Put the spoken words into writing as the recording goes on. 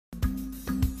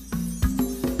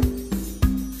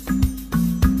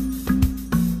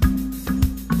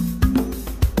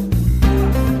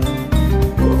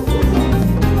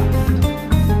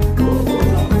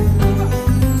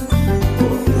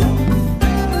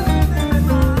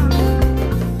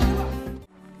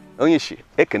onye shi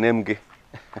ekene m gị.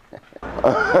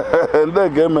 Ndị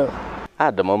ga-eme.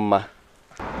 Adị m mma.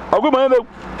 Ọgwụ ma na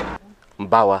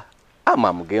Mbawa, ama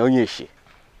m gị onye shi.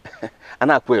 A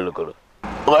na-akpọ elugoro.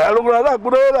 Elugoro na-akpụ.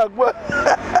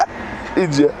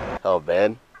 Ije. Oh,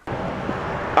 Ben.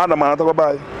 Ana m anatakwa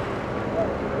bai.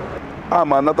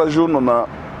 Ama anata ji ụnụ na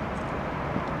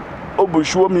ọ bụ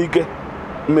shuo m ike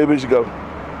mmebe jigara.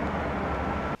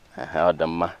 Ọ dị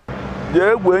mma.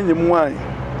 Jee egwu enyi m nwaanyị.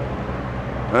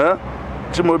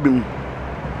 Chimobi m.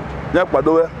 Ya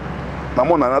kwado ya na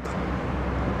mụ na anata.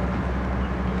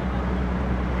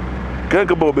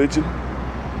 Nke bụ obechi.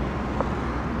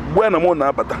 Gwa na mụ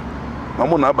na-abata. Ma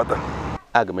mụ na-abata.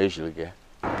 Aga m ejiri gị.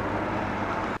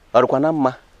 Ọrụkwa na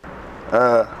mma.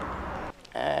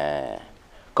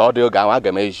 Ka ọ dị oge ahụ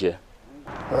aga m eji.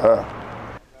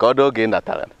 Ka ọ dị oge ị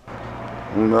natara.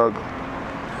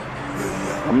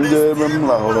 M jee ebe m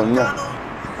lahụrụ nya.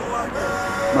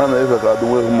 Na efe ka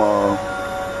adịwe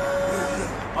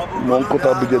ma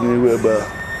nkụta bige n'ihu ebe a.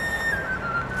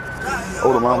 Ọ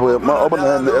bụ na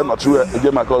ya nọchiwe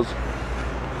eje maka ọzọ.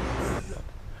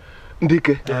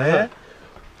 Dikeh.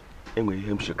 Enwere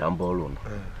ihe m shi ka mba ọrụ ụnụ.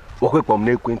 Uwakwe kpọm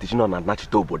n'ekwentị chi nọ na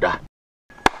nnachite obodo a.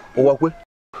 Uwakwe.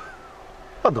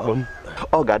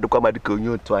 Ọ ga-adịkwa ma dịka onye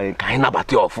otu anyị ka anyị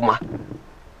nabata ya ọfụma.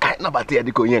 Ka anyị nabata ya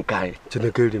dịka onye nke anyị.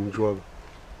 Chineke ri m jụọ gị.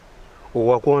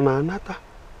 Uwakwe ọ na-anata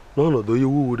n'ọnọdụ onye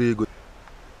wuwuru ego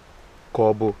ka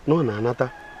ọ bụ na ọ na-anata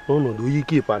n'ọnọdụ onye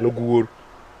ike ịpa anụgwuworo.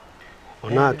 Ọ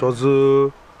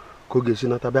na-achọzụ ka ọ ga-esi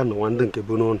nata bịa n'ụwa ndị nke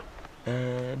bụ n'ụlọ.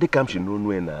 Dịka m si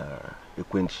n'onu na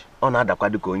ekwentị, ọ na-adakwa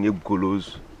dịka onye gwugoro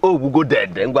ozu. O gwugo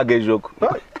dede ngwa gị eziokwu.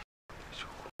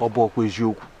 Ọ bụ ọkwa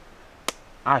eziokwu.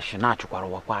 Ashị na-achụkwara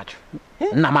Uwakwe achụ.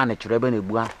 Nna m anị chụrụ ebe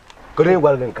na-egbu ahụ. Kọrọ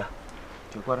ịgwara gị nka.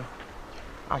 Chekwara.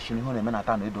 Ashị n'ihe na-eme na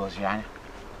taa na edo ọzọ anya.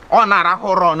 Ọ na-arahụ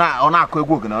ụra ọ na-akụ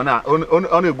egwu ogene ọ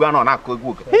na-egbu anụ ọ na-akụ egwu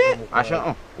ogene. Ashị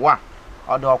wa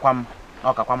ọ dị ọkwa m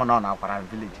ọkakwa m na ọ na-akwara m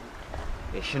vileji.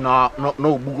 Eshi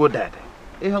n'ogbugo dede.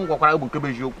 Ihe m gwakwara egbu nkebe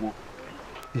eziokwu.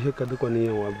 Ihe ka dịkwa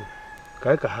n'ihe nwa bụ ka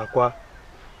anyị ka ha kwa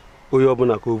onye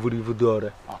ọbụla ka o vuru ivu dị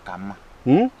ọrịa. Ọkamma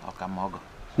ọgọ.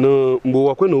 Na mgbe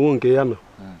Uwakwe na onwe nke ya nọ.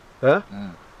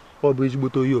 Ọ bụ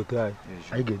ezigbote onye otu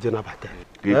anyị ga-eje nabata.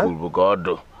 Ka bụ ka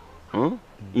ọdụ.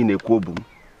 Ị na-ekwu obu m.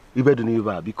 Ibe dị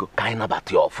n'ibe a biko ka anyị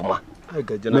nabata ya ọfụma.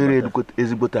 Mere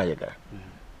ezigbote anyị gara.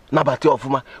 Nabata ya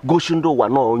ọfụma gosi ndị ụwa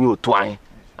nọ onye otu anyị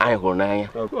hụrụ n'anya.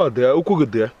 Ọ dị ya, okwu gị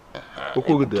dị ya.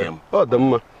 Ọ dị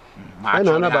mma. Anyị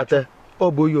na-anabata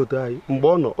ọ bụ onye otu anyị mgbe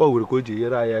ọ nọ ọ nwere ka o ji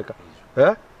enyere anyị aka.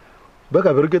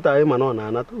 Bekabere nkịta anyị mana ọ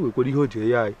na-anata o nwekwara ihe o ji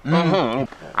enye anyị.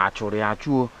 Achụrụ ya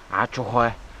achụo achụghọ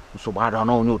ya nsogbu adọ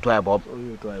na onye otu anyị bụ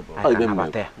anyị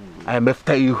nabata ya. Anyị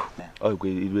mefụta ihu. Ọ ikwe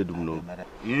ibe dum n'obi.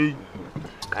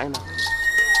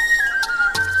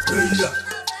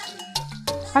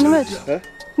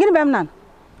 Gịnị bụ m nan?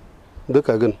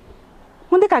 Dịka gịnị?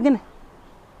 Mụ dịka gịnị?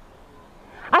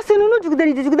 A sị n'unu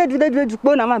jugide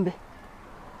jukpo na mambe.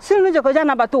 Si n'unu jekọja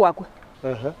anabata Uwakwe.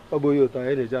 Ọ bụ onye otu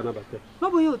anyị na-eji anabata. Ọ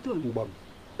bụ onye otu m.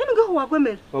 Ịnụ gị Uwakwe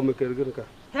mere? Ọ mekere gịnị ka?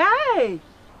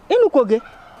 Ịnụkwo gị?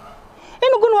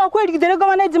 Ịnụkwo na Uwakwe rigidere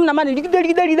gọvanọ di m na mmadụ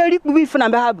rigidere ikpugbu ifu na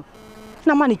mbe ha bụ.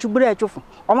 Na mmadụ chugburu ya chụfụ.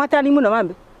 Ọ matara n'ime na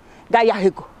mambe. Ga ya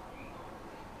heko.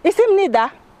 Isi m n'ịda.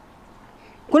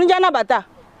 Kwunu je anabata.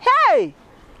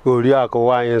 Oriakụ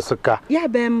nwaanyị Nssuka. Ya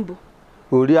be m bụ.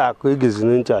 Oriakụ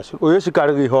egezina nchachi. Onye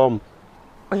sikarị gị ihe ọmụ.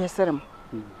 Onye sịrị m.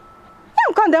 Ya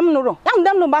nke ndị m nụrụ. Ya ndị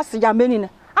m nụrụ asịja mgbe niile.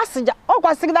 Asịja ọ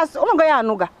kwasịgịdasị ụlọ ya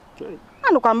anụga.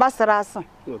 Anụkwa mba sịrị asị.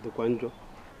 Ọ dịkwa njọ.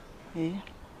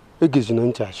 Egezina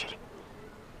nchachiri.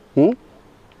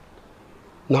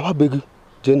 Na wa be gị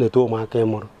jee neta ụmụaka ị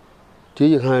mụrụ. Jee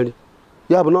ihe ha nri.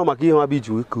 Ya bụ na ọ maka ihe nwa bụ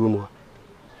iji wee kee ụmụ ha.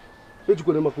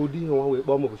 Ejikwere maka ụdị ihe nwa wee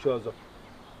kpọọ m ụbọchị ọzọ.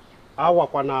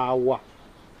 Awakwa na awa.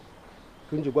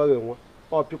 Ka m ji gwa gị nwa.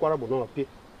 Ọ pịkwara bụ na ọ pị.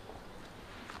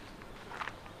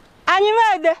 Anyị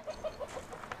mede.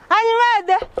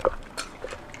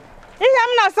 Ihe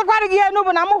m na-asịkwara gị enu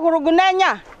bụ na m hụrụ gị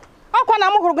n'anya. Ọkwa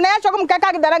na m hụrụ gị n'anya chọrọ m ka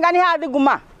aka gị dara ga n'ihe adịghị m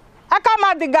a. Aka m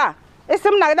adịga. Isi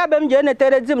m na-agịda be m jee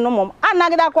netere di m na ụmụ m.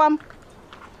 Anagịdakwa m.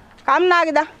 Ka m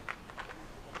na-agịda.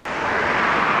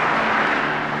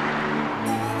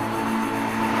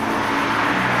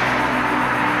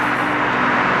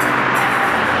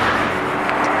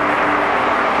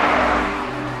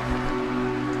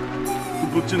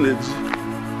 Chineji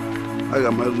aga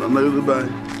m na Yoruba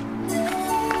anyị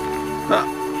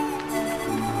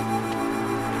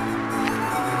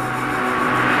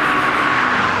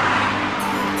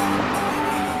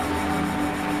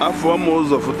afọ m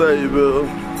ụzọ fụta ya ibe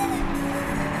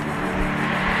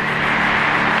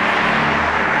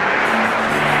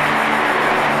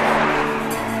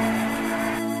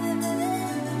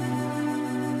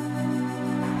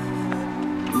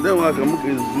nwa ka m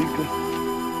ga-ezu ike.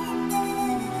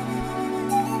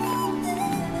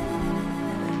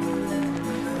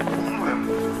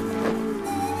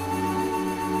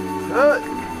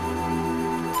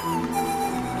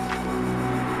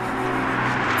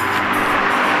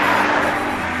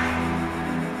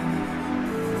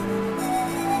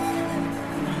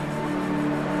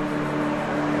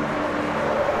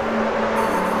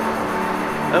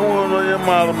 Enwere onye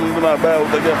maara m ndị na-agba ya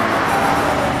ụta gị.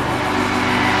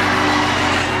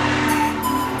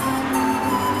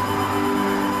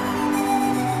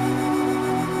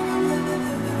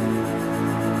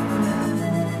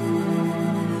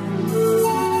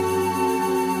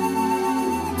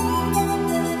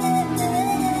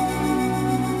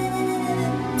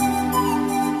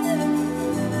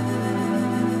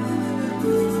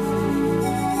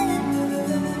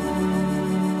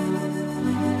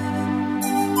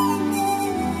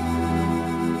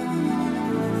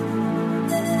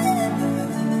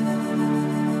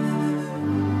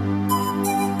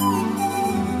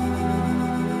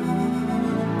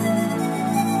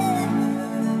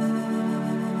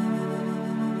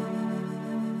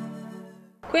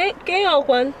 Quem é o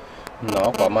Juan?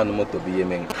 Não, com a mano moto bem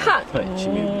men. Ha.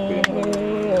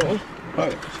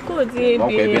 Cozinha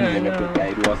bem.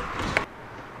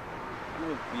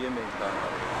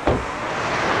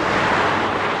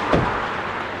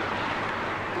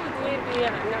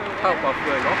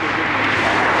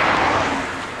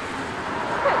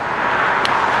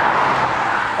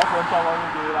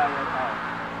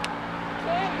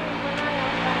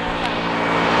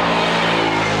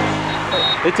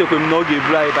 Echekwa m n'oge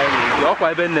eburu anyị banye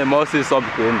ọkwa ebe nne m ọsịsọ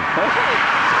bụkwa enu.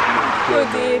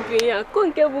 Cozinha bem.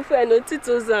 Com que eu vou fazer no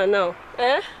título não?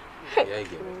 É?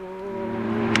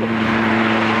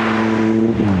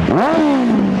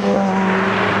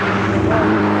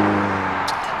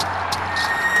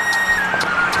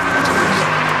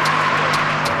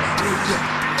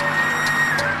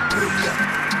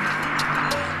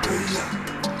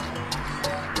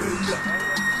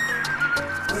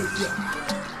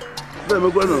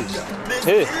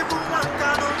 Hey,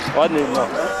 what name now?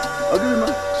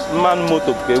 Man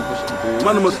moto ke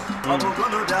man moto.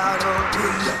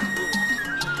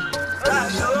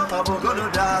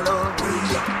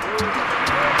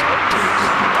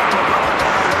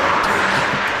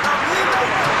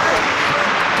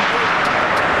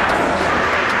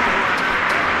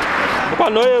 Kwa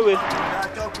no yewe.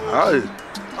 Ai.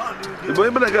 Ibo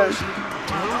ibe daga.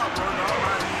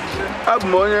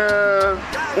 Abmonye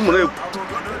umure.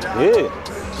 Hey.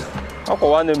 Ọkwa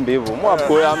nwanne m bụ ịbụ mụ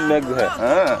apụ ya mmeghe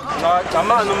na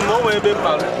kamanụ m na onwe ebe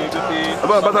mmalụ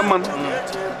ebe abata mmanụ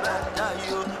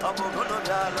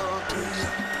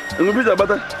enwe bija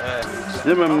abata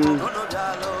nyeme m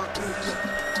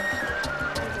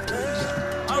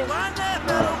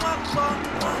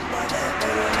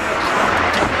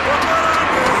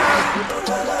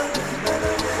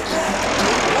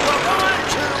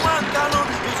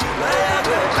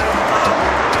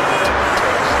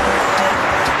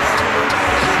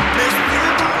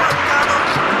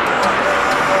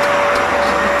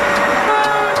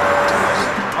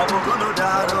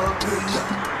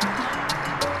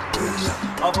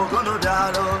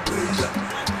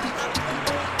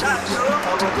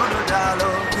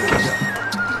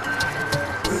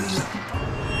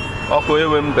ọkụ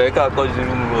ewe mbe ka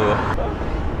akọjiri m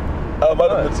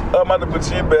amadu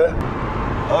buti ibe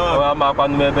ọ ma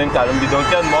akwanụ m ebe nkara mbido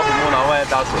nke na ọ bụ mụ na nwaanyị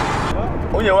tasụ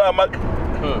onye nwa amaka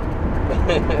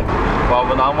ma ọ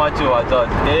bụ na amachi ụwa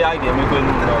jọji ka ihe a ga-emekwe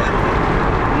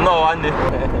nnọọ nwanne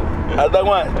ada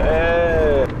nwaanyị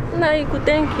Nna Iku,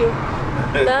 thank you.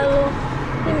 Dalo,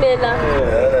 imela.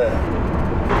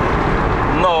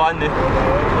 Nnọọ nwanne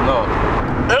nnọọ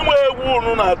enwe egwu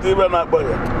unu na-atụ ibe na-akpọ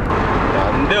ya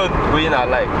ndị onye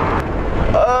na-like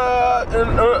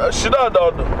shida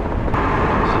ọdọ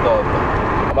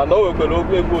mana o nwekwara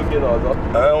okwu egwu oke na ọzọ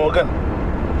nwoke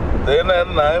dị na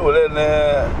nna anyị were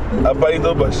na-abaido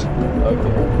ụbọchị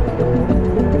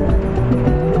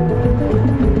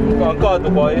nke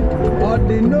ọdụbọyị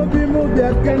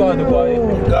nke ọdụbọyị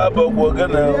nke abụ ogwu oge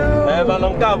na mana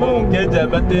nke a bụ nke eji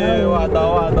emete wada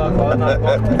ka ọ na-akọ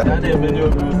ya na-eme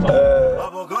n'obi ụtọ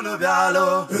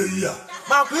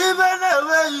makwa ibe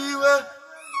na-enweghị iwe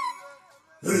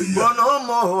bụ na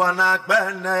ụmụ ụwa na-akpa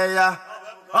nne ya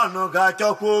ọnụ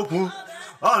ga-achọkwa okwu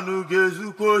ọnụ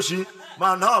ga-ezukwa oshi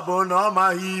mana ọ bụ na ọ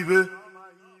maghị ibe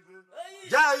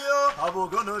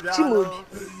Chimaobi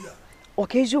ọ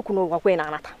ka eziokwu na Uwakwe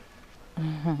na-anata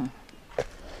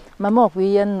mama ọkwa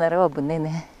ihe nnere ọ bụ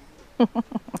nene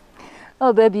ọ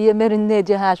bụ ebe ihe mere nne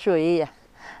eje ha achọ oyi ya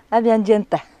abịa nje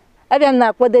nta abịa m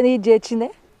na-akpọde n'ije chine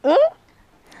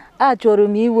achọrọ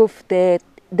m iwefute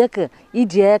dịka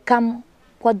iji aka m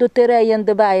kwadotere ihe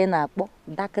ndị be anyị na-akpọ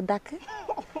dakịdakị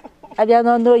abịa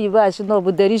n'ọnụ oyibo achị na ọ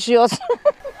bụ delicious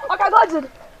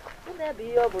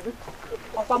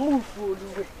ọkwa m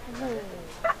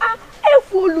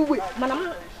efu oluwe mana m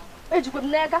ejikwa m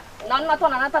n'ega na nnata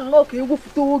na anata nnọọ ka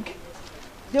egwufute oge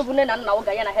dịbụ nne na nna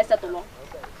ụga ya na ha setụlụ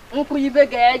mkpụ ibe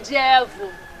ga-eje evu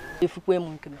efukwe m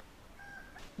nke m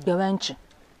gewe nchi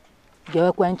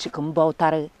gewekwe nchi ka m baa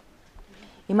ụtarị gị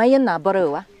ịma ihe na-abọrọ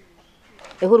ụwa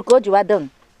ị hụrụ ka o ji wadon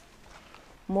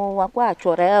ma ụwa kwa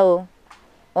chọrọ ya o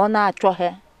ọ na-achọ ha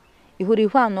ị hụrụ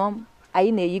ihu anọ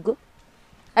anyị na-eyigo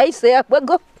anyị so ya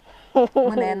kpego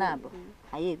mụ na ya na-abụ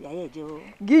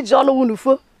gị ji ọnụ wunu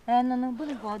fo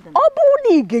ọ bụrụ na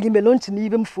ị geri melo ntị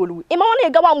n'ibe m folu ị ma ọ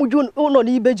na-egawa amụju ụlọ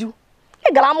n'ibe ju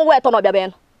ị gara amụwa eto n'ọbịa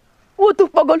bịa utu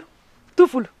kpogolu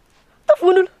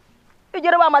tụfunulu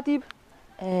ijere wa amata ibe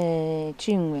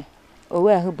Chinwe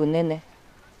owe ahụ bụ nene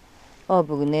ọ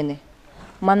bụrụ nene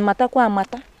mana matakwa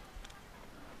amata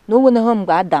na o nweneghị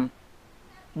mgbe Adam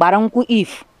gbara nkwụ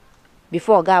if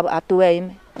bifo ọ ga-atụwa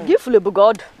ime gị fule bụ gị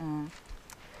ọdụ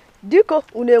diko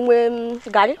unu enwe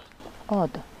garị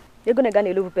ọdụ ego na-ega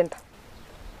na-elevu penta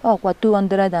ọkwa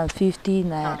 250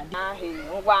 naira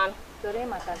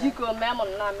diko memụ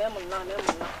nna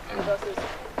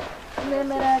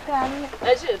memere aka anyị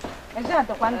eji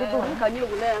atọkwa ndị bụ ka anyị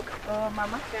ewule ya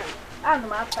mama anụ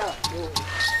m afta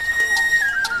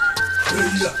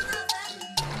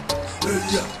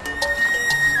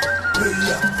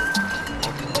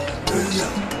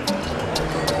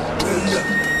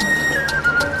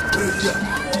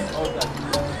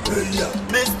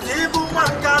Mr. Ibu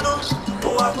Mankano,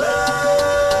 Uwakwe,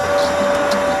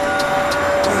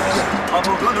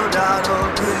 Abogono Dalo,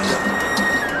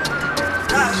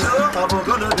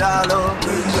 Abogono Dalo.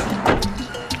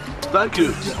 Thank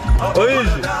you.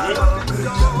 Oizi.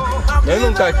 Nenu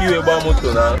nkaki we gba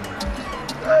moto na.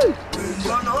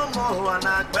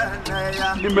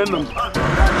 Nimenu.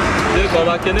 Dey ko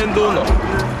ba kene ndo no.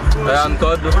 Ya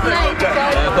nkodo.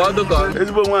 Nkodo ko.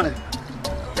 Ezigbo nwaanyị.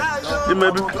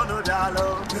 Imebi.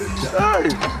 Hey.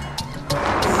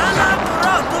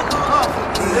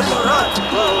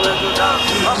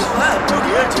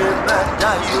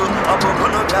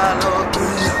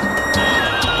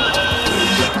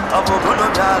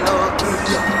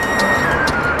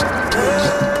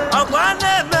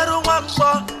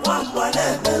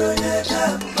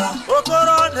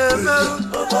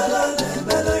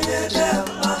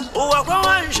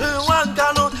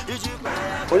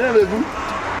 Onye na-ebu?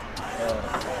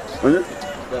 Onye?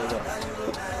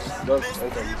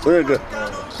 Onye ga?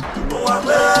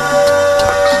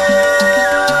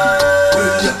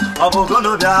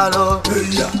 Abogono bialo.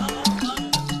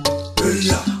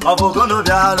 Abogono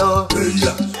bialo.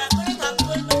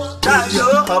 Dayo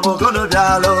abogono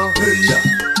bialo.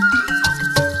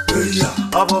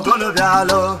 Abogono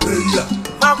bialo.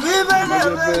 Mabibe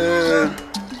nebe.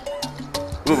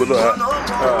 Obodo ha.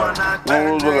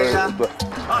 Ọrụ ụzọ ga-eto.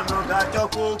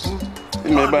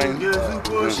 Ime banyị.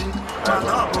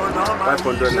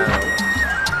 500 naira.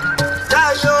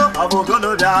 Dayo abogono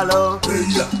bialo.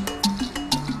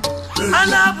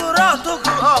 Ana buroto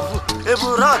ku ofu, e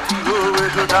buroto go we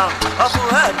go down. Ofu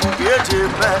head get you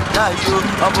back, dayo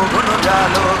abogono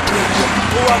bialo.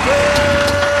 Uwakwe.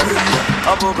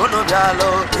 Abogono bialo.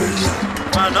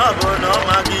 Manobo no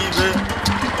magibe.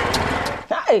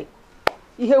 Hey.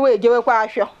 Ihe wee jewekwa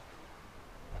afịọ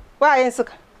nwaanyị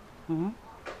Nsụka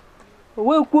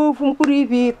wee kwuo ofu mkpụrụ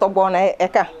ibi tọgbọ na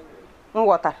eka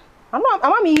nghọtara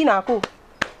ama m ihe na-akọ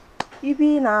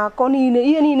ibi na-akọ niile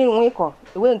ihe niile nwe ịkọ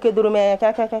ewe nke doro m anya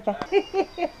cha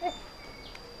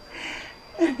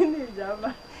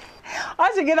ọ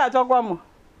sị gị na-achọkwa m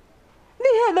ndị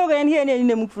ihe edoga ya ihe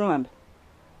niile m kwuru ma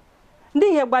ndị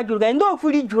ihe gbajuru ga ndị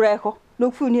ofuri juru ekọ na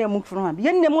ofu ihe m kwuru ma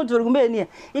ihe nne m jụrụ mgbe niile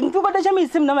ịtụkọtacha m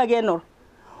isi m na ma gị nụrụ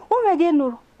ụmụ gị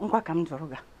nụrụ ngwa ka m jụrụ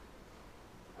ga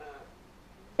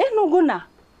ịnụgo na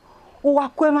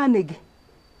Uwakwe mane gị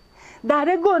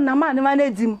darego na mane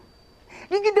mane di m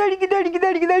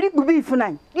rigide rikpubi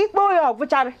ifunanya ikpo ya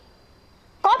ọbụcharị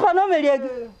ka ọ pọ na o merie gị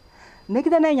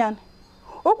negide na enya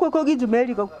o kwekọ gị ju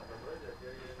merigo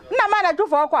nna m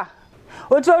na-achụfu ọkwa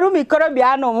otu oru m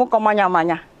ikorobịa anụ m kọmanya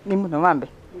manya n'ime na nwambe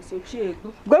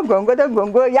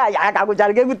gwongwo ya aka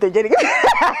gwụchara gị egwutejere gị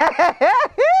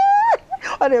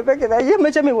ọ na-efe kịta ihe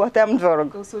meche m iweta m jụrụ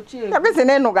gị ya kwesị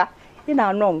na ịnụga ị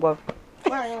na-anụ ngwa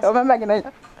omeme gị na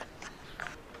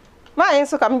nwaanyị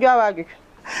Nsụka m bịawa gị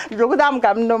jụgụda m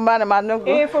ka m nụ mmanụ ma nụ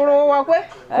gị ịfụrụ Uwakwe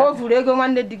ka o furu ego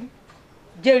nwanne di gị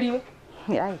jeriwe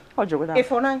ọ jụgụda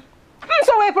ịfụrụ n'anya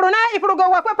nso wee fụrụ na ịfụrụ gị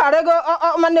Uwakwe para ego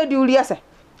nwanne di uri ese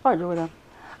ọ jụgụda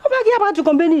Ọba gị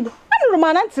abajụkọ mgbe niile. Anụrụ m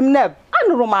ana ntị m neb.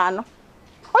 Anụrụ m anụ.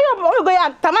 Onye ogo ya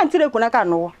tama ntị ekwu n'aka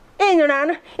n'ụwa. Ịnyere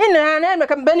ana eme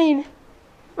ka mgbe niile.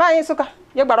 Nwaanyị Nsụka,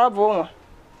 ya gbara ọbụ ụmụ.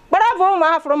 Gbara ọbụ ụmụ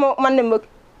afụrụ m nwanne m nwoke.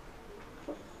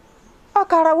 Ọ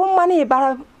kara wụ mmanụ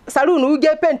ịbara salon uge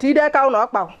penti ide aka ụlọ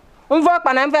ọkpa. Mve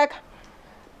ọkpa na mve aka.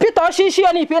 Peter Oshishi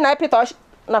ya n'ipi na Peter Oshi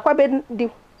na kwabe dị.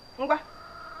 Ngwa.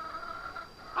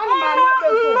 Ana m anụ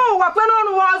ụwa kwe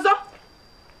n'ọnụ ọzọ.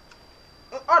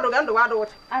 Ọdụ ga ndụ wadụ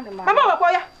ụcha. Mama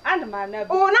wakwa ya. Ana m anụ.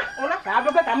 Una. Ka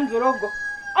abụkwa ka m zụrụ ogo.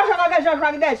 Ọ chọrọ ga jọ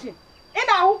fragdeshi. Ị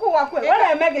na-ahụkwa ụwa kwe. Ọ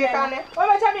na-eme gị ka o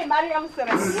mecha m mara ya m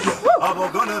sere. Ọ bụ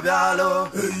gọnọ bịalụ.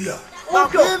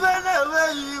 Ọkụ ibe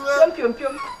na-enweghị iwe.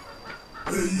 Piom.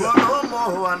 Bọrọ ụmụ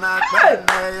ụwa na-akpa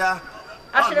nne ya.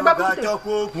 Ọnụ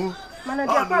ga-achọkwa okwu. Ọnụ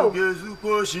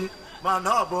ga-ezukwa oshi. Mana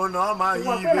ọ bụ na ọ maghị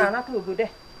iwe. Ụwa kwe na-anata obodo.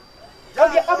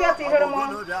 Ọbịa tihere m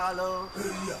ọnụ.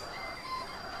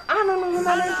 Anụ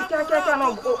mmanụ ntị aka na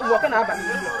ụwa kwe na-abalị.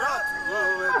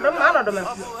 Anọdụ m.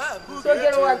 So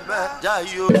gere wa.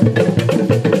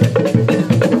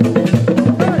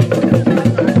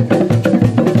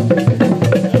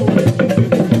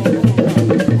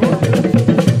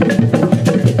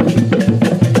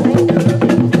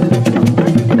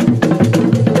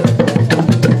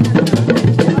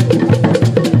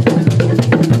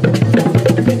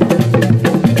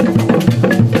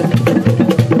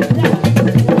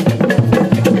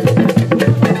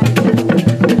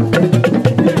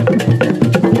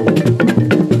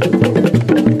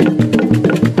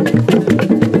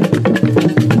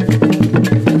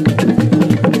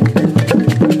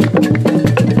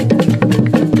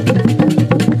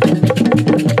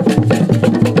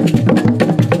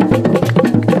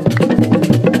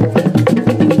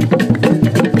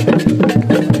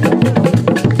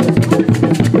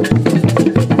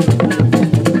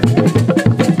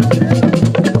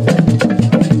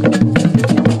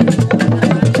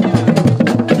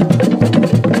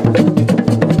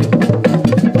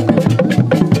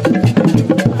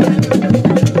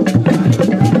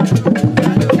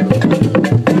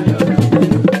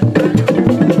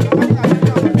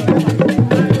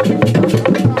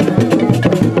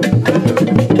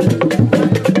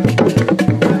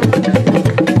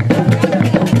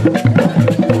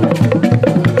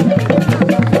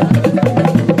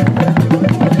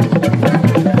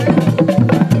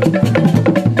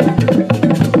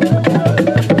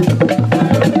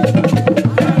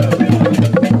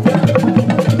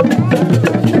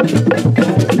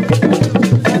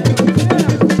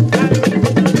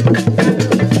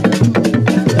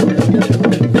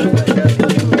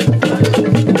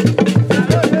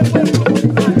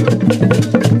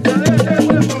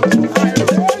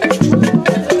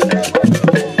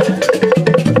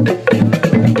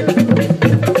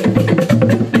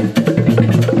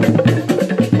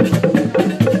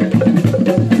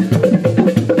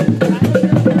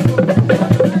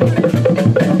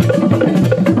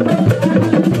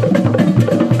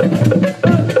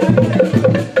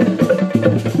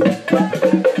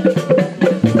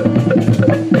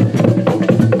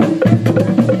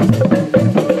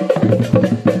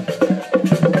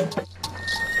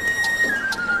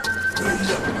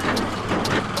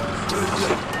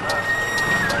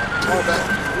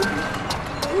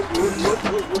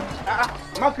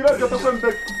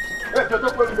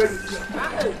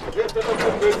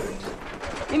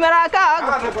 Imere aka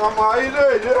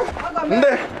Ndị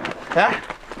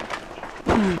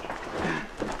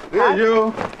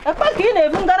ekpa ka ị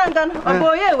na-ebu ngara ngana ọ bụ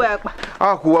onye ewe akpa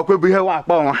Uwakwe bụ ihe nwa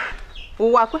akpa ọnwa.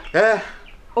 Uwakwe?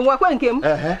 Uwakwe nke m?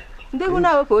 Ndị egwu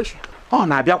na-awe ka ochi Ọ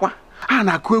na-abịakwa a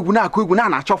na-akụ egwu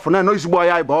na-achọfụ naanị ezigbo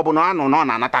ya bụ ọ bụ na anụ na ọ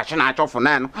na-anatachi na-achọfụ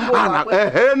naanị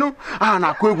a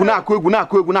na-akụ egwu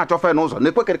na-achọfe n'ụzọ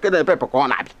na-ekwe keke na-epepe ka ọ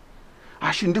na-abịa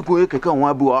achị ndị kwe onye keke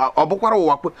nwa bụ ọ bụkwara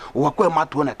Uwakwe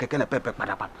matuo na keke na-epepe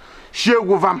kpadakpa shi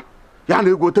egwu vam ya na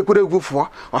egwu otekwere egwu fụọ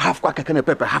ọ hafụkwa keke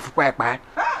na-epepe hafụkwa ekpa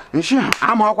nshi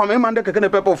amakwa m ịma ndị keke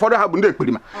na-epepe ụfọdụ ha bụ ndị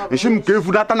ekperima nshi m ka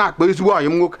evunata na akpa ezigbo ọyị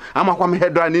m nwoke amakwa m ihe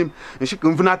dara n'ime nshi ka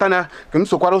m vunata na ka m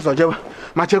sokwara ụzọ jewe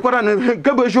ma chekwara na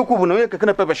nke bụ eziokwu bụ na onye keke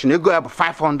na-epepe shi na ego ya bụ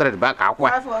 500 bụ aka akwa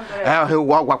ya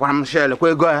ọ gwakwara m shi elekwa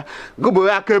ego ya gụbụ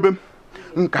ya aka ebe m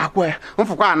nke akwa ya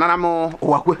mfụkwa anara m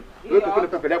Uwakwe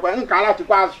nke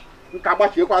alachikwa azụ nke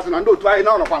agbachiekwa azụ na ndị otu anyị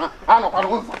anọkwara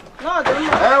ụzọ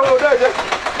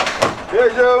a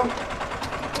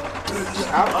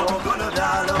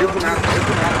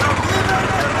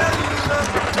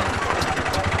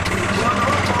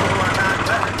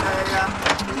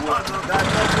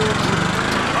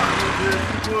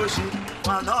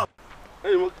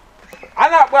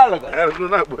na-akpọ ala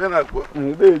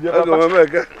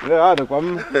na-akpọ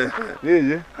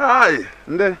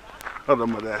ndị Ọdọ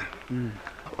mmadụ.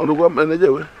 Ọdụkwa m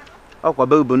na-ejewe. Ọkwa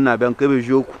be bụ nna bịa nke bụ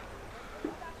eziokwu.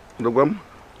 Ọdụkwa m.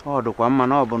 Ọ dịkwa mma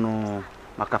na ọ bụ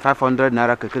maka 500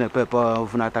 naira keke na pepe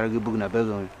vunatara gị bug na be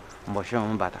gị mbọchị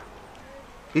m bata.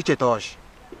 Icheta ọchị.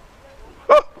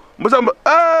 Mụsamba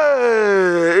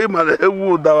ị mara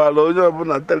egwu dawara onye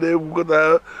ọbụla tere egwu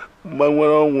kọta mgbe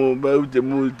nwere ọnwụ mgbe uche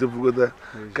m tefukọta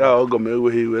ka ọgọ m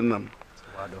enweghị iwe nna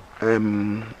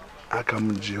m. Aka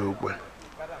m ji okwe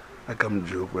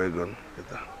ego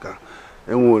ka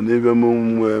enwere n'ebe m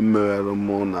meghere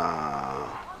mụ na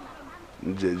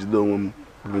nje ejide onwe m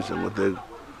bụsi nweta ego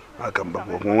aka m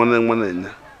bakwa nwane enye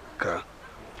ka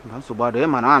nsogbu adịghị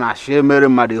mana a na-achị emere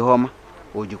mmadụ ihe ọma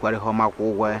o jikwara ihe ọma kwụ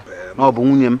ụgwọ ya na ọ bụ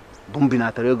nwunye m bụ m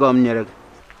binatara ego m nyere gị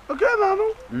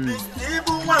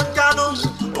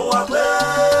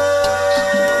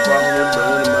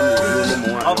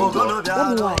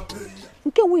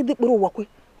nke nwee dị kpere Uwakwe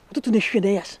ụtụtụ na-ehihie na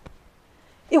ya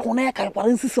ịhụnanya karịkwara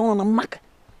nsisi ọnụ na mmaka.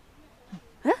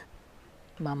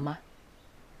 Mama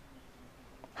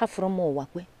hafụrụ m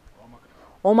Uwakwe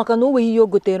ọ maka na o nweghị ihe o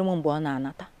gotere m mgbe ọ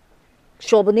na-anata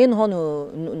shi ọ bụ na ịnụ hụ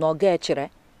na ọ ga-echere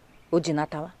o ji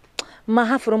natawa ma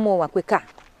hafụrụ m Uwakwe ka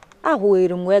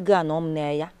ahụghịrị m ego a na ọ m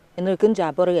na ya enere nji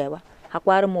abụrụ ya ewa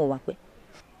hakwara m Uwakwe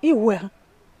iwe ha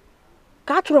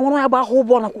ka a chụrụ nwere ya gba ahụ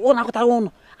ụgbọ ọ na-akọtara ụnụ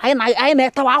anyị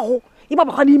na-etawa ahụ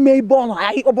ịgbabakwa n'ime ibe ọnụ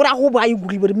ọ bụrụ ahụ ụgbọ anyị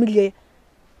gwuru ibere mmiri ya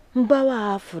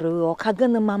mbawa afụrụ ọka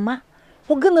gịnị mama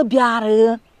ọ gịnị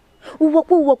bịara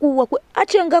Uwakwe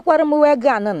achị ngakwara m wee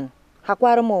gaa nụ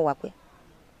hakwara m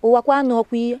Uwakwe anụ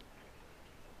ọkwa ihe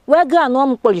wee gaa nụ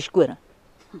m kpọlishikwere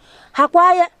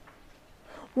hakwa ya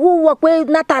Uwakwe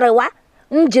natarawa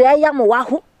njire ya mụwa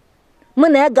hụ m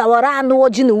na egawara anụ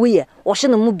oji na nwunye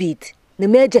ọshịna m bit na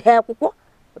m ejeghị akwụkwọ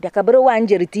bịakabere wa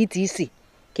njere isi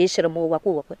ka ịshịrị m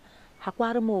Uwakwe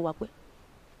hakwara m Uwakwe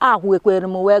ahụ ekwere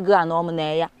m wee gaa nụ m na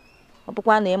ya ọ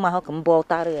bụkwa na ịma hụ ka m bụ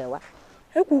ụtarị ewa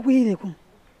ekwughị na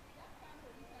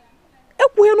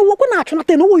Uwakwe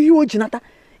na-achụnata na oyi o ji nata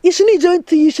isi na ije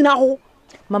tinye isi n'ahụhụ.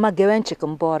 Mama gewe nchị ka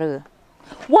m bọrọ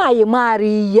nwaanyị maara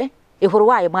ihe ị hụrụ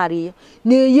nwaanyị maara ihe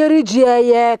na-eyeri ji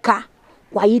ya ka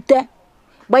kwa ite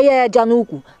gbanye ya ja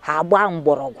n'ukwu ha agba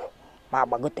mgbọrọgwụ ma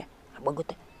agbagote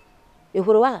ị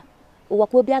hụrụ nwaanyị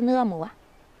Uwakwe bịa nụọ m wa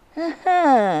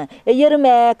eyeri m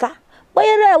eka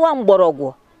gbanyere ewa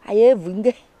mgbọrọgwụ anyị evu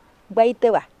nge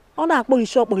gbaitewa ọ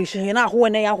na-akpọrisi ihe na-ahụ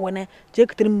wene ya hụene jee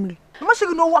kutere mmiri mmasị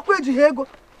gị na Uwakwe ejighị ego.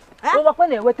 Uwakwe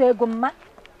na-eweta ego mma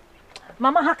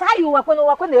mama ha ka anyị Uwakwe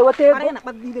na-eweta ego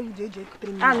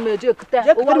ana m eje ekute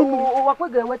Uwakwe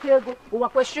ga-eweta ego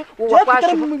Uwakwe shi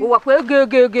Uwakwe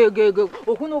ego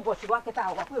okwu n'ụbọchị bụ akịta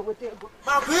Uwakwe eweta ego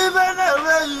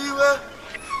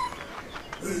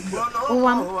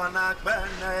ụwa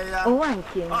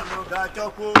nke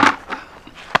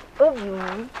obi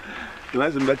m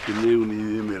Klasị m dakele unu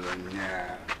ihe mere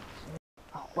nyaa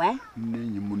nne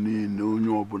enyi m niile onye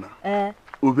ọbụla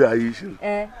obi anyị isi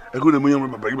ego na-emenye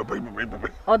nwere baba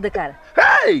ọ dịkara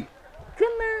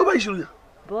obi anyị isi ya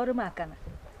bụọrụ m aka na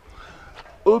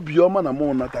obi ọma na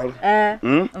mụ natara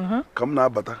ka m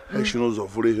na-abata esi n'ụzọ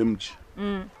fụrụ ihe m ji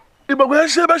ịgbagwa ya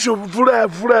si ebe si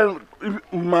fụrụ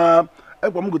ma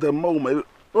ekwa m gotere mmanwụ ma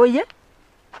oye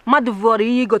mmadụ vụọrọ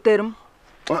ihe gotere m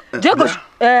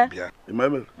bịa ịma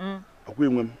emere ọkwa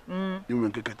inwe m inwe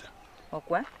nke kacha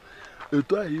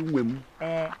etu ahụ inwe m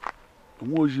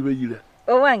nwa ojibe yiri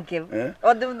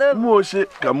mụ oche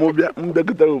ka mụ bịa m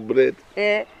bịagotere bred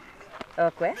ego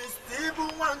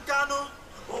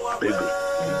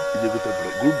ije gote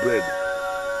good bread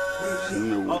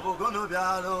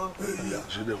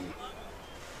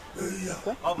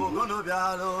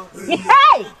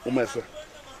umese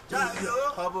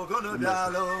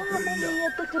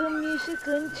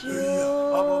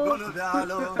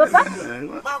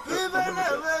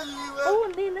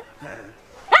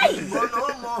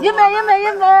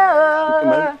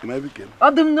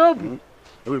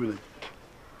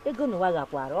ego n'ụwa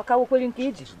gakwara ọ kawokwere nke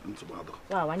iji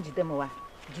wa njide m wa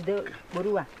jide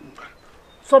kporuwa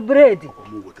so bread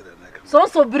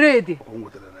so bread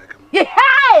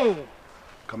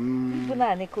bụ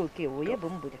naanị ka oke wo ye bụ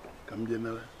mgbede ka m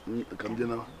je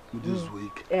na ndị zuo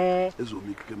ike ezuo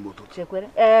m ike kemgbe ụtụtụ chekwere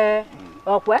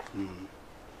ọkwa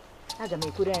aga m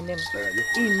ekwere nne m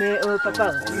ime papa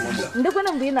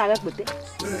ndekwana mgbe ị na-aga kpote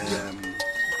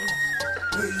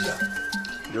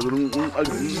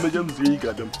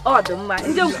ọ dị mma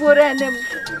ndị nkwuore nne m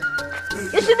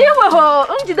isi dị iweho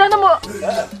njide nne m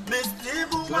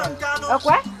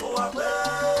ọkwa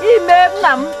ime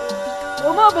nna m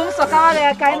ome bụ m sọkawara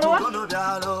ya ka ịnụwa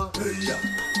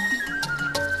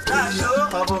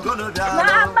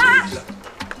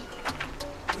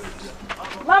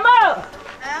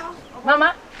mama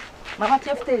Mama, Mama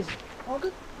cheftes.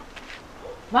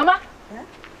 Mama,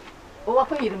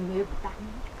 Uwakwe yiri m egwu.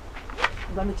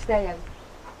 Ngwa mechite ya.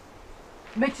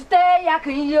 Mechite ya ka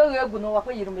ihe egwu na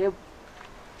Uwakwe yiri m egwu.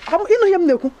 Kamu ino yam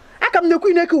neku. Aka m neku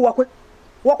ineke Uwakwe.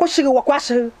 Uwakwe shiri Uwakwe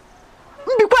asiri.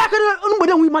 Mbikwa akere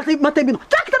ongbede nwi mata bino.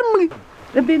 Taktar mmiri.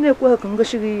 Ebe na-ekwu ka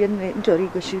ngosi gị ihe nchọrọ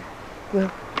igosi. Well,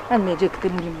 ana m eje ekute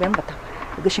mmiri mgbe m bata.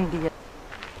 Egosi gị ya.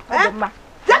 Mma.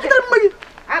 Taktar mmiri.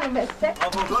 Ana m ese.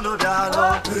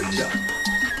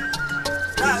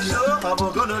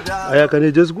 Aya ka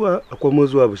na-ejezikwa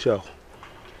akwamozu abụchi ahụ.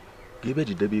 Ebe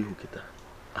jidebe ihu kịta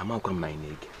amakwa m na anyị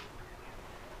na-ege.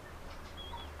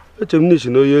 Eche m n'ichi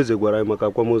na onye eze gwara anyị maka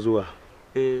akwamozu a.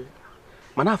 Ee,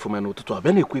 mana afọ m n'ụtụtụ a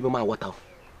bịa na-ekwu ebe m aghọta.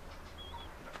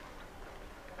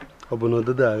 Ọ bụ na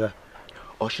ọdịda agha.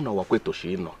 Ọchị na Uwakwe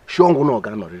toshi ịnọ shi ọngwụ na ọ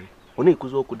ga-anọrịrị. Ọ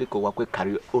na-ekuzi okwu dịka Uwakwe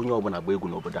karịa onye ọbụla gba egwu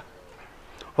n'obodo.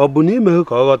 Ọ bụ na ime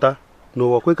ka ọ ghọta na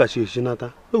Uwakwe kacha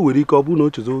echinata, o nwere ike ọ bụ na o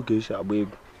chezo oge esi agba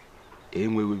egwu.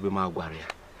 Enweghị ebe m agwara ya.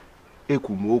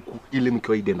 Ekwu m okwu ile m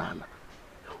ka ide n'ala.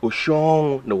 Oshi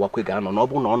ọnwụ na Uwakwe ga-anọ na ọ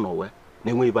bụ na ọ nọwe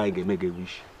na-enwe ebe anyị ga-eme ga-ewu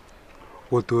isi.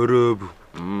 Wotoro obu.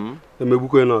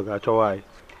 Emegbukwe na ọ ga-achọwa anyị.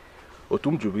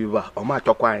 Otu m jụrụ ibe a, ọ ma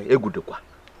achọkwa anyị egwu dịkwa.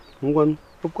 Ngwa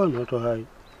ọkwa na achọghị anyị.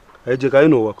 Anyị je ka anyị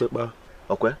na Uwakwe kpaa.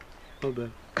 Okwe?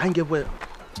 Ka anyị ga-ebwe.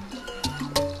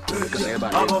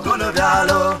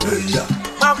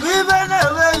 Makwa ibe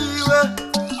na-enweghị iwe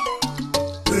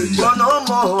ọnụ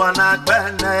ụmụ ụwa na-akpa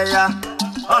nne ya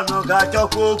ọnụ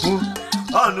ga-achọkwa okwu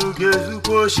ọnụ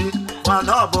ga-ezukwa oshi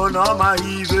mana ọ bụ na ọ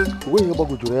maghị ibe uwe ihe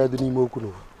gbagwojuru ya dị n'ime okwu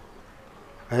n'ụwa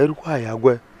anyị rukwa anyị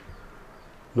agwa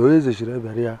na onye eze chiri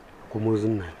ebere ya akwamozu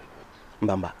nna ya.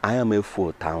 Mba anyị ama-efu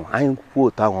otu ahụ anyị kwuo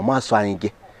otu ahụ ọmasụ anyị gị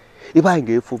ebe anyị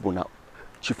ga-efu bụ na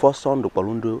Chifọ Sọndụ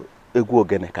kpọrọ ndị egwu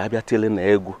ogene ka a bịa tele na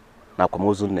egwu na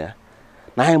akwamozu nna ya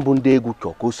na anyị bụ ndị egwu ka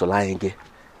o soro anyị gị.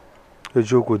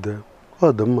 Eziokwu dị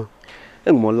ọ dị mma.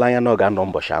 Enwe m olileanya na ọ ga-anọ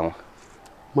ụbọchị ahụ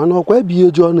mana ọkwa ebighị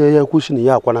eji ọnụ ya kwusi na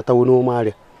ya akwanatawo n'ụmụ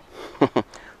arịa.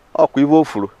 Ọkwa ibe o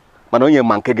furu mana onye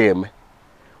ma nke ga-eme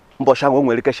ụbọchị ahụ o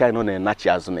nwere ike shine na-enachi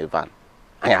azụ na Ivan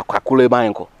anyị akwakụrụ ebe anyị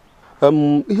nkụ.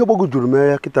 Ihe gbagwojuru m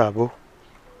ya kịta abụọ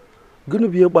gịnị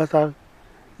bụ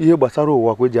ihe gbasara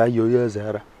Uwakwe ji ayị onye eze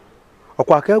ara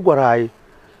ọkwa ka e gwara anyị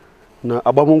na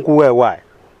agbamnkwụ wee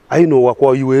anyị na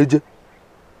Uwakwe iwe eje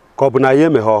ka ọ bụ na anyị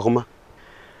emeghe ọfụma.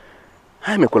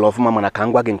 Ha emekwala ọfụma mana ka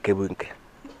m gwa gị nke bụ nke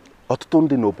ọtụtụ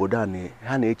ndị n'obodo a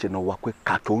ha na-eche na Uwakwe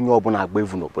kacha onye ọbụla agba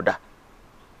evu n'obodo a.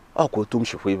 Ọkwa otu m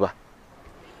shikwa ibe a.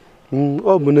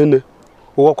 Ọ bụ nene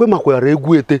Uwakwe makwara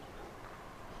egwu ete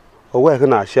o wee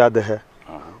na-achị adịghị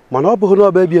mana ọ bụghị na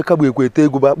ọba ebie kagbu ekwe ete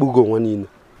egwu bụ akpụgo nwa niile.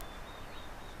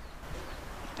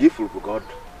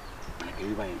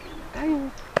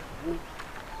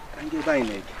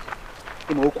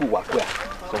 Okwu Uwakwe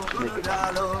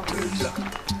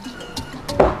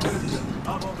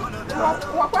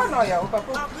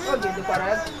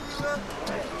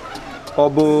ọ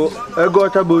bụ ego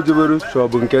ọcha bụ ojebere ka ọ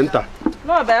bụ nke nta?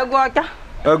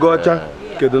 Ego ọcha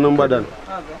kedu na mgbada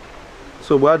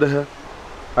nsogbu adịghị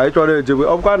anyị chọrọ ejebe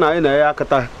ọ bụkwa na anyị na-enye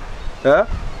akata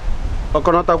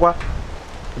ọkọnọtakwa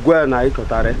gwe na anyị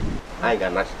chọtara anyị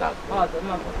ga-anachita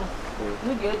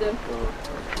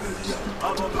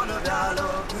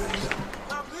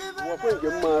Uwakwe nke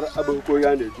mara abụghịkwa onye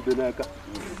a na-ejide n'aka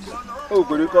o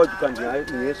nwekwara ike ọjụka ndị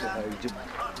anyị na-eso ha eje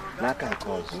n'aka nke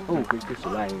ọzọ o nwekwa ike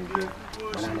soro anyị jee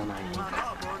mana anọ n'anyị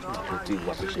otu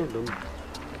Uwakwe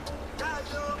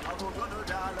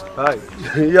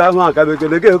ihe ahụ aka bekee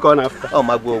gị ka ọ na-afụta ọ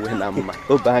magbuo onwe na mma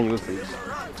obe anyị ụzọ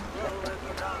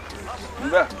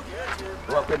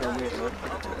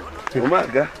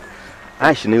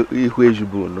anyị si n'ihu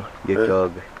ezigbo unu ga-eke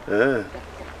ọga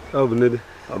ọ bụ nede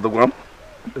ọdụgwa m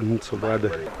nsogbu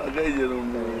adịghị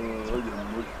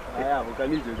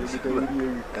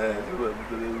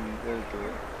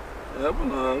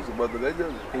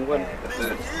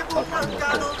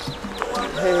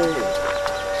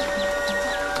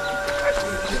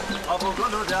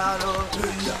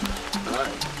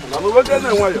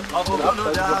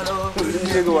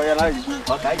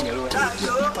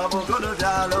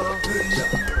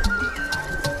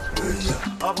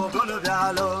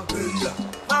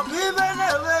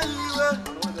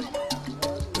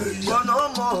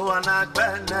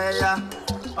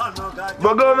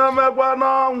Bogona mekwa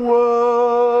n'ọnwụ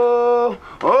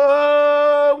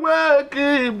Nweke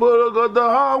Igborogodo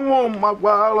ọnwụ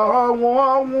makwara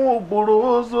ọnwụ gburu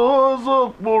ụzọ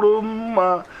kpụrụ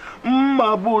mma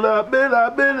gburu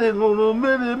akpịrị ṅụrụ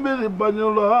mmiri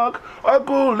gbanyụrụ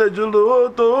ọkụ lejuru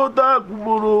oto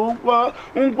akpụgburu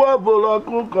nkwọ bụrụ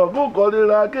ọkụkọ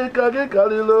riri akịka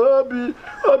riri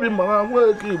obi mara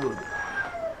Nweke Igborogodo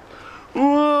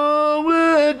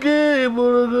Nwoke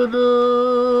bụrụgodo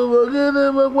bagide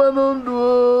makwanụ ndụ.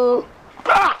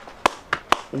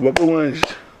 Uwakwe nwanji.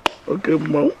 Okay,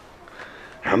 mmanwụ.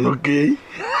 Anoke.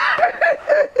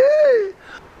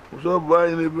 So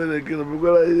buying a bit again,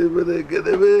 because I get a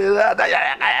bit.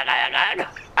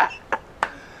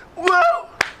 Well,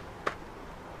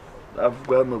 I've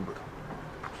gone over.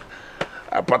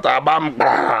 I put a bam.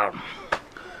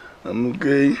 I'm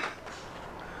okay.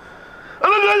 I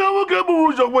don't know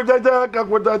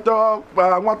what I talk, but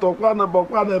I want to find a book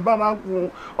on a banana.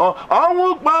 I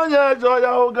won't buy it, so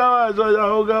Yahoga, so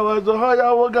Yahoga, so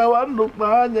Yahoga, and look my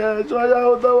hand, so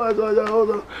Yahoga, so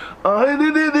Yahoga. I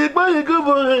did it by a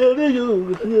couple of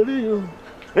you.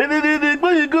 I did it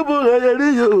by a couple of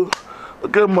you.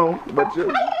 Come on, but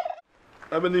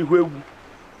I mean, if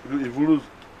you lose,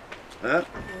 eh?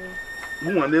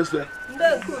 Woman, yes, sir.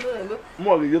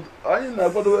 More, I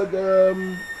never work.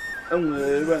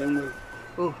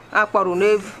 Oh, akpọrọ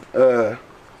n'evu.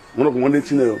 Mụ na nwanne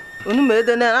Chinelo. Unu ma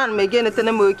ede na ana m ege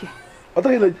netene m oke. Ọ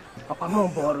taghị na ọkwa m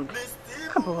bọọrọ gị.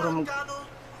 Abọọrọ m gị.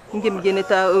 Nge m ge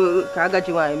neta ka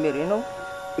agaji nwaanyị mere no.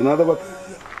 Ị na-adaba.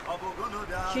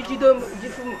 Chijido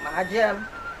jifu ma aje m.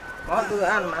 Ọ bụ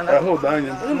ana m ana. Ahụ da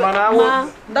anya. Mana awụ.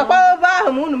 Dakwa ebe ahụ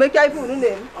m unu mekia ife unu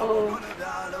na-eme.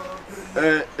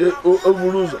 O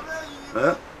buru ụzọ.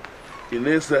 Ị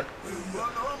na-ese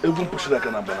egwu mkpuchiri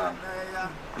aka na banana.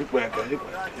 Ikpe aka.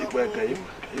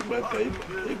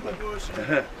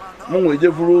 Mụ nwee je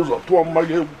buru ụzọ tụọ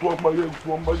mmaga egwu.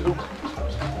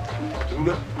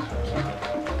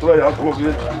 Tụọ ya atụọ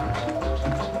gị.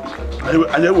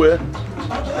 Anyị were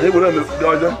eme dị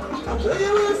ọjọọ.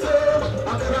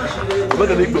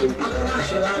 Obeka na ikpere.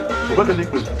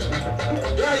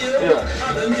 Ya.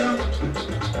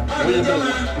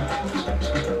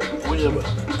 Onye ebe.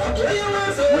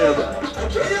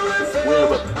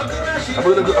 I'm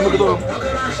gonna go.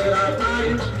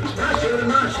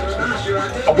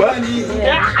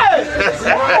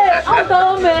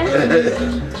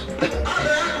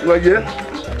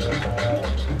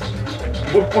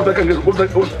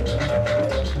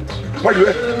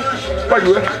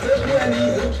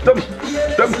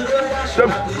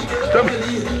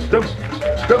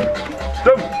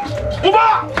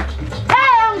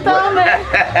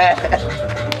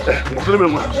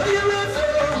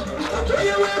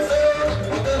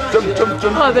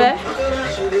 Jump. Obe.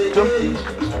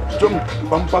 Jump.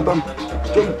 Pam patam.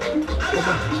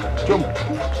 Jump.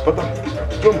 Patam.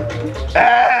 Jump.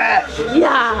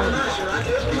 Yeah.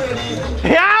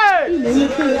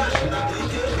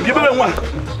 Give it one.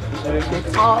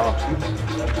 Oh.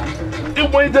 It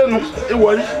wait.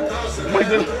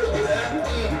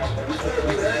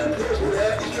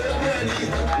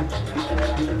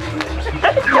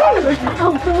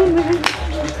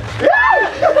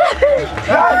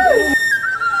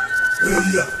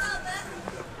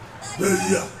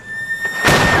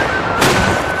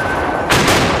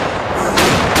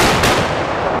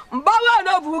 Mbawa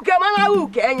no buke mana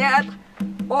uke nya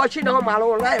ochi no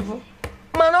malu live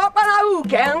mana opara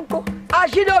uke nko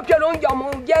ashido piero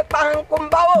njomu je pa nko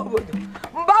mbawa obodo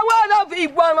mbawa no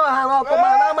Igbo no ha no ko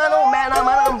mana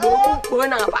mbo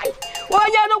na bai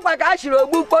onye nukwa ka ashiri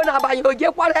ogbukpo na abanye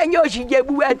oje kwara enye oshije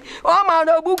egbuwe ọ ma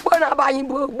na ogbukpo na abanye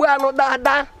bụ ogbu anụ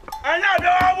dada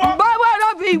mbawa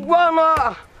no Igbo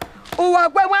no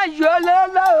Uwakwe nwanji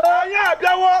olele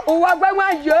Uwakwe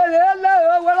nwanji olele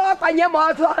were ọkpanye m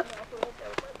ọsọ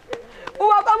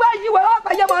Uwakwe nwanji were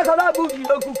ọkpanye m ọsọ na bụ ji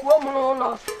okuku ụmụrụ ụlọ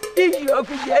iji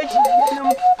oku ji eji elu m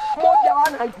mụ bịawa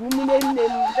na nke umune nne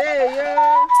m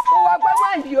Uwakwe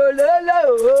nwanji olele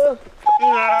oho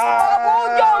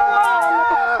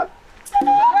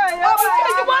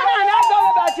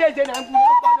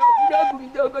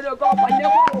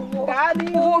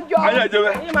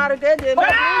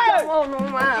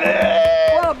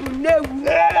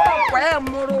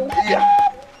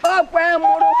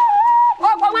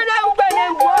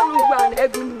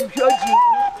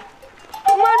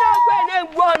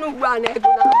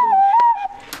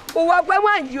Uwakwe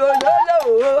nwanji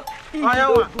ololo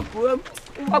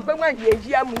Uwakwe nwanji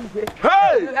eji amugwe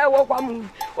ewokwa mu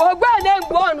ogbe na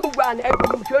egbu onu gwa na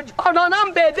egbu choji ono na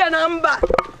mbe de na mba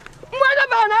mwana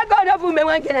ba na go na bu me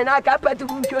wankene na ka patu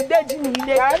cho deji ni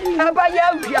ile aba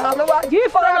ya uji alwa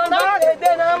gifra na mbe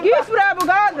de na mba gifra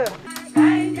bugada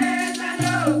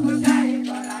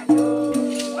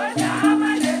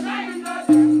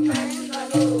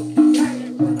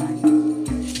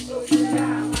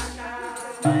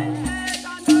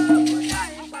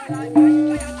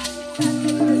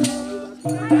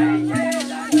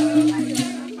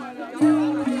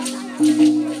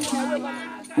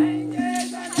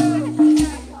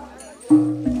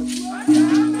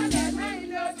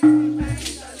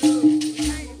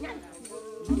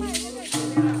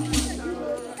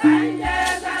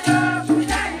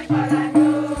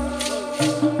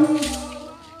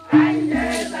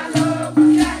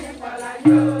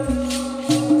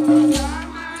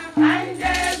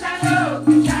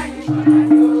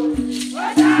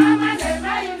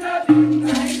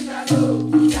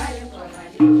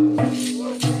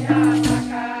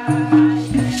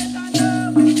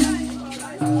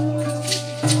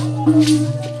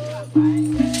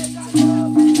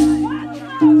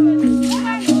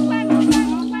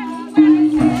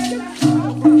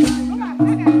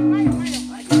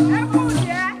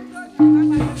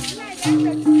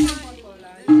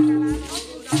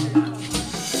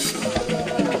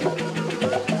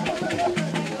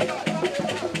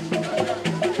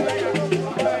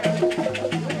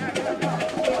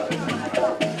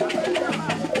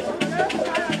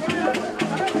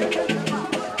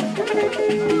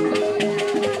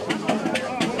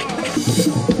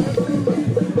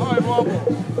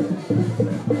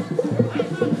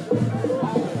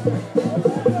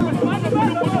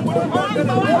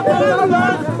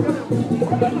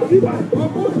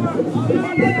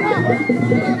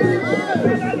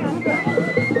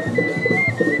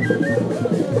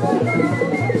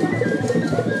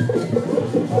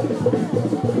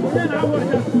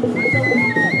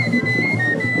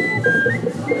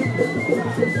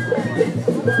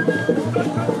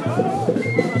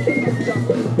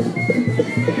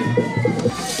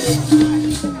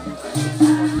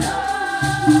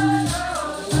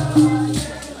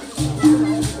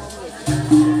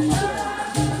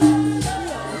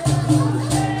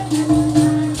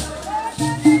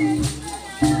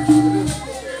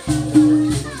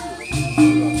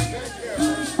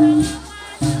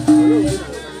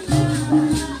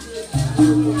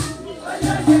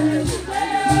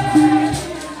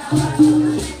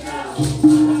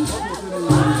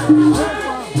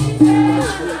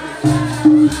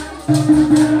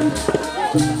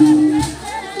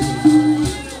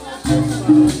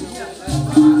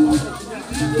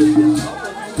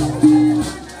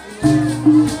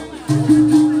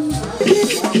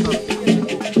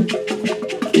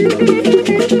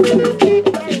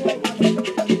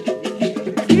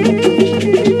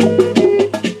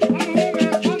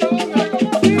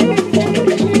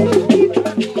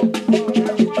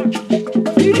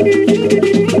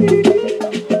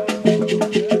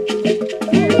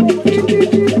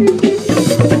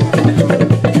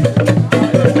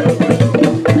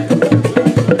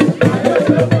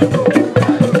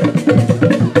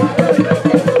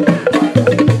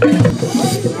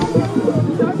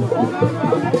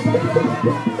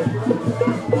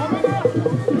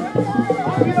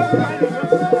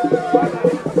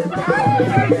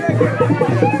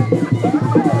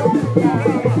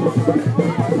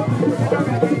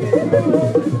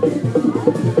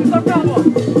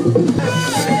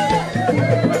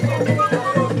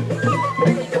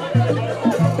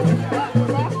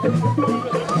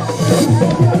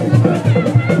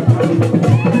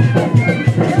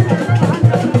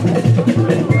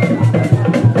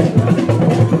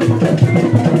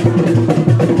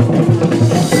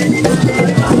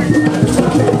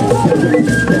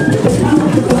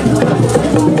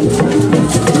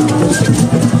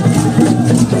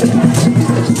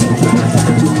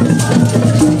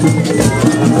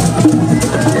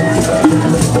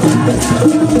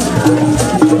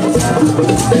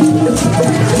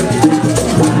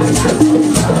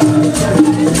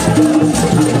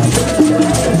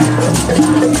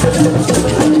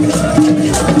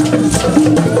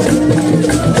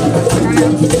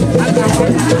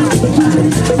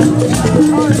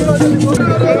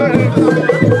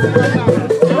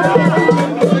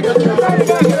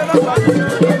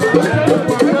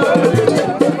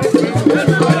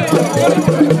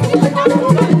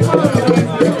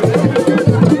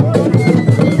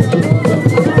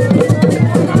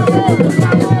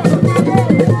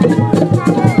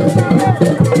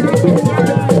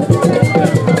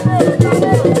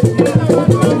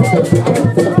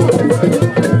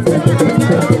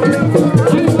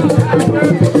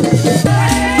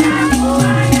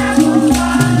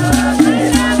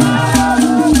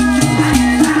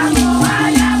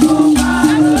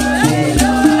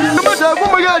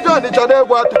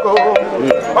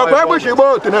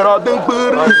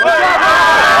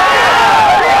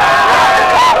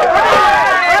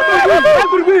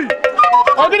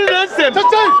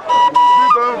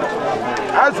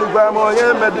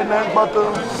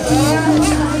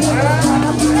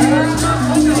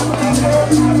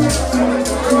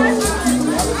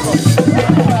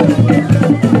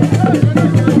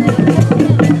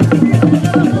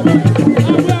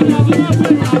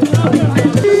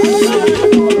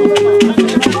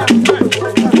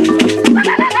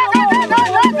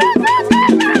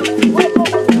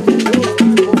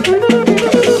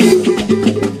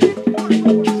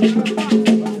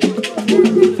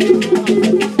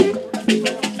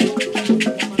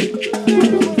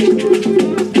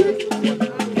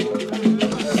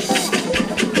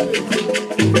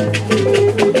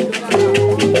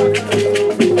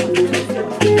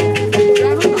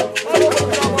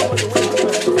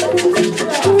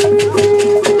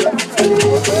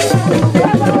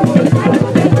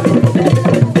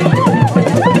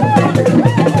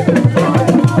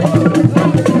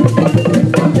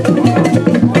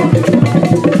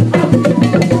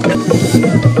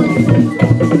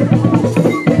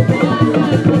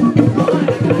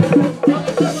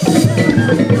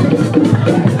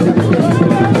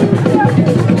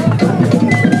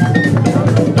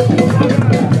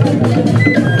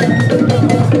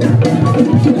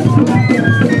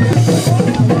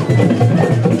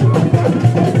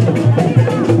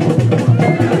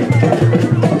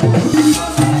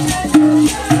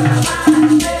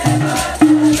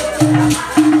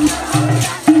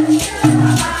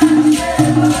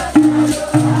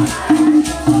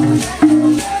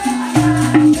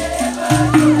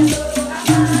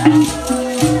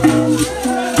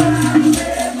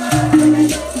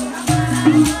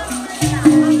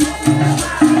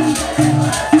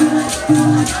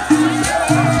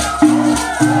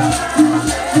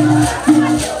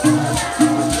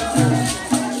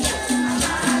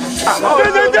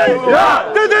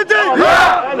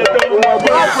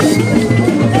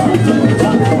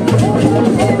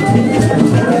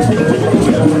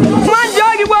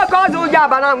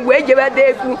Abana mgbe jebe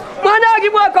deku mana ogi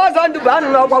mo ko so ndu ba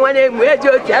no kwa wane mu eje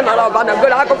otie na lo ba na go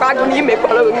akụkọ agụ n'ime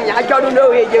kpọrọ nya chọrọ no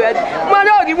we jebe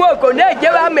mana ogi mo ko na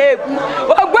ejebe ameku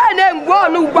ogwa na ngwo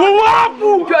onu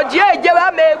ugba joji ejebe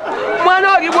ameku mana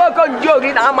ogi mo ko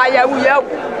njogi na amaya uye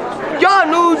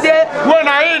John Ude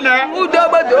wona ina Ude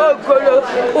bodo okolo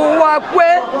Uwakwe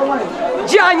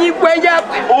ji anyi kwenye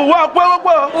Uwakwe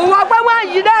wa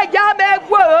yi na ja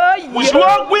meku oyi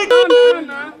Uwakwe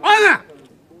ona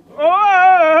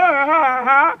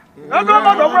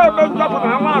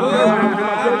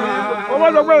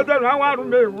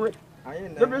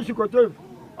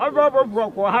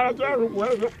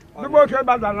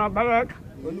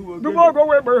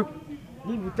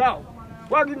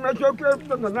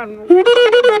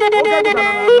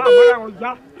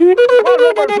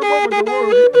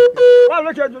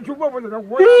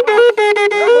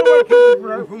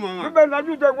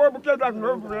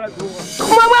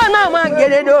Mama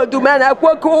mangere no dumana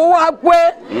kwoko Uwakwe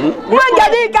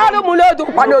mangere karu mu no du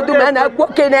kwano dumana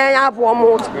kwoke na ya bo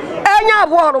mu enya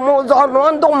bo mu zo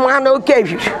no ndu mano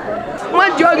kevi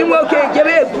manjogi mo ke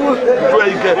jebe ku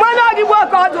mana gi bo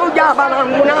ko du ja bana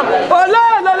muna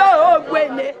olololo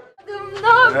ogwene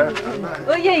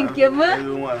oye nke ma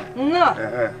no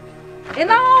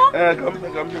ina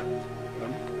come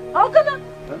okana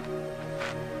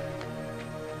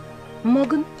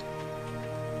Morgan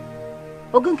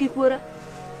Ogun kikwora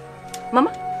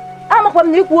Mama amakwa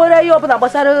m na ikwora ihe ọbụla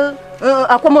gbasara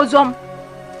akwamozu m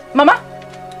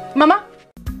Mama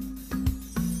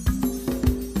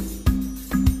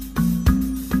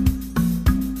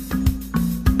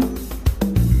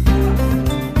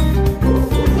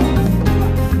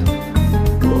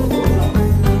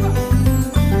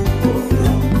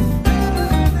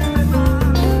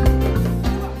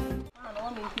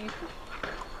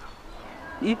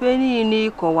ife niile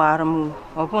kọwara m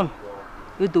ọbụna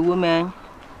edowo m anya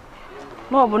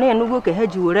n'ọbụ na enugwu ka ha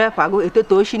ji were fago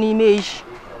eteta oshi n'ime eji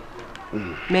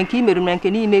me nke imere na nke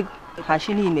n'ime ha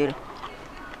shi n'imere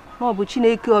n'ọbụ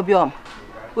Chineke ọbịọm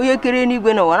onye kere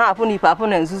n'igwe na ụwa na-apụ na ife apụ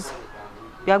na nzuzu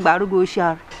bịa gbarụ gị oshi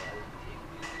arụ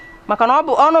maka na ọ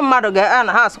bụ ọnụ mmadụ ga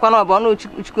na ha asụkwa na ọbụ ọnụ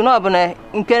Chukwu na ọbụ na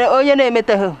nke onye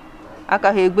na-emeteghị aka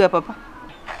ha egbu ya papa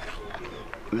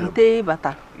nte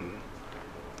bata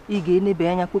ị ga-enebe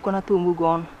anya kpokọnata onwe gị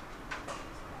ọnụ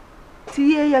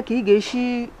tinye ya ka ị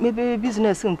ga-eshi mebe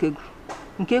biznes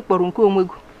nke kpọrọ nke onwe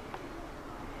gị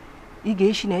ị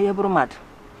ga-eshi na ya bụrụ mmadụ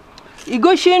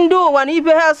igoshi ndị ụwa na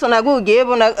ibe ha so na gị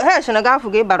ga-ebu na ha shi na gafụ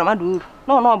gị bara mmadụ uru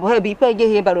n'ọnụ ọ bụ ha bụ ipe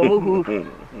egeghị ịbara onwe gị uru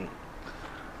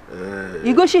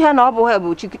igoshi ha na ọ bụ ha bụ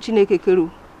Chineke kere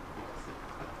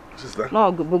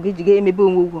n'ọgụ bụ gị ji ga-emebe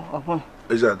onwe gị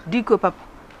ọbụla diko papa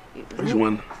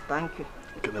thank you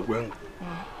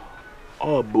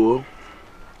ọ bụ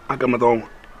akamata ọnwa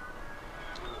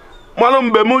mmanụ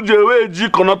mgbe m ji ewe ji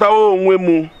kọnọtawa onwe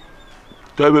m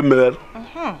chọọ ebe mere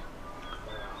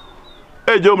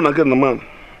eje m na nke na man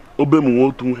obe m nwe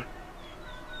otu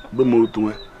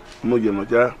nwe m ji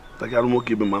nọcha takarị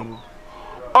nwoke ibe m ahụ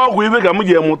ọgwụ ibe ka m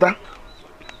ji emụta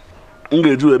m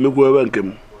ga-eji wee mekwa ebe nke m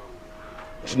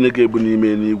Chineke bụ n'ime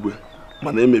n'igwe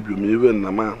mana emebi m ibe na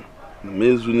m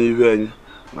ezu n'ibe anyị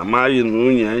na m anyị na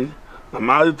nwunye anyị na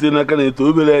mmadụ tinye n'aka na-eto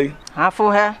obere anyị hafụ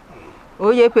ha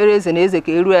onye kwere eze na eze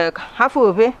ka eru aka hafụ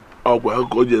obe ọgwa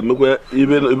ka o ji emekwa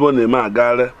ibe ọ na-eme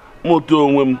agagharị m otu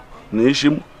onwe m na isi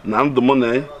m na ndụ m na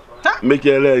anyị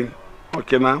mekere anyị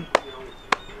ọkịna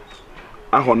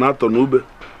ahụ na-atọ n'ube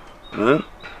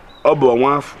ọ bụ ọnwa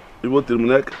afọ ibe o tiri m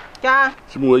n'aka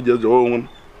si m wee je zọwa onwe m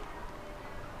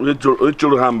onye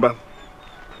chụrụ ha mba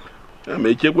ma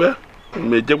echekwa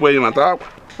anyị nata akwa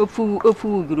ofu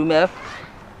uguru m efu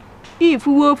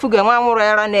ifuwe ofu ga-enwe anwụrụ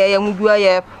ara na ya nwujuo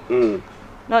ya efu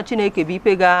na Chineke bụ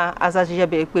ipe ga-azazi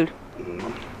bụ ekpere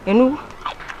enu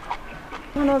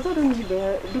mana ọzọ dị n'ibe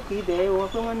dịka ibe ya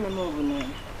wakwe nwanne m bụ na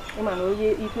ịma na onye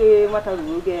ife nwata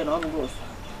ruru oge ya na ọ bụghị ọsọ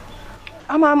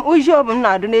ama m oji ọ bụ m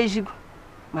na-adụ n'ejigo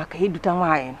maka iduta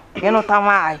nwaanyị ịnụta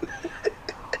nwaanyị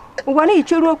ụgwa na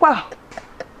icheruokwa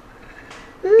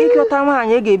ịkọta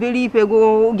nwaanyị ga-ebere ife go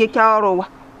gecha ọrụ ụwa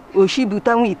oshi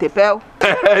buta nwa ite pel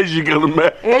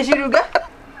ejiruga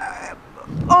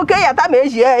oke yata ma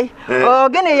eji anyị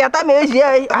ogene yata ma eji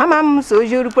anyị ama m so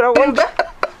ojirukwara wombe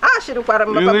ashirikwara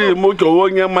m papa m chọwa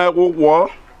onye ma akwụkwọ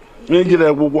n'ejiri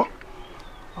akwụkwọ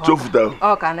chọfụtara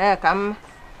ọ ka na ka m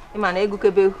ịma na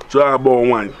egukebe chọọ agbọghọ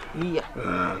nwaanyị iya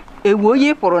ewu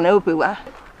onye pụrụ na opewa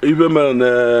ibe mere na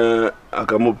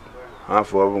akamụ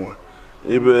afọ ọbụla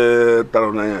ibe tara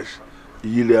n'anya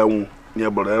yiri anwụ nye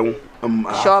gbara enwu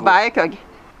Shọba eke gị.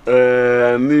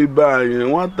 N'ibe anyị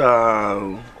nwata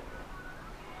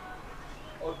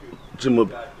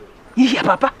Chimobi. Ihe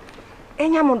papa.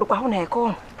 Enya m ndụkwa hụ na eke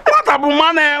ọnụ. Nwata bụ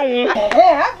mma na-enwu.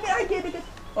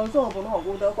 Ọzọ bụ na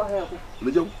ọgụ dọkwa ha ekwu.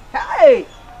 Lejem.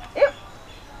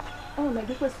 Ọ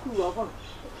na-egekwe skuul ọbụla.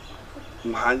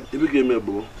 Nwa ebe ga-eme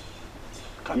bụ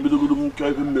ka mbidogodo m chọọ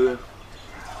ebe mmere.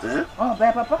 Ọ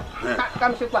bụ papa. Ka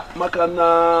m sikwa. Maka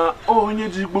na onye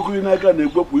ji ikpokoro n'aka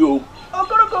na-egbopụ ya okwu.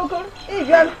 Okoro.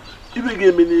 Ịbịa. Ibe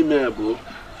ga-eme n'ime bụ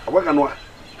ọgwa ka nwa.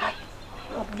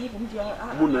 Ọ bụ n'ibu ndị a.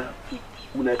 Mụ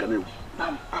na ya ka na-egwu.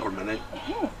 Abụrụ m na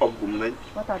ọ bụ m na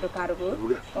nwata dụkarịgo.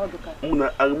 Ọ dụkarị. Mụ na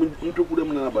nchekwure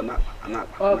m na-aba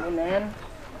na-akpa. Ọ bụ na ya.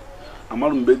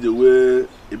 Amarụ mgbe eji wee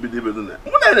ebido ibedo na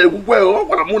mụ na na-ekwukwa ya ọ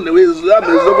gwara mụ na wee zu ama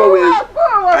ezogbo wee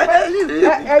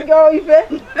ego ife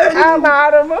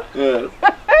amarụ m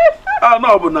na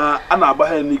ọ bụ na a na-agba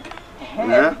ha n'ike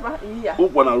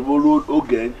ụkwa na rụrụ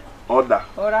oge ọda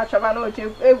ụlọ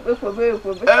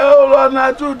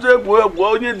na-achụ ụjọ egwu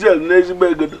onye jel na ezigbo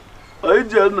egodo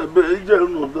ijel n'ụda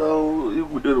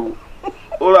igwudere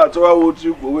ụlọ achọwa otu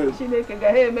ikwu wee Chineke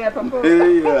ga-eme ya papa.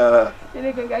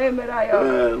 Chineke ga-emere anyị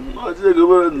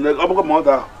ọ bụkwa ma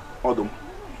ọdụm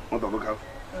ọdụm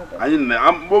anyị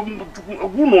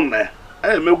gwunu na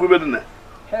anyị emegwu ebe dị na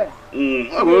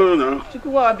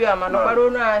Chukwu nwa ọbịa ma nọkwara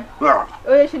onu anyị.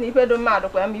 Onye si na ife dị mmadụ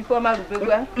kwa ma ife ọma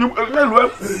rubegwa.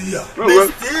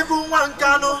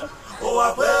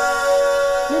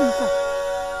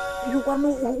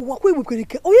 Uwakwe nwekwara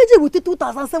ike onye ji eweta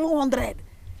 2700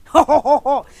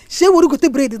 she were gote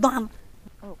bread down.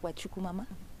 Chukwu mama.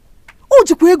 O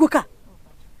jikwa ego ka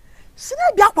si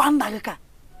na bịa kwa nna gị ka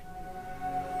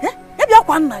bịa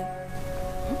kwa nna gị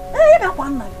bịa kwa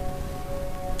nna gị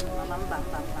mama mba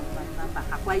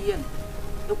akwa ihe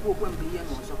ekwu okwe mgbe ihe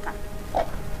n'ọzọ ka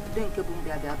dị nke bụ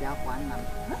mbịa kwa nna m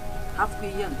hafụ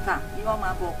ihe nke ihe ọma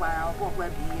bụ ọkwa bụ ihe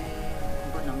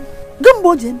mbụ na mbụ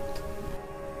gambo jem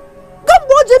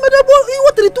medebo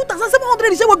iwetiri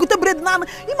 2700 ise wegote bread na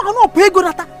ịma na ọpụ ego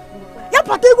nata ya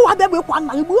pata ego ha bịa bụ kwa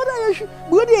nna gị gbuoro ya eshi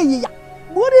gbuoro ya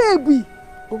gbuoro ya ebi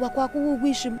ụgbakwa akwụkwọ ụgwọ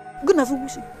isi m gị na ụgwọ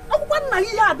isi akwụkwọ nna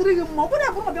gị ya adịrịghị mma ọ bụrụ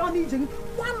ya bụrụ ọbịa n'ije gị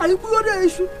kwa nna gị gbuoro ya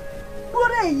eshi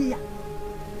gbuoro ya ịyịya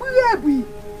gbuoro ya ebi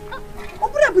ọ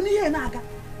bụrụ ebu n'ihe na-aga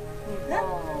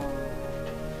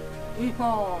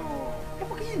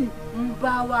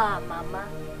mbawa mama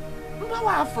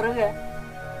mbawa afụrụ ya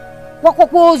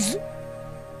kwakwakwa ozu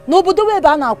n'obodo ebe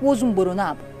a na-akwa ozu mgboro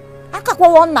na-abụ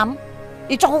akakwawo nna m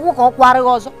ịchọkwụkwọ ka ọ kwarịghị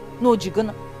ọzọ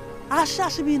n'ojigona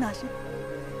ashị bụ na-ashị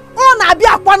ọ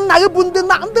na-abịa akwa nna gị bụ ndị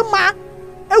ma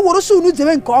ewere si unu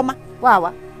jebe nke ọma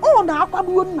wawa ọ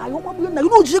na-akwagbuo nna gị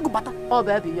n'ojiji gị bata ọ bụ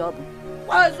ebe ihe ọ bụ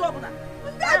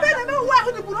ebe na-eme uwe ahụ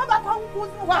dị bụ na ọ bụ akwa nkwụ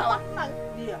ozu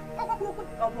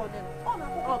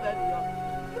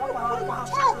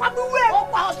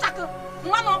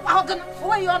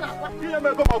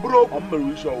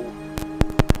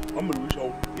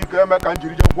ike eme ka m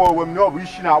jiri je gwa onwe m na ọ bụ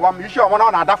isi na-awa m isi ọma na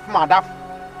ọ na-adafụ m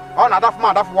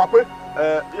adafụ wakwe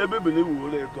ebe ebe na-ewu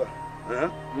ole etu a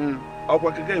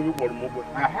ọkwa keke ebe kpọrọ m ụgwọ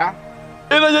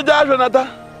ị na-ejeje ahịa nata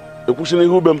ekwusi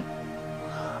n'ihu ube m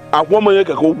akwụọ m onye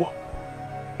keke ụgwọ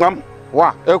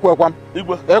wa ekwekwa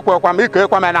m ike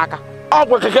ekwa m n'aka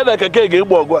ọkwa keke na keke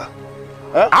ga-egbu ọgụ a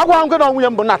agwa m gị na nwunye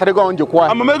m bụ nnatarị gị njikwa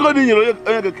ya amam ego dị nyere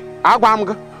onye keke agwa m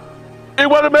gị ị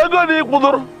gwara m ego dị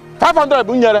ịkwụdoro 500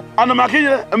 bụ nyere ana maka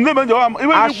inyere m njewa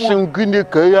asị gịnị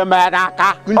ka ihe mee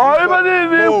n'aka ibe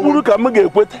niile kwuru ka m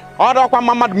ga-ekweta ọ dọkwa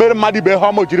mma mmadụ mere mmadụ ibe ha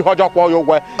ọma jiri ha ọjọọ kwụọ ya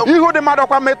ụgwọ ihu dị mmadụ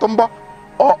ọkwa m ịtụ mbọ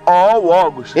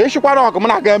ịchịkwara ọgụ m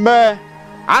na ga-eme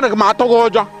anaghị m atụ gị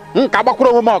ụjọ nka gbakwuru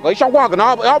onwe m ọgụ ịchọkwa ọgụ na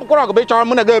ọ bụkwara ọgụ bụ ịchọrọ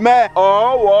m na ga-eme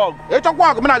ịchọkwa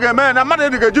ọgụ m na ga-eme na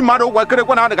mmadụ ga-eji mmadụ ụgwọ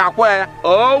ekerekwe na ọ ga-akwụ ya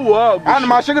ana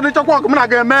m asị gị ịchọkwa ọgụ m na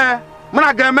ga-eme ya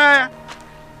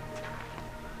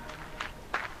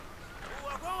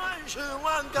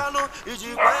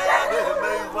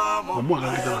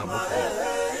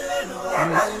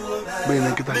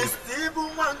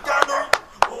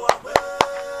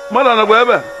mmadụ anagwa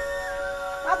ebe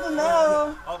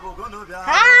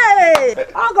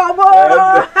ọgọgbọ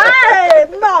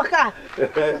nnọọka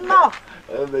nnọọ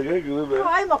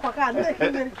anyị nọkwa ka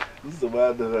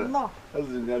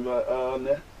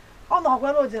ọ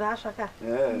nọkwara o jere asha ka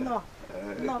nnọọ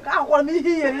ka ahụkwara m ihe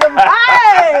iyeri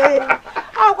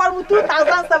ahụkwara m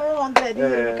 2700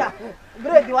 iyeri ka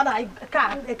bread wana ka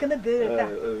ekene dere ka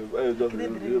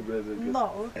nnọọ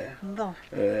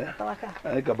tawaka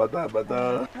anyị ka bata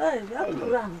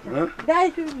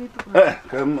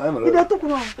ide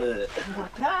tukuru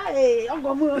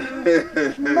ọgọmụ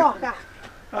nnọọ ka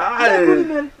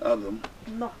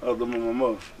ọdụm mama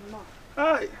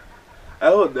Hi. I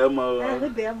hold them.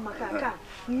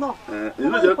 No.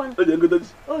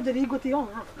 Oh, did he go to your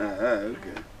house?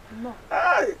 Okay. No.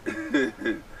 Hi.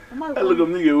 I look at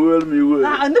me, well, me, well.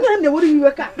 I know what you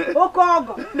were cat. Oh,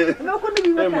 Congo. No, couldn't be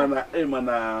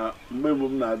Emana,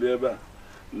 Mum, not there.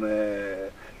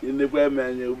 In the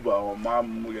women, you bow,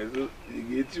 Mam, you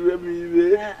get you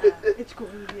me. It's good.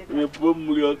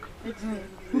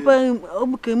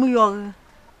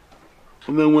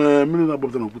 And then when I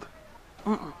bought them.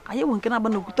 I won't can have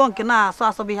no tongue can I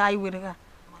saw be high with her.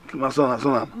 My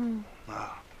son,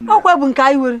 Oh, why won't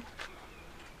I will?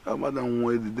 Oh, Madam,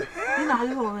 waited.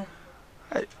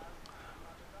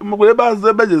 I'm going to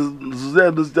the badges.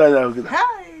 This time.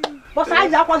 But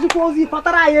I was cozy,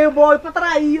 Patrai, boy,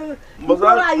 Patrai.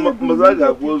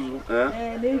 Mazaga was.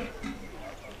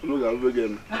 Look out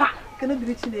again. Can I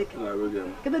do it?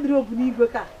 Can I do a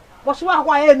good What's why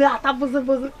I am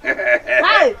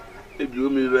Hey! If you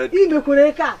mean that, you look at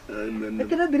a car. I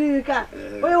cannot drink a car.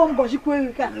 Why won't go? It's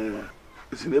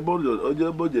in the body or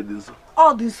your budget.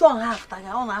 Oh, the song after,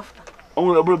 on after.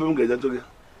 Only a problem get that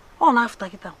on after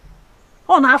it.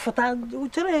 On after,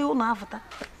 on after.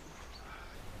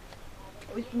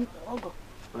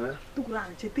 To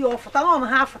grant it off on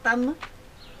half a ton.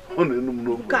 Only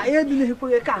no Kaya didn't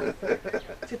put a car.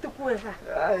 Sit to put her.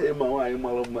 I am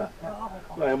Maloma.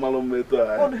 I am Maloma.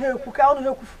 On her cook out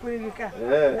her car.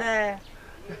 Eh,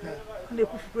 they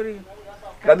put it.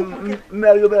 Now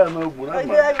you're there, no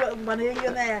money in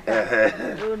there. Hey,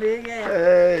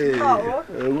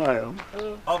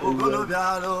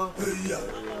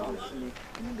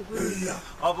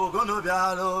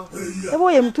 The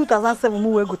boy in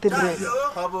 2007 we go to bread.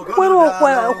 Where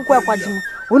are Quajim?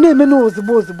 When they knows the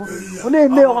Bosbo, when they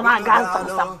know on our gas.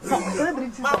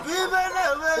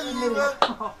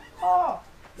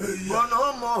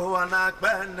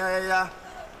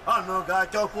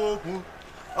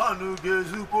 Onu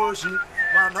gezukoshi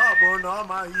mana obo na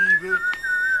ma hibe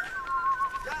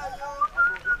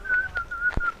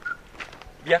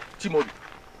bia Timothy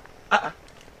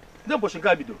de bo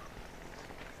shinga bido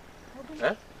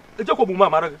ejekwo bu ma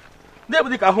mara gị de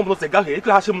bụ ka ahụ m no se gaghị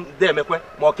ekle hashim de emekwe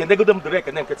ma o kende godom direct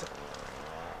na nkịtị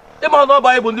ịma na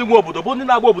ọba bụ ndị nwe obodo bụ ndị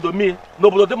na-agba obodo mmiri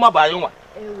n'obodo dị mma bụ anyị nwa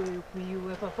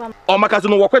ọ makazi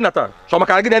n'ụwa kwenata chọ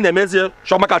maka gị na-emezie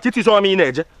chọ maka titi so ị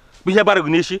na-eje bụ ihe bara gị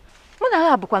n'isi mụ na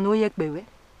ha bụkwa na onye kpewe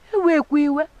ewekwa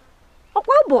iwe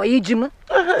ọkwa ụbọ iji m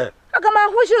aga m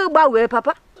ahụzi gbanwee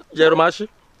papa jerumashi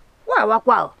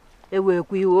wakwa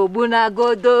ewekwa iwe ogbu na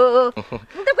godo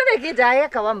ndekwana ka iji ahịa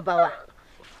kawa mbawa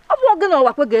ọ bụ gị na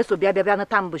ọwakwe ga-eso bịa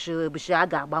nata mbụshi a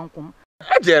ga-agba nkwụ m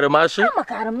jerumashi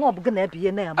amakara m na ọ bụ gị na-ebi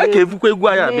ihe na-agba a ga-evukwa egwu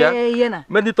anyị abịa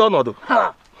medite ọnọdụ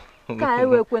ka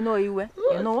ewekwe n'oyiwe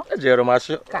ịnụwa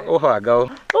jerumashi ụhọ aga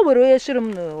o were onye shiri m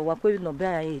n'ụwakwe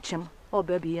n'ọbịa ya eche m ọ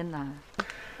bụ ebe ihe nna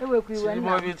ewekwa iwe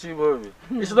nna Chibobi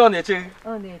isi na ọ na-eche gị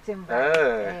ọ na-eche mba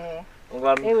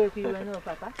ewekwa iwe n'o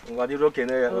papa ngwa dịrị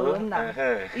okenye ya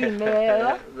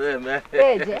ime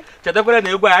eje chetakwara na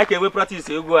egwu anyị ka enwe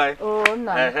practice egwu anyị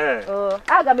nna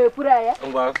aga m ekwuru ya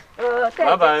ngwa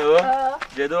baba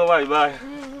jedo nwanyị be anyị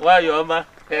nwanyị ọma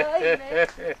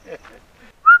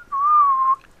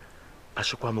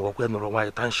achịkwa m gwakwe nụrụ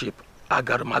nwanyị township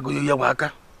agara m agụghị ya nwa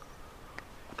aka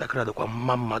takara dịkwa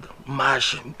mma mmadụ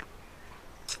mmashi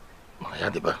ma ya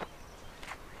dịba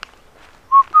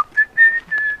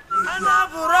ana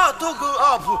buratu go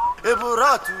up e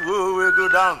buratu we go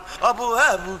down obu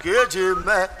hebu ka eji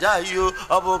me jayo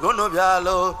obu gono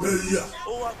bialo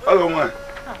Hello ma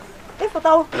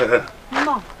Ifotao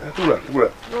no tura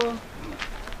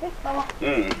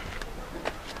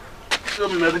so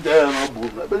me na dịka ya na ọbụ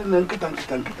ebe na nkịta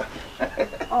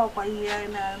ọ kwa ihe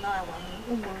na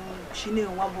ụmụ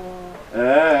Chinenwa bụ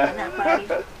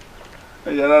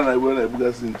ya na igwe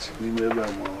na-ebugasị nchi n'ime ebe a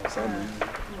ma ọsa na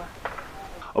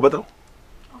ọ bata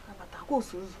ka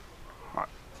osu ụzọ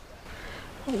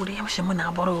o were ya mshe m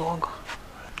na-agbọrọ ya ọgụ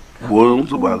gbuo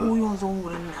nsogbu agụ onye ọzọ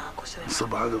nwere m na-akụsịrị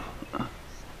nsogbu agụ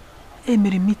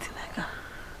emere mitin aka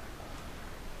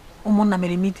ụmụnna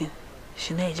mere mitin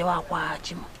si na-ejewa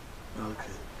akwaghachi m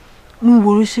m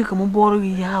were isi ka m bụọrọ gị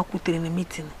ihe ha kwutere na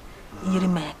mitin nyere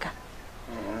m aka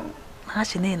na ha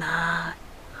si na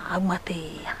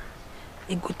agbateghị ya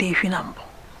egote efi na mbụ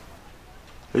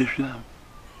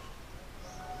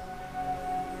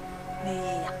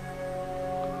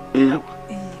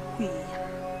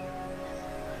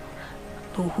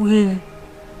n'ohughị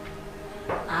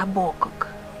na-agba ọkụkọ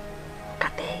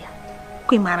nkata ya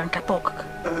kwe mara nkata ọkụkọ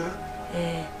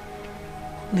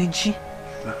na ji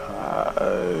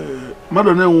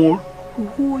mmadụ na-enwe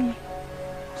uhu oyi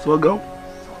sọgam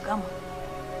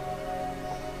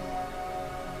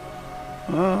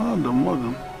Adam.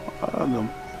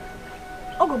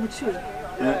 Ogo buchi.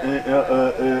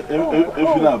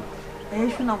 Efinab.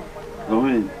 Efinab.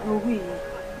 Owi.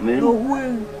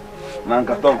 Na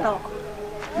nkata.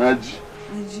 Naji.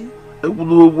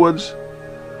 Ekwudo ogwu ọjị.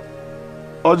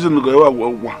 Ọjị nụgo ewe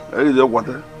agwa. Eji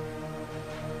ekwata.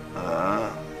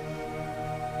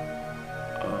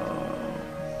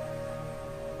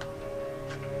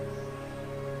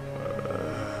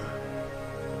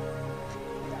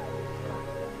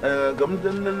 Ọdụm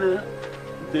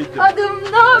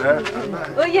n'obi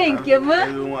onye nke m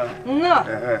nnọọ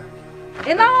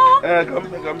ị na-ahụ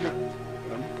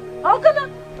ọgụnụ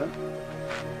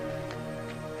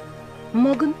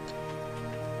mmọgụn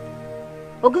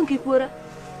ogun ka ikwuore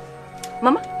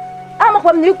mama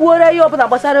amakwa m na ikwuore ihe ọbụla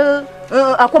gbasara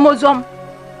akwamozu m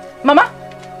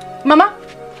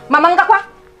mama ngakwa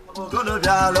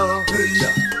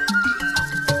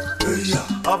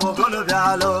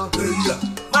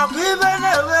Maka ibe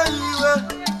na-enweghị iwe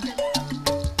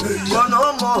ọnụ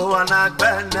ụmụ ụwa na-akpa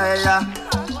nne ya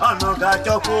ọnụ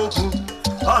ga-achọkwa okwu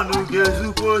ọnụ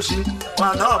ga-ezukwa oshi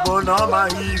mana ọ bụ na ọ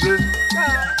maghị ibe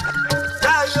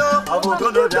yayo ọ bụ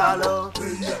gonobialụ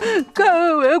ka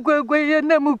o wee gwegwe ihe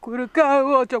nne m kwuru ka ọ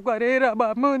chọkwara ịraba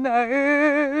mụ na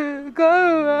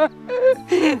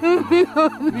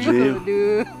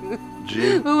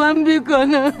ụwa m biko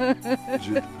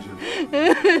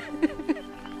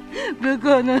Biko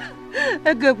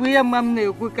egekwa ihe mma m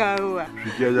na-ekwu ka ụwa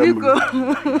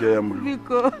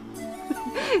biko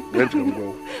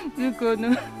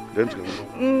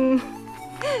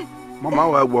mama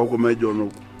wa gwa ọgwụ mejọ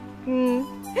n'okwu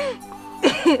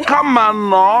kama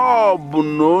na ọ bụ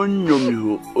na o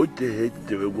nyomiho o teghe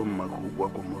echitere gwa maka ụgwọ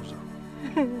akwamozu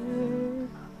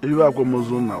ihe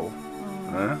akwamozu na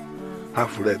ha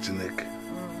fụrụ Chineke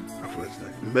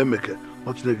mgbe emeke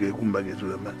ọ Chineke ekwu mba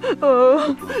ga-ezuru eme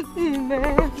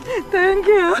amen thank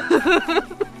you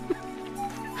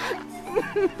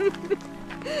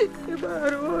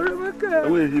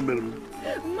enweghị ihe mere m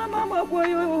mama makwa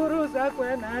onye hụrụ ụzọ akwa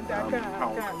ya na-ada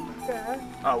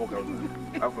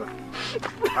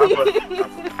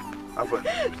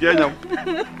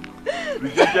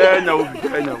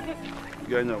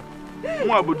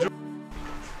nwa bụ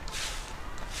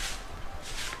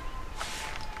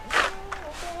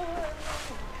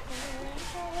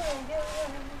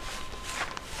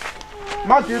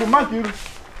Makiru.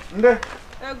 Nde.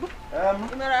 Egu.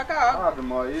 Imere aka ọ.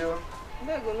 Adụm ọyị.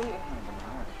 Nde ego nume.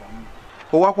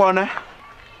 Uwakwe ọ ọ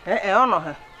nọ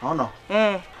ha. Ọ nọ.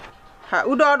 Ha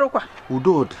udo ọdụkwa.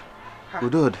 Udod.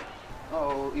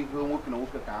 Igwe nwoke na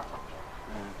nwoke ka afọ.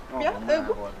 Bịa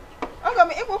egu. Ọgọ m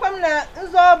ịkwụkwa m na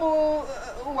nzọ bụ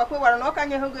Uwakwe wara na ọka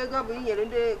nye ha ego ọ bụ inyere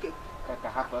ndị eke. Ka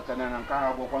ha ka na nke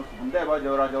ha bụ nsogbu ndị ebe ọ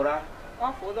jọrọ.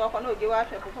 Ọfụ ụdọ ọkwa n'oge wa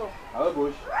afọ pụpụ.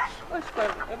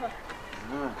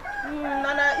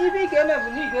 Nana ibe ike eme bụ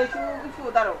na ị ga-echu ife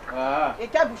ụdara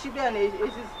ịchabụchibe ya na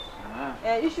ezizi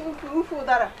isi ufe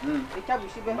ụdara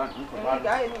ịchabụchibe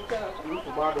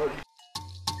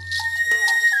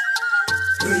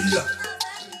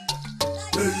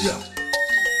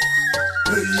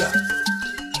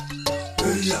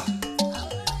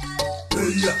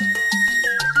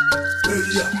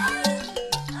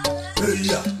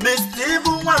Mr.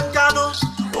 Ibu Nwankanu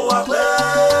Uwakwe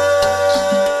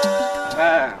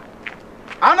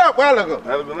a na-akpọ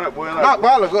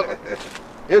alụgo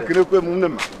ekenekwe m nne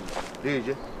m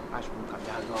eje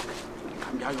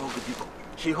biko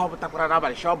ihe ọ pụtakwara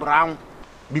n'abalị shi ọ bụrụ anwụ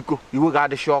biko iwe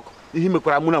ga-adịshi ọkụ ihe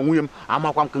mekwara mụ na nwunye m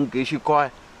amakwa m ka nke echi kọọ ya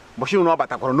bọchị na ọ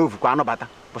batakwara n'ofukwa anụ bata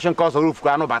bọchị nke ọzọ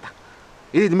ofukwa anụ bata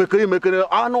ihe mekere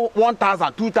anụ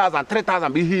 1000 2000 3000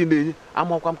 bụ ihe ị na-enye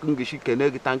amakwa m ka m ga-echi kene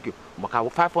gị tankị maka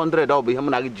 500 ọ bụ ihe mụ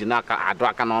na gị ji n'aka adụ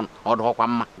aka n'ọnụ ọ dụọkwa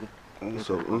mma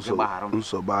nsogbu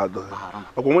adọghị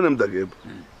ọkwa nwere m daga ebu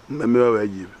mmemme wee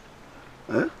ji ibe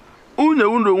nwunye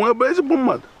nwunye onwe ebe ezigbo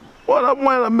mmadụ ọ na-abụ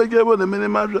nwanyị na mmega ebe ọ na-eme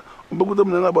n'ime afịa ọgbagide m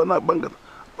na-agba na-akpa nkata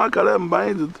makara mgbe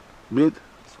anyị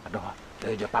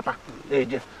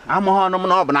dị amụghị ọnụ m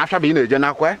na ọ bụ na afịa bụ ị na-eje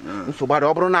nakwa nsogbu adị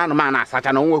ọ bụrụ na anụmanụ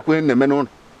asacha na onwekwe ihe na-eme n'ụlọ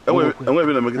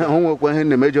onwekwe ihe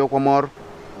na-emeji ọkwa m ọrụ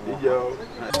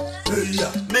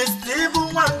Mr. Ibu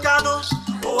Nwankanu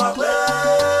Uwakwe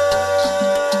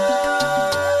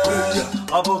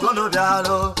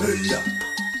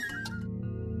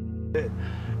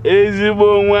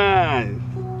ezigbo nwanyị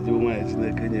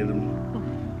Chineke nyere m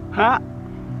ha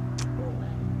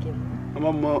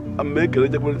ama ekele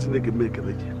jekwara Chineke m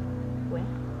ekele gị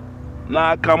na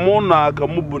aka mụ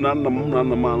bụ na nna m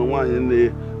anụ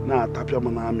nwaanyị na-atapịa m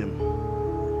na amị m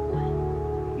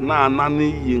na-ana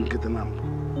n'iyi nkịtị na mbụ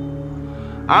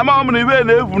ama m na ibe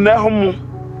na-evu n'ahụ m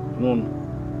n'ụlọ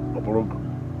ọ bụrụ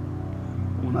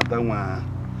nata nwa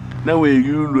na we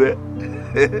yulu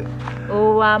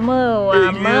ụwa m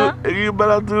egi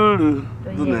baraturu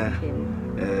dune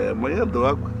moye do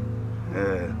akwa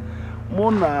mụ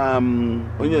na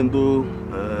onye ndu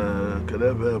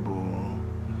kelebe bụ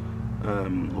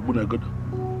Ogbunagodo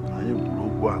anyị kwuru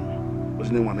okwu ahụ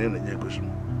ozi nwa na na-enye gosi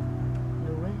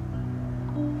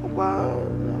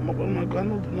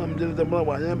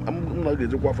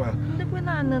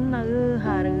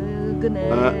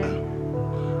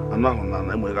anahụ na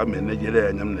enwere ga na-enejere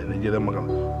anya m na-enejere maka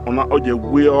ọna ọ ji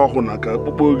egwu ya ọhụụ na ka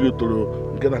okpukpe oge toro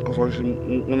nke na-akọsọchi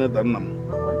nwere da nna m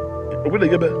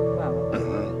ogbunegebe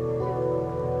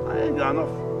anyị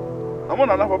ga-anafụ amụ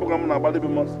na anafụ ọbụka m na-agbalị ebe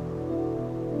mmasị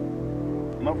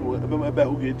anafụ ebe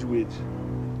ahụ ga-eji wee ji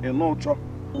ịnụ ụchọ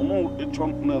ụmụ ịchọ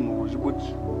na nụrụ ozigbo ji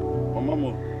mama m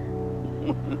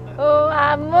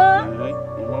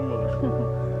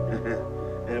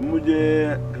muje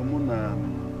ka mụ na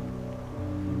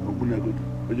Ogbunagodo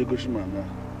oje gosi ma na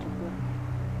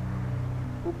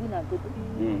Ogbunagodo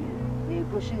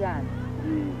na-egosi ya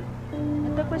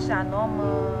ntekwesị anọ m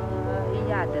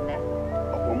ihe adịna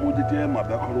ọkwa mụ dịte ma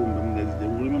bịakọrọ mgbe m na-ezite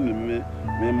nwere mmemme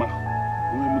ma ịma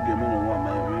onye m ga-eme n'ụwa ma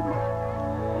ya wee ma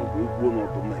ọ bụ ikwuo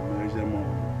n'ọtọ m na-emerezie m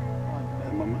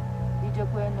mama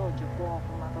ijekwe n'ojikwa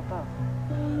ọfụma papa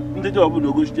ndị ji ọbụla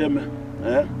ogosi eme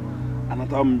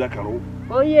anata m bịakara ụkwụ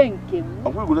onye nke m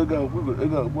ọkwa igwere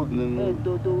ego agwọ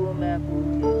edodowo m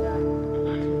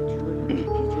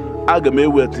aga m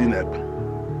eweta n'ebe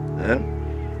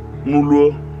n'ụlọ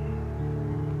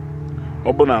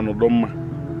ọbụna anọdụ mma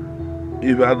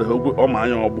ibe adịghị ọma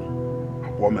anya ọgbụ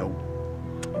akwọ m ewu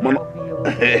mana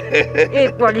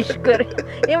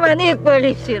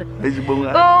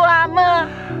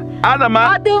ana m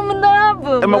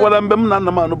emekwara mgbe m na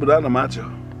nna m anụbụrụ ana m achọ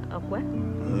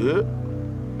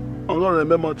ọṅụrụ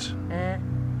eme mọchị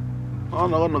ọ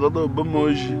nọgọ nọgọta obe m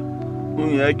oji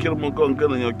nwunye ya kiri m nkọ nke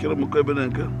na ya kiri m nkọ ebe na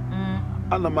nke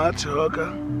ana m achị ọka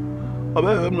ọ bụ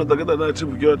ebe m nọta kịta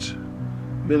na-achịpụ gị ọchị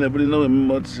mgbe na-ebiri na nwere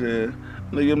mọchị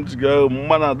nege m tiga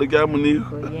mma na-adịghị amụ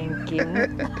n'ihu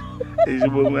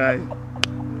ezigbo nwe anyị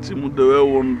chimudowe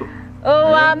wụ ndụ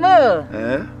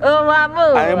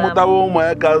anyị mụtawa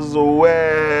ụmụaka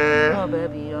zụwee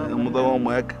mụtawa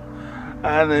ụmụaka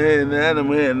ana m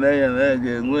na ya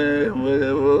ga-enwe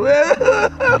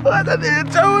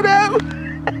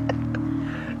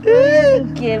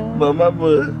mama m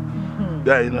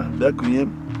bịa anyị na bịa kụnye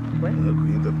m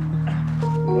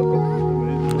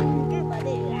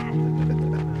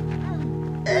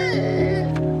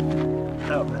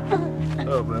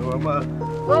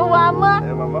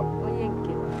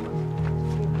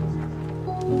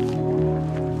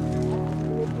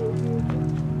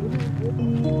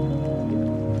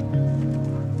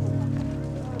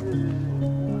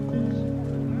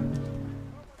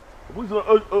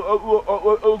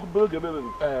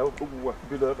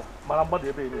mara mmadụ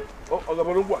ebe enyi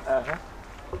ọgabara ugbu a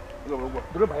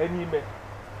duru banye n'ime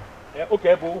oke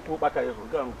ebe ụkwụ kpaka ya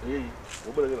nke ahụ ka eyi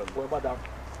gbada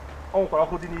ọ nwekwara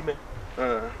ọkụ dị n'ime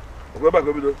ebe a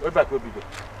ka obido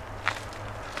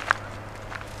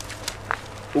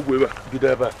ogwu ebe a bido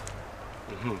ebe a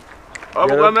ọ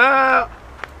bụkwa na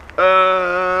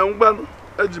ngwanụ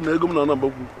eji m ego m na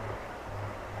ọnambagwu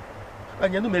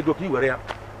enyenụ m ego ka ị were ya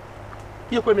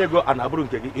inyekwe m ego a na-abụrụ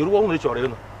nke gị ịrụọ ọhụrụ ị chọrọ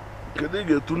ịnụ kedu ị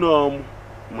ga-etu n'ọmụ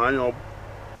ma anya ọbụ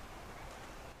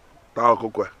taa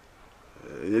ọkụkọ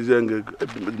enyezie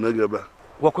ego ebe a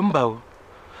gwakwe mba o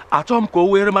achọghị m ka o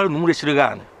were mara na m resiri gị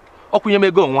anyị ọkwụnye m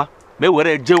ego nwa ma e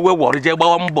were jee we wọrị jee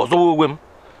gbawa mbọ zọwa onwe m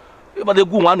ịgbada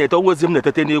egwu nwa na-ete onwezi m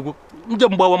na-etete n'egwu nje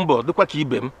m gbawa mbọ dịkwa ka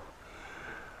ibe m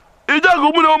ije agụ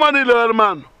ụmụ na ụma niile were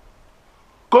manụ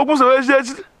ka o kwụsara echi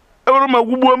echi ewere ma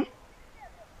gwugbuo m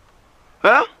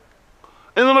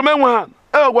ị nụrụ m enwe ha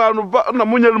ewegwara nna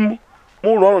m nyere m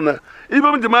ụlọ ọrụ na ibe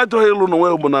m ji m achọghị ịlụ n'onwe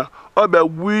bụ na ọ bịa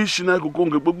gbuo isi n'akụkụ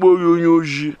nke kpokpo oyi onye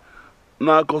ojii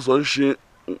na-akọsọ nshi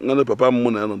nwere papa m mụ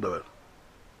na ya nọdebere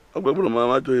ọ gwabụrụ m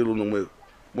achọghị ịlụ n'onwe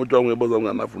m chọọ nwe gbọzọ m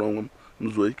ga-anafụrụ onwe m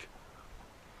n'ụzọ ike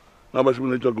n'agbachị m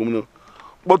na-echọ gụ m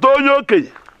kpọta onye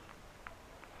okenye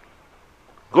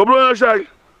ka ọ bụrụ onye ọcha gị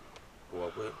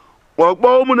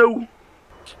kpọọ ụmụ na ewu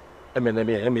emere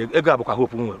m ya ego abụkwa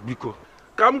hopu nwere biko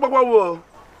ka m gbakwawo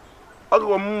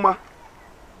ọgụgọ m mma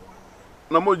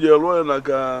na m ji rụọ ya na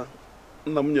ka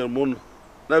nna m nyere m ụlọ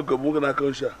na-ekwe m nwoke n'aka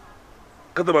nshi a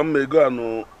kata ma mma ego anụ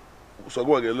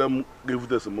sọgwa ga-ele m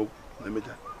ga-evute esemokwu na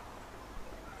emecha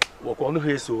wakwa ọnụ ha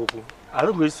ese okwu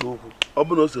arụghị ese okwu ọ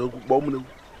bụ na ose okwu kpọọ m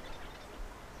n'egwu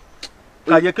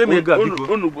ka ya keme ego a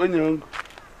biko unu bụ enyi ya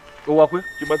Uwakwe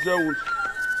ịgbatị ya wuchi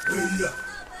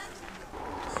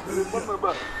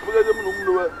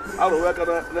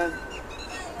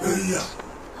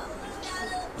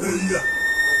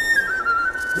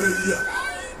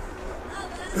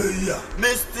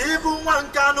Mr. Ibu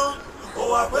Nwankanu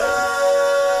Uwakwe.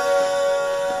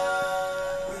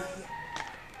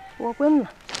 Uwakwe nna.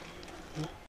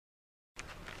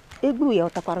 Egbu ya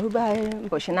ụtakwara ube anyị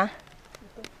ụbọchị na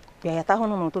bịa ya tahụ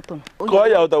n'ụtụtụ. Ka ọ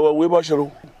ya ụtawa wee bọchịrị.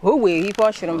 O wee ife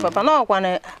ọ shịrị m papa na ọkwa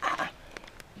na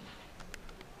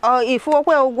ifu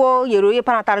okwe ụgwọ yere onye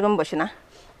panatara gị ụbọchị na.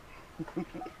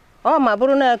 Ọ ma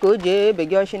bụrụ na ka o ji ebe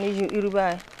gị ọchị n'iji irube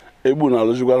anyị. Egbu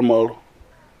na-alụzikwara m ọrụ.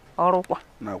 Ọrụ kwa.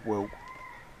 Na-akwụ egwu.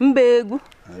 Mba egwu.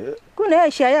 Kụ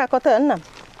na-eshi anyị akọta nna m.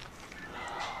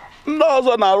 Ndị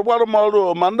ọzọ na-arụkwara m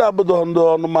ọrụ ma ndị abụdọ ndị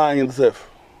ọnụm anyị sef.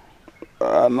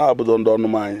 Na-abụdọ ndị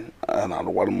ọnụm anyị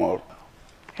na-arụkwara m ọrụ.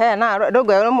 He na-arụ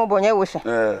dogwere m bụ onye wụsha.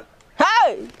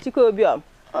 Hei! Chikobiọm.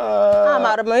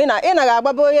 Amaara m ị na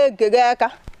ga-agbaba onye nke gị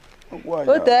aka.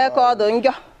 Otu aka ọdụ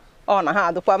njọ. Ọ na ha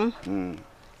adụkwa m.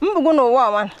 Mbụgụ n'ụwa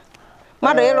ọma.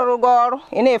 Mmadụ ịrụrụ gị ọrụ,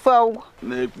 ị na-efe ụgwọ.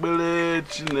 N'ekpere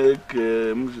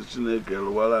Chineke, mụsi Chineke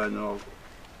rụwara anyị ọgwụ.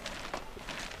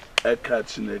 Eka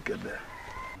Chineke dị.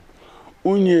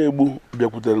 Nwunye Egbu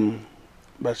bịakwutere m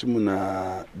basi m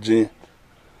na ji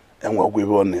enwe ọgwụ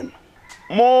ebe ọ na-eme.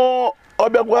 Mụ ọ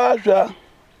bịakwa afịa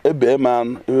ebe m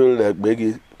anụ ewere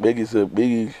kpegi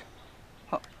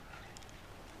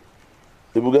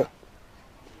ebuga.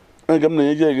 Nke m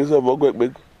na-enye gị ego ọgwụ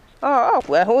ekpego.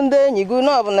 Ọkwa hụ ndị enyi gị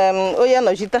na ọ bụ na onye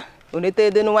nọchite onete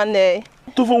edenu nwanne ya.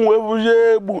 Tufu m wee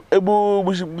bụzie egbu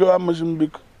gbuchigawa mụsi m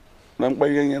biko na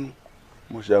mkpaghe nye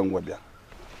mụsi ya ngwa bịa.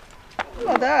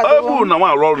 Egbu na nwa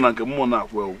arụ ọrụ na nke mmụọ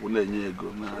na-akwụ ụgwọ na-enye ego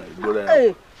na-egoro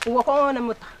ya. Ụwakwa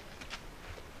na-emụta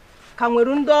ka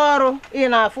nwere ndị ọrụ ị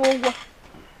na-afụ ụgwọ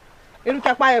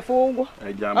ịrụchakwa efe ụgwọ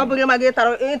ọ bụghị maka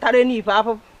ịtara n'ife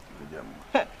afọ.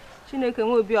 Chineke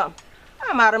nwe obiọma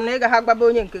amaara m na ị ga ha gbaba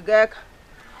onye nke gị aka.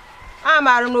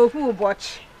 Amaara m na ofu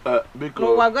ụbọchị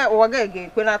ụwa gị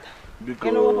ga-ekwenata. Ị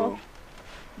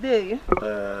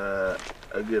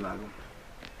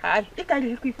ka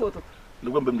ga-ekwe ife ụtụtụ.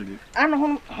 Anụhụ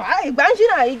m gba nji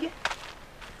na anyị gị.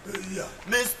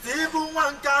 Mr. Ibu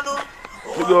Nwankanu.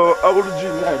 Ọ bụrụ ji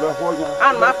na ebe ahụ onye.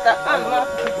 Anụ afta.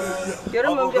 Chere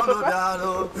m mbịa papa.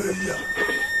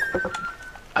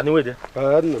 Ani wede.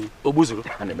 Ogbuzuru.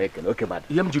 Ana m ekele oke mmadụ.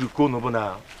 Ihe m jiri kwuo bụ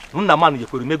na nna m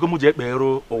nyekwere m ego m ji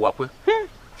ekpere Uwakwe.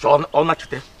 Ọ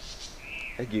nachite.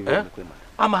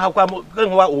 Amaghakwa m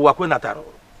nwa Uwakwe natara.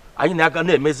 Anyị na-aga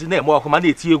na-emezi na-eme ọfụma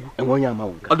na-eti egwu.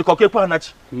 Ọ dịka ọka ekwe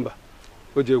anachi. Mba.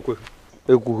 O ji ekwe.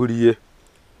 Ekwuhuru ihe.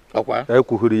 Ọkwa.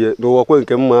 Ekwuhuru ihe. Na Uwakwe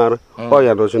nke m maara ọ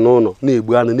ya nọchi n'ụlọ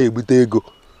na-egbu anụ na-egbute ego.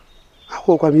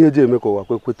 Ahụkwa m ihe eji eme ka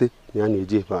Uwakwe kwete na ya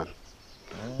na-eji efe anụ.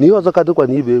 Na ihe ọzọ ka dịkwa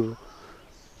na ibe ebu.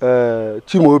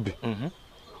 Chimaobi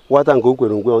nwata nke o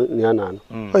kwere ngwe ya na anụ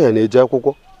ọ ya na-eji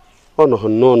akwụkwọ ọ nọ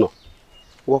n'ụlọ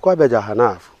Uwakwe abịaja ha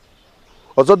n'afọ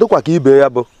ọzọ dịkwa ka ibe ya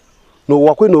bụ na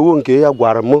Uwakwe na owo nke ya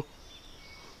gwara m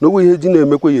na owo ihe ji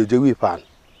na-emekwe ya ejewe ife anụ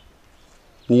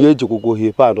na ihe ejikwụkwọ ha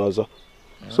ife anụ ọzọ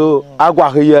so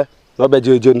agwaghị ya na ọ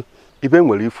bịaja ejenu ibe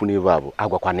nwere ifu n'ibe a bụ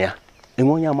agwakwana ya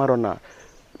enwe onye amarọ na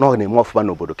ọ na-eme ọfụma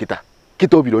n'obodo kịta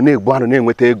obido na-egbu anụ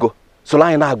na-enweta ego soro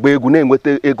anyị na-agba egwu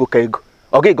na-enweta ego ka ego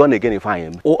ọ ga-ego na-ege n'ife anyị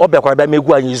eme ọ bịakwara bịa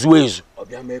megwu anyị zuo ezu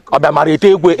ọ bịa mara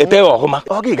ete egwu ete ọhụma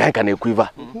ọ ga-ega anyị ka na-ekwu ive a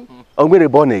o nwere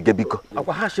ebe ọ na-ege biko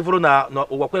akwa ha chịfụrụ na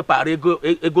Uwakwe para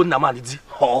ego nna m di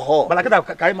mana kịta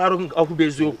ka anyị marụ ọkụ bụ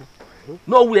eziokwu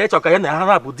n'owu ya ịchọ ka ya na ha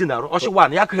rapụ di na ọchịwa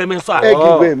na ya ka eme nsọ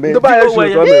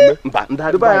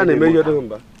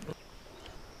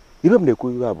ibe m na-ekwu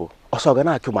ive a bụ ọsọ ga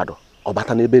na-achụ mmadụ ọ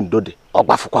bata n'ebe ndo dị ọ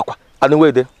gbafụkwakwa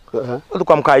anụwede ọ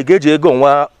dịkwa m ka anyị ga-eji ego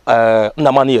nwa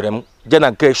nna m nyere m je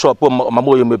na nke shọpụ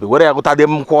mama onye mebe were ya gụta dị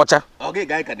m nkwụ ọcha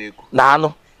na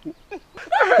anụ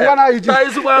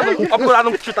ọkụrụ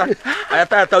anụ chụta anyị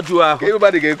taa juo ahụ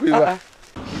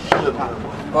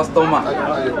kọstọma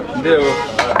ndewo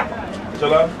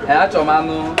achọrọ m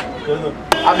anụ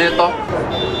abịtọ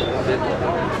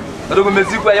odogo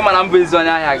mezikwa ihe mana mbụ ezi onye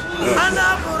ahịa gị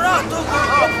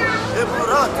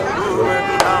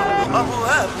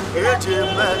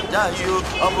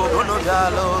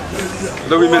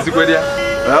dogo imezikwa dị ya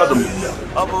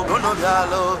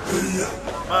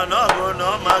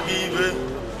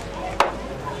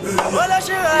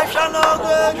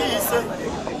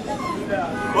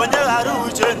onye ghara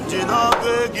uche nji n'ọgụ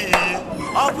ego iyi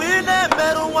ọ bụ ị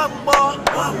na-emerụ nwa mgbọ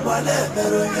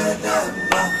na-emerụ onye dị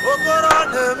mma okoro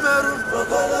na-emerụ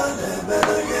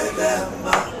onye dị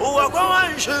mma Uwakwe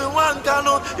nwanshi nwa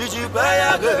Nkanụ iji kwe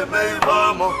ya ga-eme ibe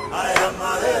ọmụ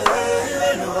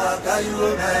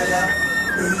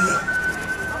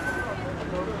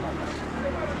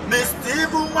Mr.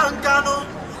 Ibu nwa Nkanụ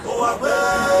Uwakwe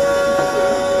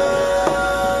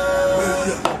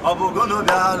Abogono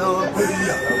bialo.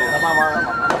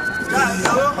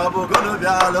 Abogono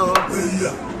bialo.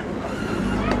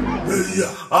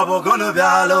 Abogono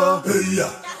bialo.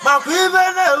 Makwibe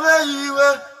newe iwe.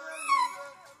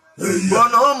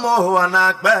 Bono mo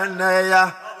wana kpene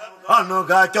ya. Onu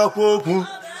ga chokwu okwu.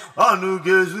 Onu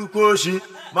ga-ezukwa oshi.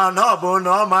 Mana ọ bụ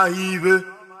na ọ maghị ibe.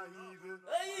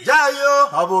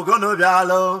 Jayo abogono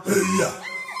bialo.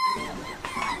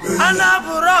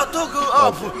 Anaburotu go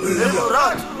up.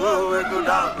 Eburotu we go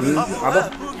down.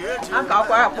 Aka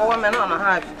akwa akpọwa me na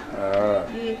ha.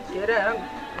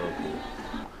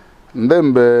 Ndị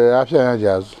mbe afịa ya ji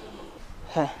azụ.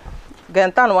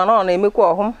 Genta nwa na ọ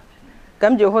na-emekwa ọhụm. Ka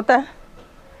m ji hụta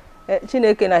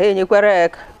Chineke na ha enyekwara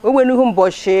eka. O wenuhu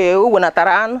mbọchị o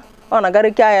wenatara anụ. Ọ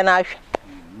na-agarịka ya n'afịa.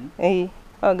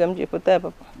 Ọ ga m ji hụta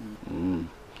papa.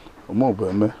 Ụmụ bụ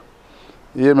eme.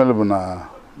 Ihe mere bụ na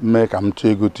mee ka m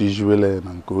chọọ ego tijuwele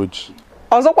na nke oji.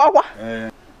 Ọzọkwa kwa?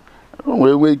 O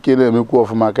nwere nwe ike na-emekwa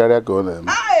ọfụma karịa ka ọ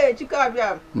na-eme.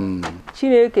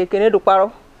 Chineke kene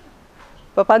dụkwarụ.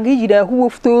 Papa gị jiri ahụ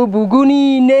wefute obugo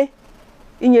niile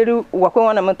inyere Uwakwe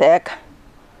nwana m ta aka.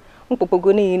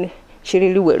 Mkpọkpọgo niile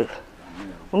chirili were.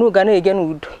 Unu ga na-eje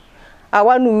n'udo.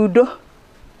 Awa n'udo.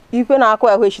 Ife na-akụ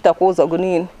ahụ echitakwa ụzọ gị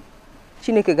niile.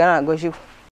 Chineke ga na-agọzi.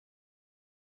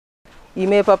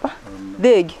 Ime papa.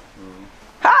 Degi.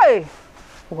 Hai!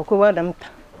 Uwakwe nwana m ta.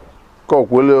 Ka ọ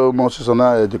kwele ọsịsọ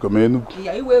na ejekọ m Enugu.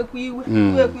 Ya iwekwa iwe.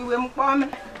 Iwekwa iwe mkpọme.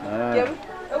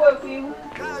 Ewekwa iwe.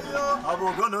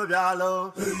 Abogono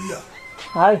bialo.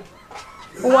 Hai.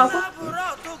 Uwakwe.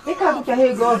 Ika buka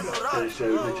ego.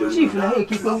 Chief na he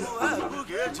kiko.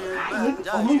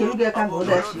 Omu yelu ga ka go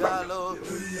da shi.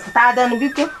 Ta da ni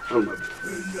biko.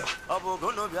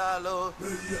 Abogono bialo.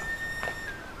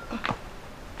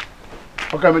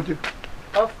 Oka mechi.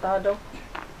 Of ta do.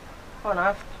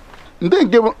 Ona. Ndị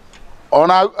nke ọ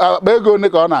na-akpa ego ole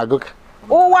ka ọ na-agụ ka?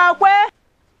 Uwakwe.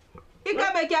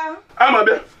 Ika bekia. Ama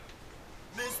bịa.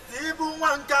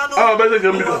 Ama bịa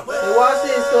je mbiko.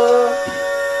 Wasiso.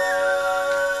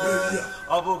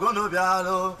 Abogono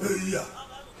bialo.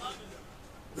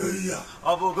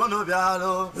 Abogono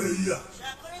bialo.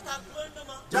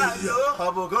 Jayo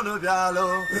abogono bialo.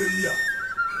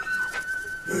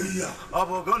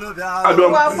 Abogono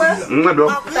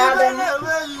bialo.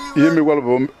 Ihe mekwala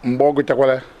bụ mgbe ọ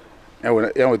gụchakwara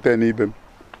ya nweta n'ibe m.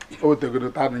 O wetegodo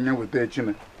taa na ya weta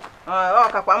Chineke.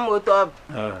 Ọ kakwa mma otu ọ bụ.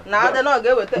 Na adị na ọ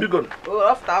ga-eweta.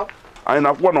 Ọfụta. Anyị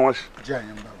na-akwụkwọ na nwachi.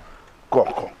 Kọ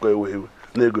ewe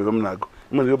na ego m na-agụ.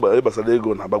 Mmiri gbasara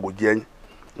ego na-agbagwoji anya.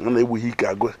 A na-egbughị ike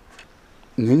agụ.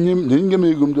 Nye m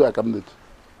ego m dị aka m detu.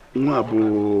 Nwa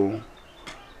bụ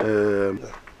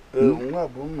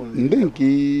ndị nke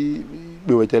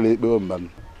ikpewechara ekpewe mbanụ.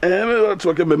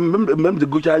 Mgbe m ji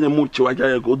gụcha anya m chịwacha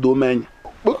anya ka o doo m anya.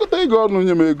 Kpokọta ego ọnụ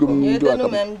nye m ego m ndị aka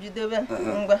m.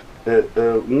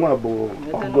 Nwa bụ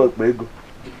ọgụ ọkpa ego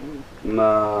na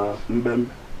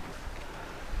mbembe.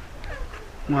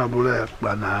 Nwa bụrụ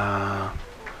ekpa na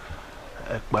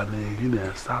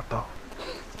 18.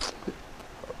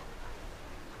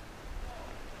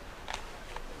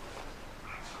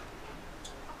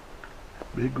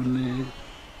 Bego ni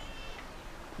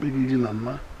begi na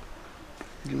mma.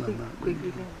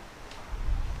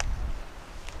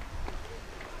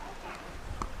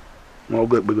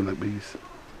 N'oge ekpego na ekpegisi.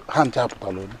 Ha ncha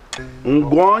apụtala ole.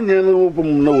 Ngwa onye n'ụkwụ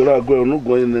m na were agụ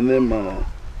n'ụgwọ onye na-eme ma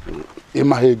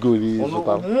ịma ha ego iri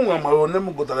zụtara. Nwa ma onye m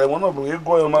gụtara enwe n'ọbụ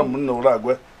ego onye ma m na were agụ.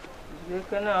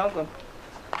 Ekene ọgọ.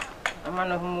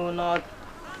 Amana humu na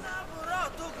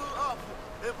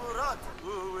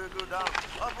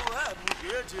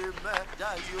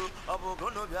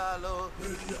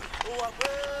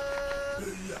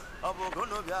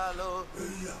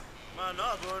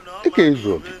Ike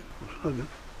izu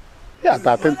ya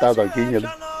ata 10,000 ka inyere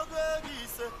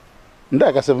ndị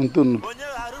aka 17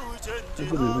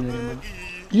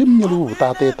 ihe m nyere bụ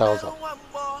 30,000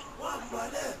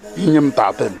 inye m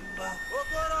 13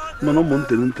 mana ụmụ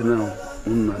ntere ahụ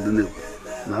nna dị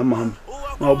na ama ha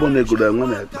ma ọ bụ na egodo enwe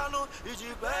na-ekpe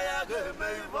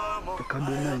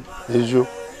ejo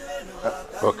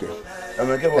okay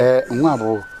nwa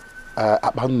bụ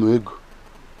akpa nnu ego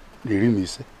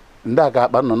 15 ndị aka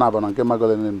akpa nnu na-aba na nke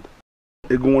magole ndị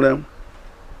ego nwere m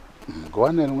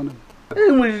gụwa na-enwere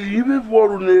enwere ibe bụ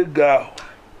ọrụ n'ego ahụ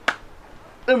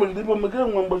enwere ibe maka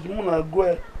enwe mgbachi mụ na-agụ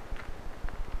ya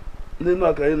ndị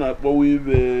nọ ka anyị na-akpọwa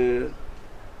ibe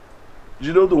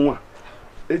jide odo nwa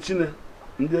echine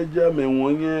ndị eji ama enwe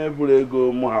onye bụrụ ego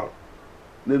mụ ha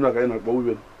ndị nọ ka anyị na-akpọwa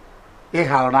ibe ị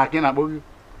harụ na aka ị na-akpọwa ibe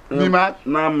n'ime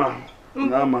na-ama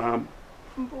ha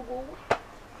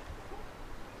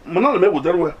mana ana m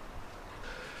ewutere ya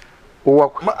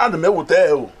Uwakwe ana m ewute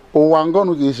ya ụwa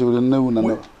ngọnụ ga-esiri nnewu na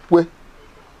kwe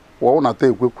wọ na ta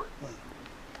ekwekwe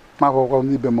ma akwụkwọ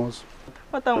n'ibe m ọzọ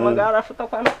nwata nwa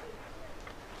ga-arafụtakwana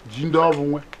ji ndị ọbụ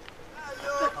nwe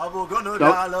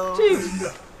Chief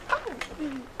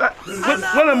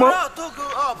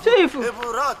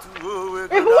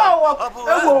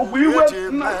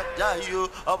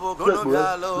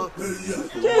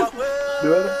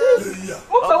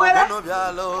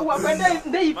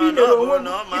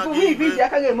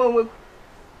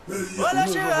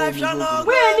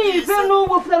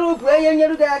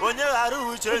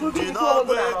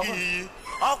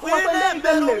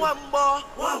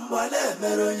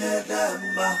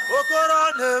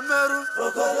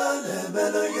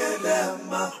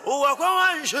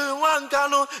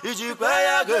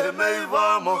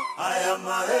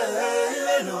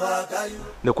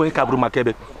nekwe ka bụrụ maka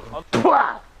ebe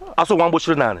asụ nwa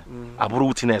mgbochiri naanị abụrụ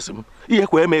witness m ihe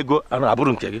kwa eme ego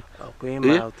abụrụ nke gị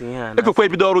ekekwe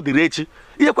ebido ọrụ dịrị echi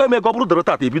ihe kwa eme ego ọ bụrụ dịrị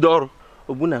tata ebido ọrụ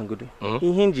Ogbunangodo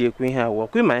ihe nji ekwu ihe awọ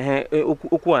kwe ma ihe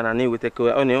okwu a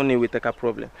na-eweta ka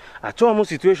problem achọghị m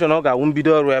situation ọ ga-awụ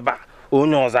mbido ọrụ ebe a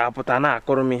onye ọzọ apụta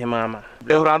na-akọrọ m ihe m ama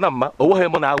ị hụrụ ana mma o nweghị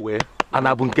m na-awe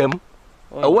ana bụ nke m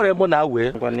o nwere m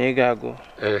na-awe ngwa na ị ga-agụ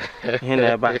ihe na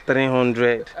ebe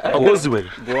 300 ọgọziwere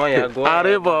gụọ ya gụọ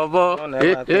arịbọbọ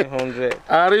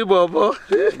arịbọbọ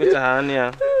gụchagha anya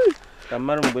ya ka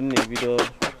mmadụ mgbe m na-ebido ọrụ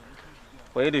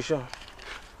kwa ịdị sure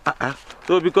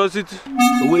so because it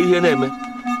owe ihe na-eme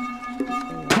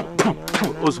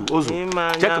ozu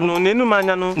check n'enu m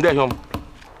anya nụ ndị ehom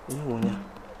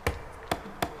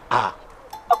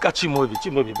ọka Chimobi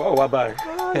ba ọwa ba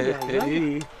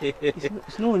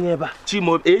n'onye ebe a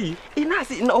Chimobi eyi ị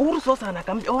na-asị na ọhụrụ sọsa na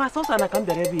ka m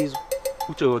bịara ebe izu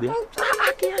uche ọ dị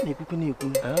aka ya na-ekwukwe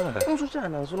na-ekwu nsụcha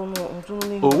na nsụrụ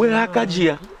n'ihu owe aka ji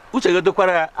ya uche gị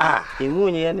dokwara ya enwe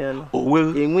onye ya na ya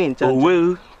enwe ncha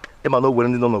ịma na o nwere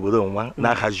ndị nọ n'obodo nwa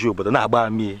na-ahazi obodo na-agba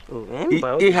amie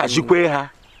ịhazikwe ha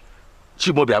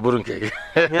Chimobi abụrụ nke gị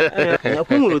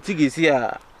nwere otu ga-esi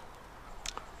ya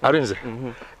Arinze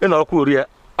ị nọrọkwa ori ya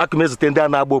aka m ezute ndị a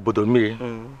na-agba obodo mmiri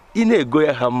ị na-ego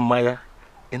ya ha mmanya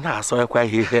ị na-asọnyekwa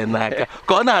ihe n'aka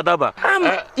ka ọ na-adaba ka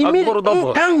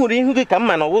m hụrụ ihu gị ka m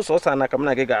ma na ọwụ sọsọ na ka m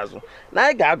na gị ga-azụ na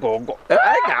anyị ga-agọ ọgọ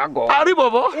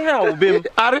arịbọbọ ihe a ube m ebe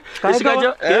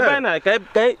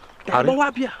anyị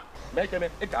na-agbawa bịa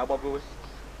ị ga-agbagowe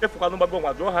efukwanụ gbago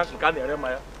nwa jụọ ha nke a na-ere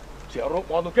mmanya chiọrụ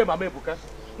ọnụ nke mama Ebuka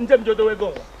njem jodowe ego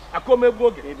nwa akụmegbu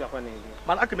oge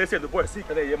mana aka m esi edobo esi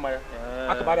ike na-enye mmanya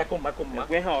akụbarịa kụmma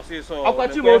ọkwa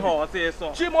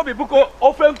Chimobi bụko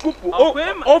ofe nkupu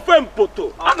ofe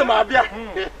mpoto ana m abịa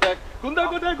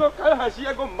kụndegodo ego ka a hazi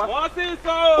ego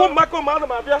mma kụmma ana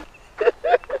m abịa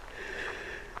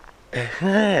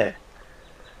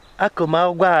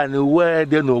akụmagwọ a na uwe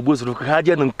dị n'ogbu zuru ka ha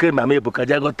jee nke mama Ebuka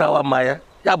jee gotawa mmanya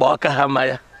ya gba ọka ha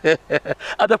mmanya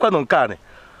abịakwanụ nke anị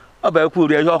ọ bụ ekwu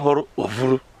uri ihe ọhụrụ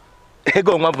ovuru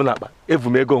ego nwa bụ n'akpa evu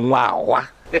m ego nwa awa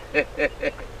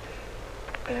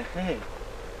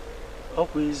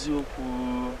ọkwa eziokwu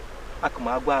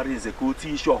akụmagwọ Arinze ka otu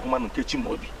isi ọhụma nke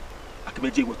Chimobi aka m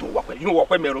eji eweta Uwakwe ihe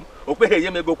Uwakwe merụ m o kweghị enye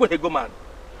m ego okweghị ego ma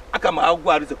aka m agwọ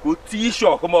Arinze ka otu isi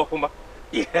ọhụma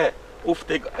ihe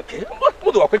ofute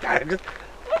mụdụ Uwakwe ka gị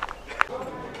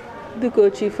dịka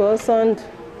Chief ọsọ ndụ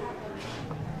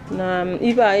na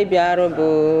ibe anyị bịara bụ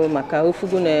maka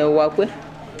ofugu na Uwakwe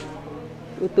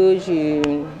otu oji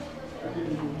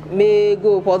mee ego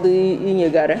ụfọdụ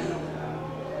inyegara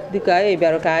dịka anyị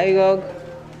bịara ka anyị ọgụ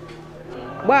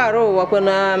gbaghara Uwakwe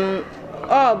na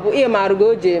ọ bụ ịmarụ gị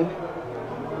o je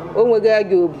o nwega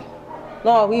gị obu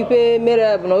na ọhụ ife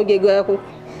mere bụ na oge ego akwụkwọ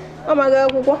ọ maghị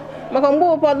akwụkwọ maka mgbe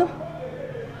ụfọdụ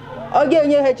ọ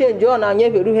ga-enye ha chenji ọ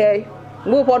na-anyeferu ha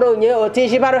mgbe ụfọdụ onye otu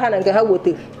isi bara ha na nke ha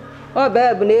wetere ọ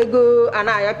bụ na ego a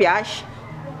na-ayọpịa ashị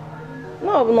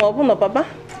na ọbụna papa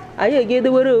anyị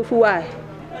egedewere ofu nwaanyị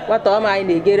nwata ọma anyị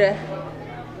na-egere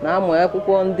na-amụ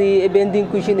akwụkwọ ndị ebe ndị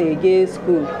nkụzi na-ege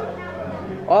skuul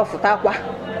ọ fụtakwa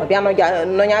ọbịa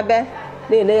nọnya be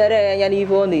na-eneghere ya anya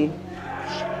n'ife ọ na-eme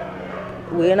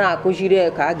wee na-akụziri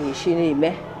ka a ga-esi na-eme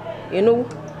ịnụ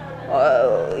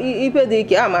ife dị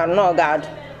ike a mara na ọ ga-adụ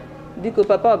dịka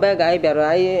papa ọbịa ga anyị bịara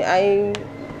anyị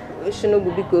sinogbu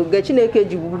biko ge Chineke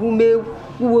ji mee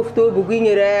uwefute obu gị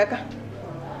nyere ya aka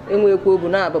enwekwa obu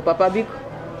na-abụ papa biko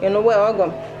ịnụwe ọgọ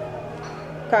m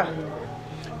ka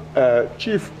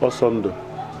Chief Ọsọndụ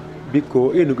biko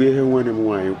ịnụgo ihe nwere m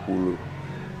nwaanyị kwuru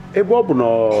ebe ọ bụ na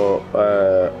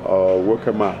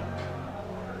nwoke ma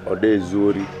ọ da ezu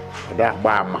ori ọ da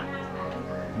agba ama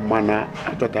mana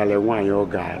achọtala nwaanyị ọ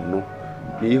ga-anụ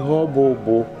na ihe ọ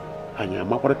bụ anyị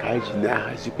amakwara ka anyị ji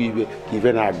na-ahazikwa ibe ka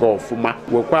ibe na-aga ọfụma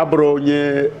wekwa bụrụ onye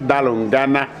dalụ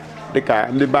ngana dịka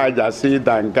ndị be anyị ji asị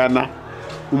ịda ngana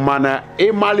mana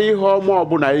ịmara ihe ọma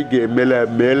ọbụla anyị ga-emele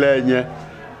emele enye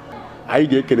anyị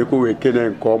ga-ekenekwa wee kene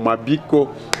nke ọma biko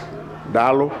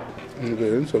daalụ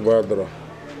nsogbu adọrọ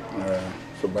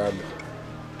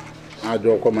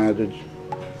ajụọkwa m ajụjụ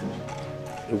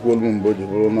ekwuolu m mgbe o ji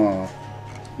bụrụ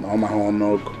na ọ maghị ọnụ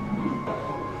ọkụ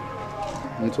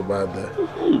nsogbu adọ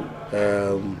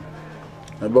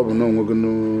ebe ọ bụ na onwego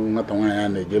nwata nwaanyị a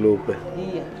na-ejele okwe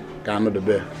ka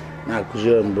anọdebe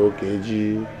na-akụziri mgbe oke eji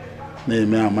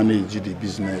na-eme ama na-eji dị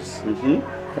biznes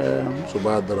nsogbu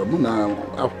adọrọ mụ na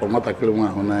akwụkwọ nwatakịrị nwa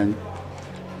ahụ n'anya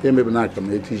ya emebi na aka m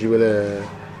etijiwere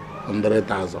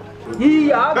 100,000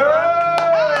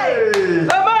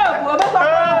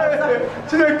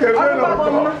 Chineke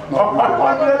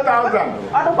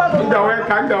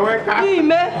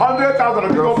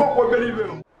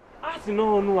asị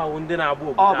n'ọnụ ahụ ndị na-agba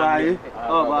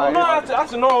obodo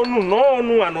asị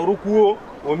n'ọnụ a nọrụkwuo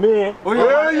omee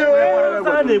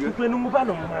a na-ekwukwe n'ụba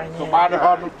na mmanya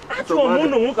achọrọ m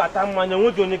ụnụ nwụkata mmanya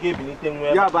nweji onye ga-ebilite nwe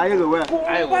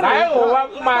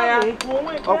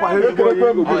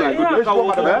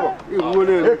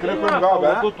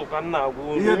ụtụtụ ka nna agwa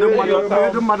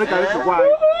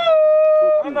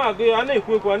a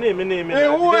na-ekwu ekwu a na-eme na-eme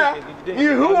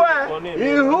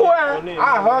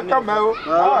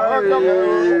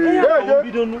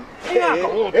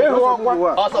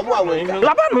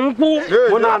labanụ nkwụ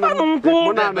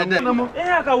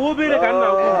ihe a ka wa obere ka nna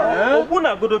okwu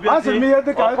na godobe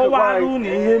ọkọwarụ na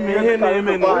ihe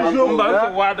na-eme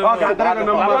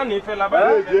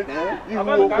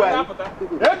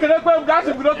ekelekwe m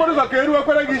gasị bido okporo ụzọ ka eru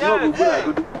ekwere gị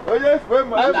onye efe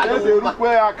ma eze erukwe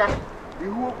ya aka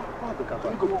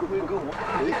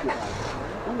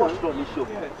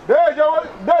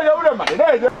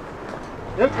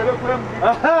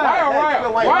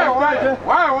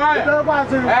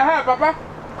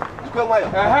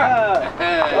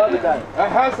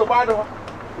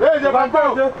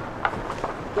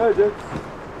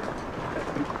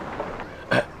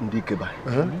Dikeh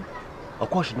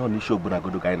ọkwọchi nọ n'isi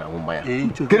obunagodo ka anyị na-aṅụ mmanya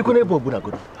kedụkwa n'ebe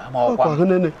obunagodo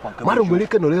mmadụ nwere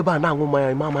ike nọrọ ebe a na-aṅụ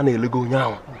mmanya ma ama na-elego onye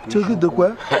ahụ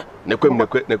nekwe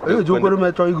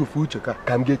mechọ ịgụfe uche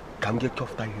ka m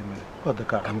ga-echọpụta ihe mere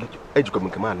ejikwa m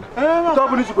nke m ana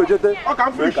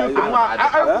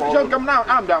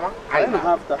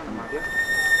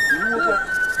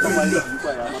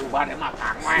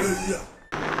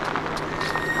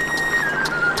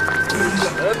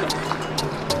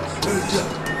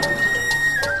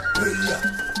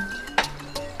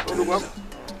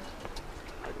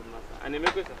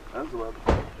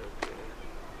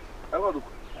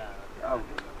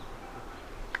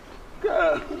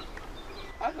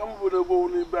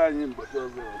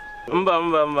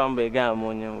mba ị ga-ama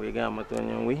onye nwe ị ga-amata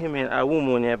onye nwe ihe mere awụ m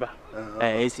onye ebe a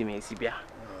esi m esi bịa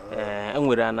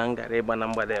enwere ana ngara ịgba na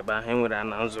mgbada ebe ahụ enwere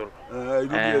ana nzụrụ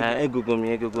egogo m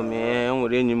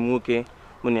enwere enyi m nwoke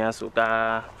mụ na ya so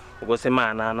ka gosi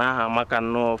ma na aha maka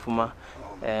nnọọ ọfụma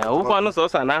ọwụkwanụ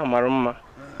sọsọ na ahụ mara mma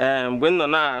mgbe m nọ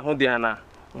na-ahụ dị ya na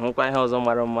hụkwa ihe ọzọ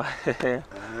mara mma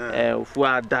ofu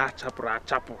ada chapụrụ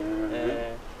achapụ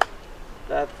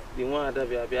dị nwa ada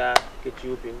bịa kechi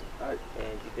obi m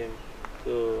jide m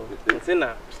so nsị na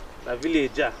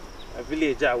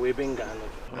vileji a wee ebe m ga-anọ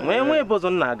nwee ebe ọzọ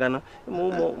m na-aga na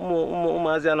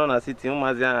ụmụazị anọ na siti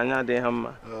ụmụazị ahụ anya adịghị ha mma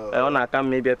ọ na-aka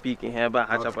mma ịbịa pik ihe ebe a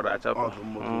ha chapụrụ achapụ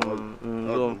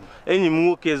enyi m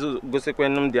nwoke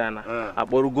gosikwanụ m dị ana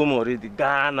akpọrọgo m oridi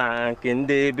gaa na nke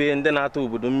ebe ndị na-atụ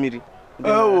obodo mmiri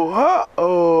ha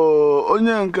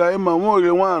onye nke anyị ma nwa oge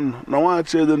nwaanụ na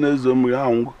nwachi edo na-ezo mmiri ha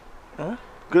ngwụ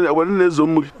na-ezo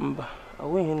mmiri mba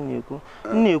awụghị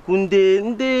na-ekwu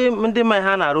ndị ma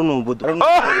ha na-arụ n'obodo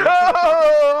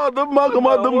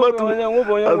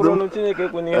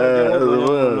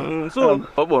so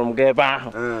ọ kpọrọ m gaa ebe ahụ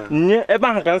ebe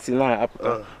ahụ ka m si na-apụta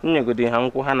nyegodi ha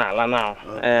nkwụ ha na-ala na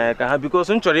ka ha bikos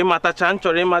m chọrọ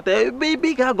ịmata ebe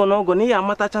ị ga-agọ n'ọgọ na ihe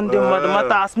amatacha ndị mmadụ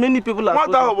mata as many people as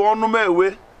nwata ahụ bụ ọnụ m ewe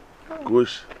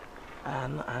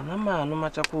ana m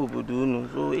anụmachakwa obodo unu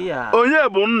so ya onye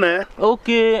bụ nna ya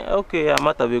oke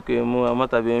amatabeghị m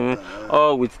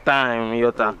all with time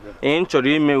yọta m chọrọ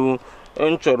imewu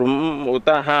m chọrọ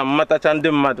ụta ha matacha ndị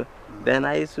mmadụ then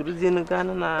I sorozienu gaa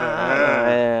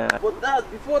na but that's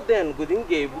before then godi m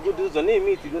ga-ebugodo ụzọ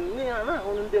na-eme itigo na-ahụ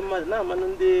ndị mmadụ na-amanụ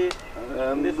ndị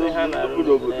so ha na-arụ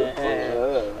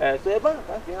so ebe ahụ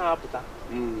ka si ha apụta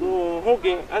so hụ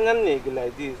gị anya nna egi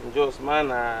like this just ma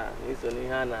na iso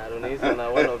n'ihe a na-arụ na iso na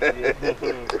one of the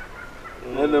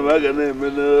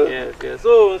Yes.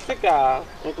 So Nssuka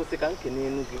Nssuka nkene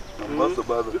enu gị.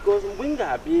 Because mgbe m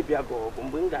ga-abịa ịbịa gị ọgụ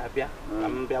mgbe m ga-abịa ka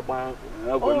m bịa gbaa nkwụ.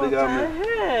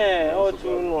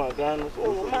 Otu unu aga nụ. So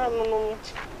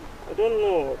I don't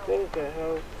know. I think I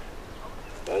have.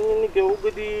 Anyị nige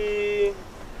ugodi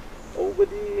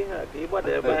ha ka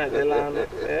ịgbada ebe ha jela anụ.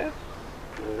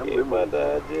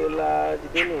 Ịgbada jela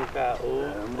jide nke o.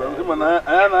 Mgbe mana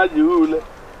anya na-aji ule.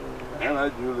 Anya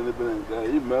na-aji ule n'ebe nke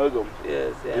ime ọgọ m.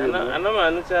 Yes, ana m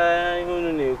anụcha ihe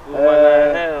unu na-ekwu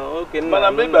mana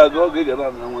mana mgbe ịba aga oge ga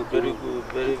na nwa. Very good,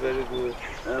 very good.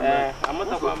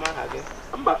 Amatakwa m aha gị.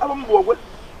 Mba, abụ m bụ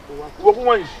Uwakwe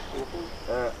nwanji.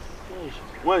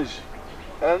 Nwanji.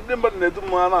 Ndị mmadụ na-etu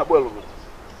m a na-akpọ elugo.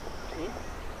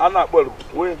 A na-akpọ elugo.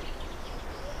 Onye?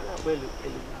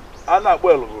 A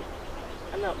na-akpọ elugo.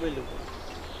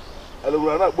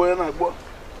 Elugo a na-akpọ onye na-akpọ.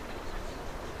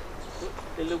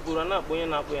 Elugo a na-akpọ onye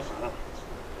na-akpọ ya.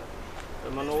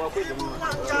 Mana Uwakwe dị mma.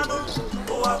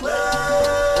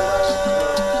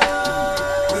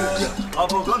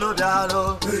 Obogono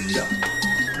dalo.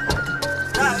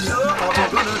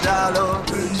 Obogono dalo.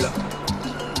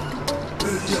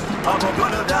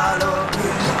 Obogono dalo.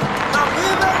 Na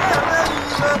wibe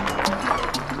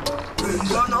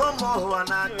no more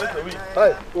wana.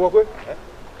 Hey, Uwakwe.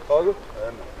 Ogo.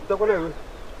 Takole we.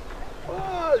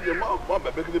 Je ma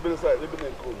bebe ki bebe sai, bebe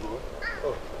nko no.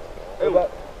 Eba.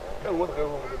 What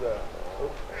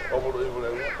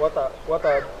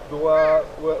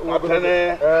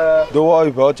Dowa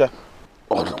ibe ọcha.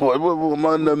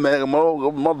 Man me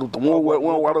mmadụ tụmụ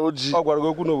wara oji. Ọ gwara gị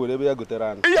okwu na owere ebe ya gotere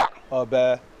anyị. Ọ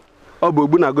bụ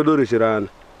ogbu na agodo resiri anyị.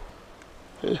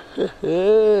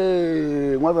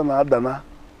 Nwata na-adana.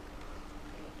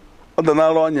 Ọ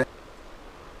danara onye.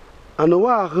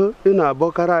 Anụwa ahụ ị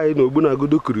na-abọkara anyị na ogbu na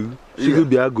agodo kuru sigo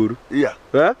bịa goro.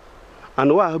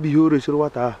 Anụwa ahụ bụ ihe o resiri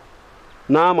nwata ahụ.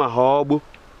 Na-ama ha ọgbụ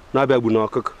na-abịa gbu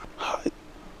n'ọkụkọ.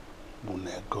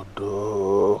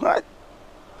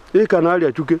 Ị ka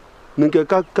na-arịa chuke na nke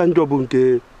ka njọ bụ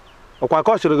nke ọkwa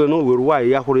ka ọ sịrị gị na o were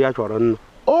nwaanyị ya hụrụ ya chọrọ nna.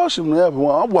 Ọ sị m na ya bụ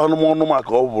nwa, ọ bụ anụmanụ maka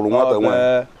ọ bụrụ nwata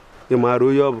nwaanyị. Ị maara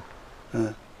onye ọ bụ?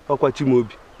 Ọkwa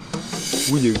Chimaobi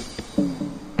nwunye gị.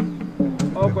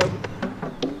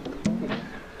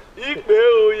 Ikpe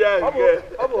ya nke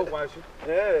ọ bụ ọkwa asị.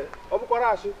 Ọ bụkwara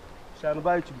asị.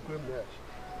 Shanụba anyị chibukwe mgbe ya.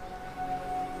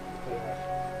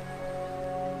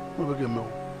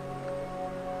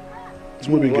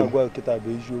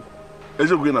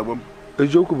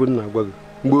 Eziokwu bụ nna agwa gị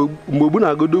mgbe ogbu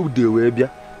na-agodo ude wee bịa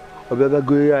ọ bịa bịa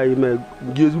goo anyị mee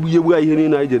gị ezigbo ihe gbu ihe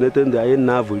niile anyị ji enete ndị anyị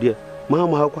na-avụli ya ma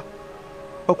akwa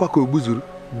ọkwa ka ogbu zuru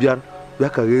bịa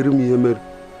ka ghere m ihe mere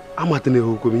amatana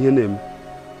ehokwe m ihe na-eme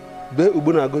bee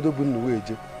ogbu na-agodo bụ nna wee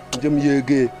je njem ya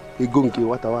ego nke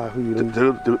nwata ahụ yiri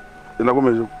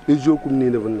eziokwu m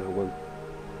niile bụ nna agwa gị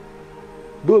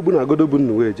bụ ogbu na-agodo bụ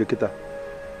nna wee je kịta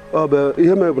ọ bụ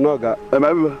ihe mere bụ na ọ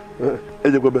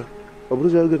ga-ejekwebe ọ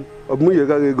bụrụzi ego ọ bụ nwunye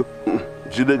gaghị ego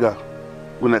jide ga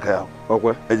gwụna ka ya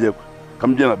ọkwa ejekwe ka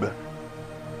m jee na be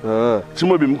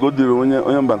Chimaobi m ka o dịrị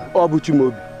onye mba ọ bụ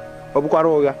Chimaobi ọ bụkwara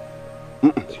ụgha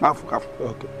afọ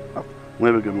nwa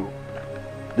ebe ga emewo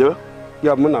jebe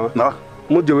ya mụ na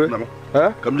mụ jebe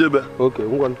ka m jebe oke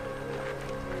ngwa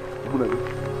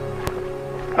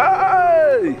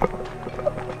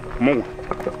mụnwa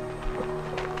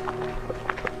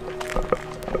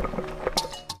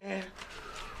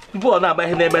mbọ na-agba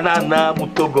ihe n'ebe na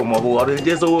Togo ma ọ bụ ọrụ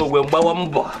eje zowe ogwe mgbawa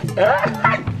mbọ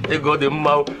ego dị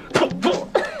mma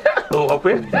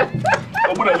Uwakwe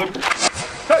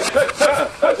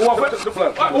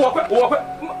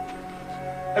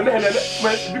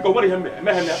biko nwere ihe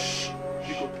emeghe ya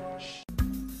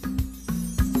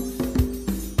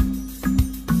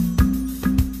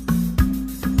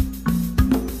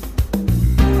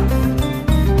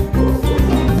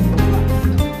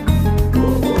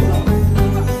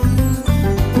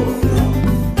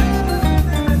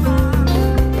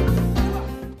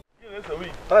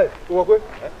Uwakwe.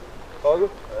 Ogo.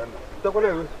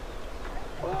 Takole we.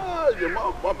 Je ma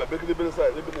bebe ki bebe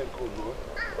sai, bebe nko no.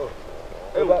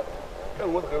 Eba.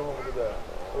 What ka ho da.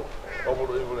 Ọ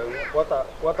bụrụ ibure.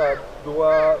 Wata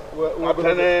dowa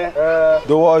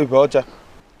dowa ibe ọcha.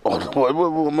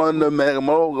 Ọ ma na me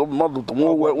mmadụ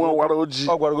tụmụ wara oji.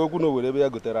 Ọ gwara gị okwu na owere ebe ya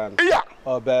gotere anyị.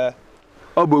 Ọ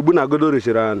bụ ogbu na agodo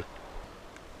resiri anyị.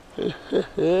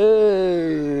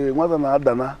 Nwata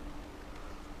na-adana.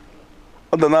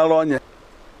 Ọ danara onye.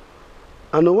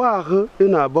 Anụwa ahụ ị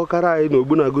na-abọkara anyị na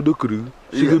ogbu na agodo kuru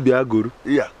sigo bịa goro.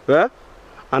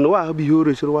 Anụwa ahụ bụ ihe o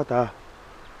resiri nwata ahụ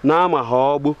na-ama ha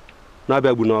ọgbụ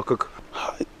na-abịa gbu n'ọkụkọ.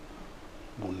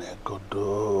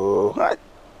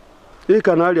 Ị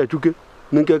ka na-arịa chuke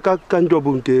nke ka njọ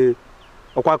bụ nke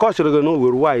ọkwa ka ọ sịrị gị na o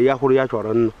were nwaanyị ya hụrụ ya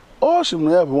chọrọ nna ọ sị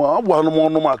na ya bụ nwa ọ bụ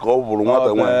anụmanụ maka ọ bụrụ nwata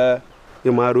nwaanyị ị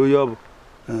maara onye ọ bụ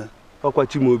ọkwa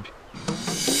Chimaobi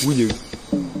nwunye gị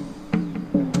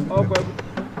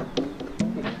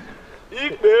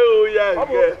ikpe ya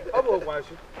nke ọ bụ ọkwa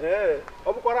asị ọ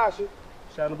bụkwara asị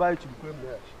shanụba chibukwe m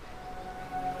ya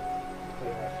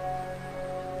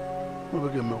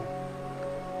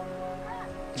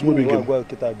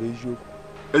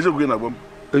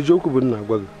eziokwu bụ nna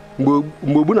agwa gị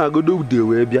mgbe ogbu na-agodo ude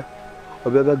wee bịa ọ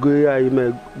bịa bịa goo ya anyị ma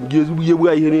gị ezigbo ihe gbu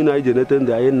anyị ihe niile anyị ji enete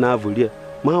ndị anyị na-avụli ya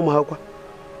ma akwa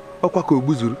ọkwa ka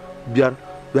ogbu zuru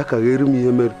bịa ka ghere m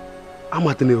ihe mere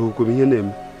amata na ehokwe m ihe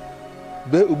na-eme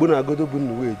bee ogbu na-agodo bụ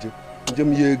nna wee je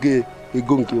njem ihe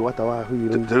ego nke nwata ahụ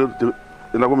yiri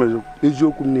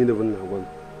eziokwu m niile bụ nna agwa gị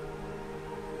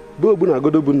bee ogbu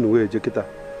na-agodo bụ nna wee je kịta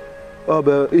ọ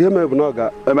bụ ihe mere bụ na ọ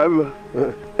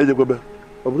ga-ejekwebe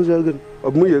ọ bụrụzi ego ọ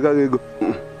bụ nwunye gaghị ego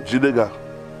jide ga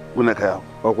nwunye ka ya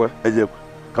ọkwa ejekwe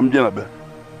ka m jee na be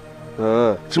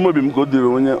Chimaobi m ka o dịrị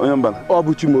onye mbana ọ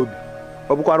bụ Chimaobi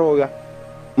ọ bụkwara ụgha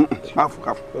afọ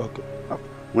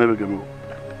nwa ebe ga-emewo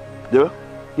jebe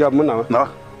ya bụ na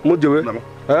mụ jebe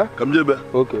ka m jebe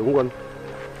oke ngwa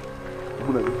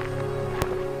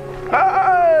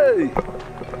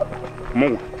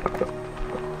mụnwa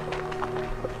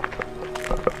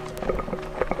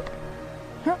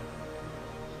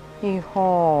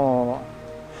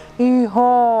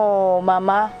Iho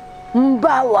mama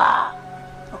mbawa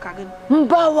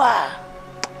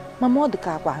mama ọ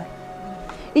dịka akwa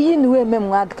iyi na uwe eme m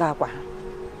nwa dịka akwa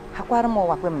hakwara m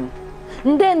ụwa kwe m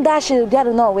ndị ashị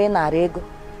bịara na ọwa narị ego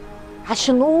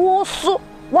ashị na ụsụ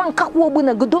nwa nkakwa ogbu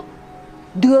na godo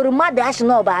dịoro mmadụ ashị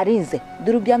na ọba arị nze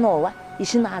duru bịa n'ụwa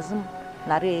isi n'azụ m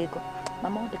narị ego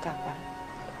mama ọ dịka akwa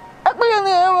ekpere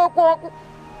na-enwekwa ọkụ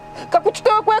ka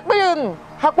kwuchitekwa ekpere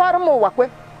hakwara m ụwa kwe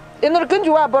ị nụrụ ka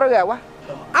njiwa abụrụ ya wa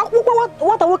akwụkwọ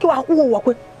nwata nwoke wa akwụkwọ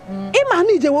Uwakwe ịma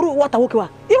na ije were nwata nwoke wa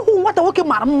ịhụ nwata nwoke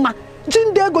mara mma ji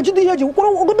ndị ego ji ndị ihe eji kwụrụ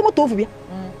ogodo moto ofu bịa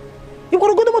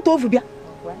ịkwụrụ ogodo moto ofu bịa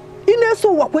ị na-eso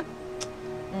Uwakwe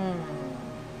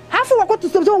hafụ Uwakwe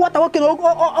tụsịrị nwata nwoke na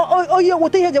oyi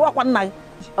weta ihe eji akwa nna gị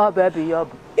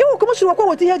ịhụ ka m siri Uwakwe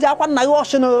weta ihe eji akwa nna gị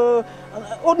ọchị na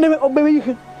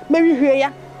mere ihe ya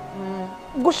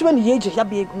gosibe na ihe eji ya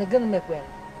bụ ego na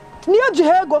ihe eji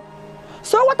ha ego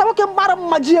so nwata nwoke mara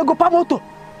mma ji ego pa moto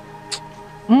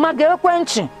mma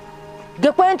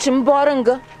ga-ekwentị mbụ ọrụ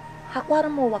nga hakwara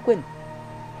m Uwakwe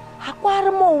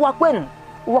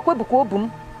Uwakwe bụkwa obu m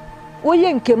onye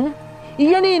nke m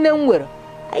ihe niile m nwere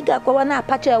anyị ga-akwawa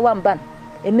na-apacha ewa mba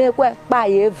emekwe kpa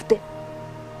ya evute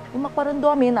ịmakwara ndị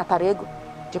ọma ị natara ego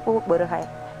jekwa okpere ha ya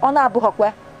ọ na-abụghọkwa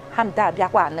ha mda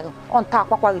abịakwa anaghị ọ nta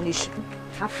akwakwaghị n'isi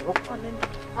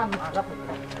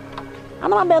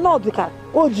ana m na ọ dịka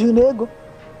o ji na ego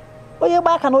onye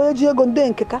gba aka na onye ji ego ndị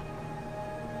nke ka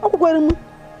ọ kwukwere m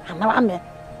anara m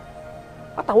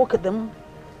nwata nwoke dị m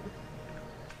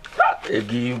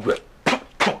ego igwe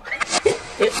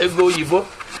ego oyibo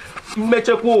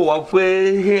mmechekwa ụwa kwe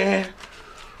ihe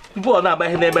mbụ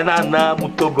na-amaghị n'ebe na-ana bụ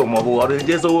Togo ma ọ bụ ọrụ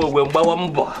eje zowe ogwe mgbawa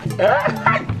mbọ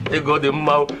ego dị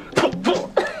mma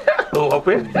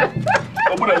Uwakwe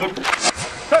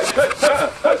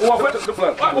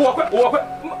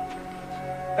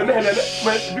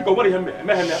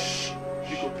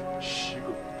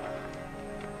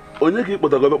onye ka ị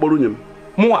kpọtago ebe kpọrọ nwunye m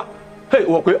mụnwa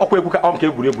Uwakwe ọkwa egwu ka ọ nke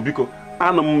egwuregwu biko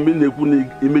ana m mgbe na-ekwu na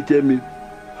imechie m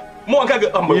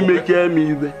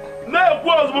ibe na-ekwu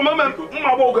ozugbo mma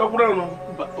gba oge kwụrụ ọnụ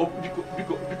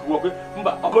biko Uwakwe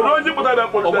mba onye kpọtara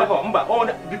mkpọrọ mba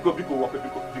biko Uwakwe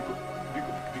biko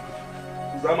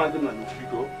zama ndị na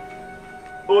biko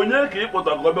onye ka ị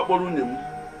kpọtago ebe kpọrọ nwunye m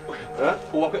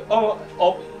Uwakwe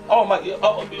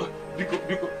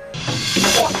biko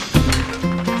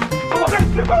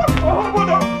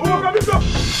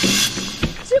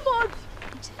Chimaobi,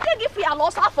 jide gị fụ ya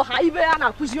n'ọsọ afọ ha ibe ya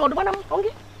na-akụzi ọdụmana m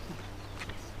gị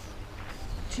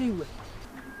Chiwe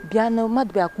bịa na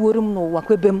mmadụ bịa kwuoro m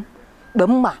n'Uwakwe be m mgbe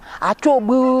m ma achọ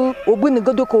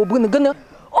ogbunigodo ka ogbunigodo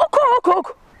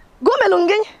oko gomelu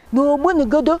ngị na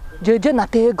ogbunigodo jeje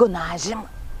nata ego na azị m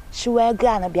shiwa ego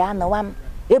a na bịa nawa m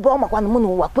ebe ọ makwana m na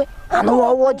Uwakwe anụwa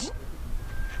ọwọ ji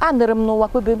anụrụ m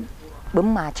n'Uwakwe be m mgbe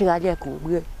m ma achịgharị ya ka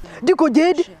ogbue dịka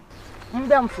jeedi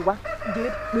mbịa mfụwa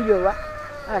jeekpiriowa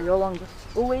ayọwa ngụ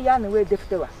owe ya na wee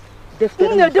deftewa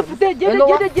na-edepụta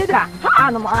jede ka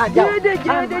anụ m aja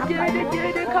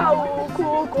jede ka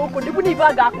oko dịbụ na ibe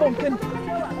a ga-akpọ nke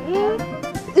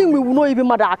inwe iwu n'oyibi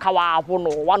mmadụ akawa abụ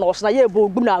n'ụwa na ọsụ na ya ebe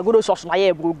ogbu na agoro sọsụ na ya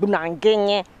ebe ogbu na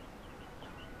ngịnye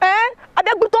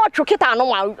abịa gbute ọchụ kịta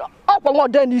anụnwa ọkwa nwa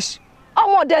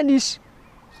ọdọ n'isi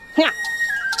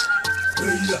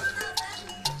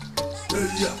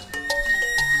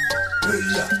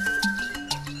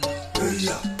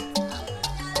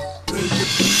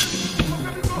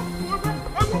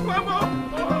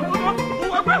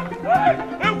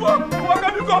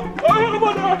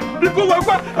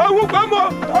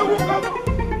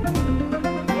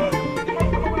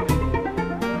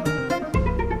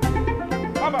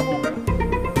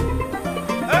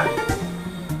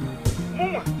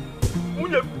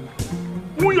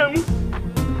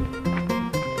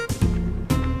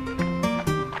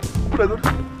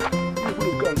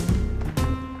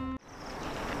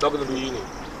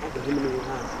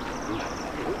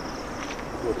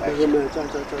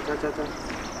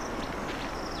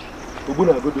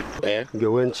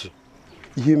Gewe nchi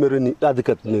ihe mere ni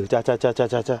adịkat na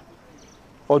cha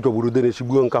ọ jọgburu de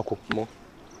na-echigbuo nkakwụ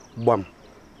gbam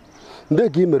ndị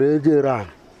ka ị mere eje ran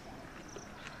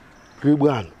rigbu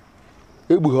an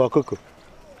egbughi ọkụkọ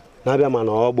na-abịa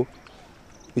mana ọgbụ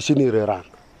isi n'ire ran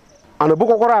ana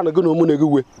bụkwakwara anụ gị na ụmụ na-egi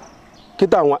we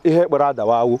kịta nwa ihe ekpere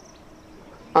adawa awụ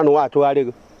anụ nwa achụgharị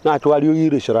gị na-achụgharị onye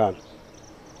irechiri anụ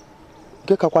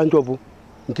nke kakwa njọ bụ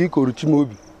nke ikoru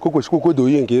chimobi kokwesịkwokwodo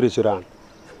onye nke irechiri anụ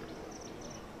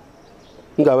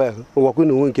ngawe Uwakwe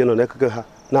na onwe nke nọ n'ekeke ha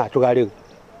na-achụgharị gị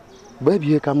bụ ebe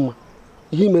ihe ka mma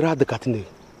ihe mere adịkatị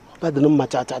ọba dị mma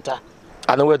cha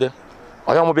anụwede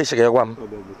onye ọmụbụ isi ga-egwa m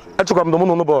echekwa m na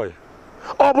ụmụnụ bọyị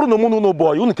ọ bụrụ na ụmụnụ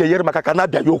bọyị unu ka enyere maka ka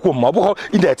na-abịaghị okwu mma ọ bụghị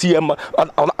ị na-eti ya mma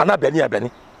a na-abịanye abịanye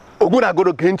ogbu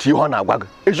na-agoro gee ntị ihe ọ na-agwa gị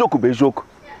eziokwu bụ eziokwu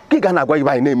ka ị ga na-agwa ibe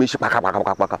anyị na-eme isi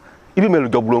kpaka ibi mere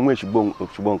jọgburu onwe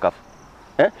eshigbo nkafụ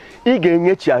ị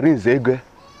ga-enyechiarị nze ego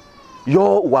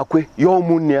yọọ Uwakwe yọọ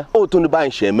ụmụnne ya otu ndị be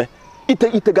anyị si eme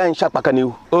itega anyị shakpaka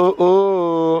n'ihu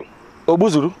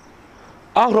ogbuzuru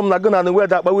ahụrụ m na gị na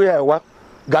Nwoke akpawe ya ewa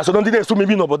ga-aso ndị na-esu m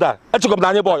ibi n'obodo a echekwa m na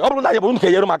anyị bọyị ọ bụrụ na anyị bụ unu ka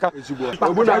enyere m aka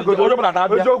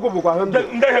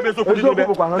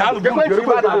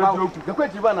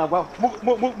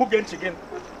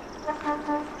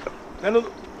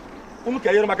unu ka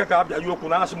enyere m aka ka a bịa ya okwu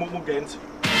na asị m gee ntị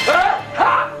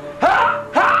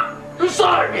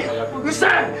sorry. You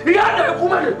said you had a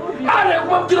woman. I had a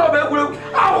woman to know about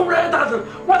I will read that.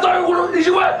 What are you going to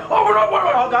do? Open up.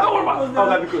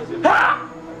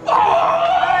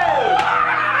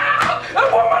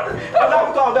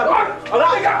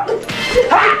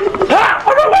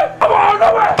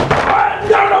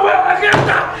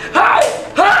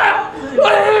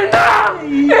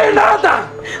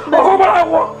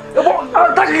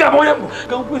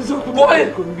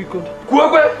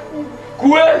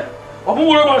 Obu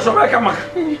wuro ma so meka maka.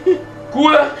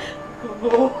 Kuwe.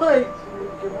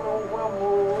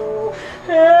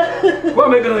 Kwa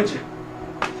me ganchi.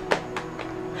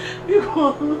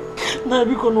 Biko. Na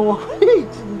biko no.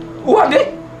 Wade?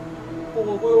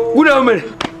 Una umere.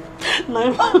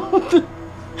 Na.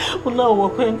 Una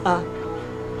Uwakwe na.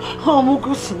 Ha mu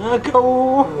kusina ka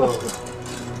o.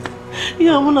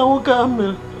 Ya mu na Nwoke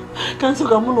amel. Kan so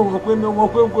ka mu no Uwakwe me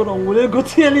Uwakwe ko no wure go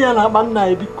tiele ya na ba na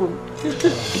biko.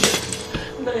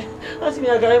 Asị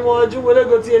ya ka ịmụ ọjụ were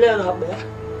gote ele ya na akpa ya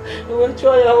wee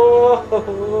chụọ ya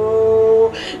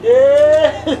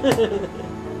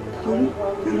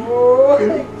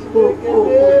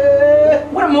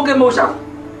gwara m oge mụcha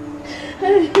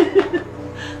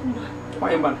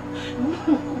nwanyị mbana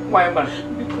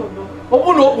ọ bụ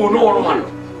na ọ bụ n'ọrụ mmadụ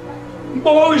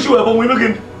mkpọwa isi wee bụ nwe ime gị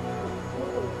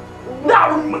ndị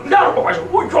arụ kpọkwachi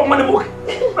ụjọ mmadụ nwoke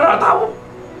mere ata ahụ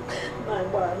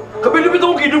kabili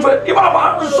bitu kidu fe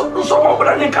ibaba nsoko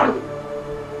bra ninkanu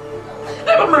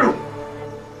ebe mmeru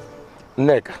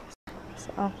Nneka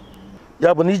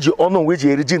ya bụ na iji ọnụ nwe ji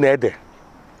eri ji na ede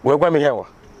wee gwa m ihe nwa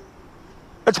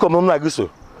echekwa m na gị so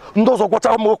ndị ọzọ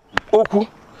gwacha m okwu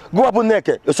gụwa bụ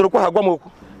Nneka esorokwa ha gwa m okwu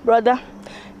brother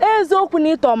eziokwu na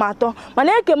ịtọ m atọ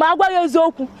mana eke m agwaghị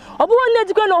eziokwu ọ bụghị nne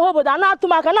jikwe na obodo a na-atụ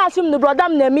m aka na-asị m na brother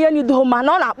m na-eme ihe n'iduho mma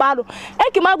na ọ na-akpa arụ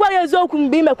eke m agwaghị eziokwu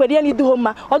mgbe ị mekwere ihe n'iduho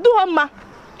mma ọ dụghọ mma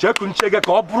cheku nchege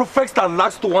ka ọ bụrụ first and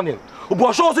last warning bụ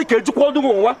ọsọ ọzọ ka ejikwa ọdụ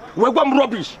nwa wee gwa m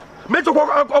rubbish mechekwa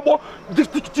ọgbọ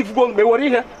dịgo mgbe were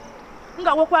ihe m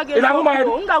ga-agwakwa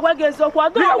gị eziokwu ọ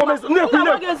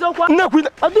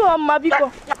dụghọ mma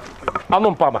biko anụ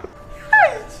mpama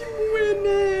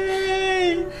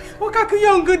Wakaka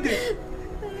young good.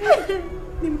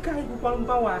 Nim kai go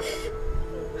bawa.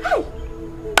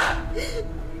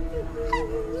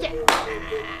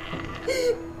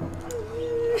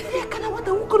 Kana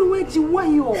wata ukuru weji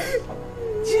wayo.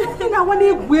 Ji na wana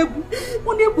egwu egwu.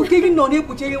 Wona ekpucheri no na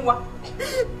ekpucheri nwa.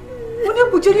 Wona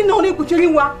ekpucheri no na ekpucheri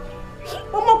nwa.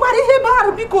 O mo kwara ihe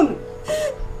baaru biko nu.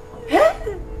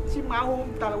 Chimaho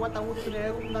tara wata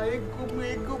wutre na ego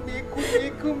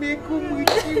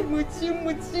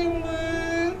chimu.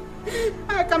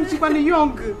 Akam chikwa na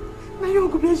young. Na young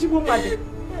bi ezigbo mmadụ.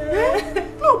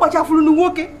 No gbachafuru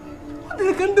Nwoke. Ọ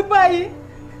dịrị ka ndị bayi.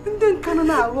 Ndị nkanụ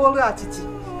na-arụ ọrụ atịtị.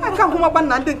 Aka hụmakwa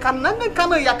na ndị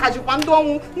nkanụ ya kajikwa ndị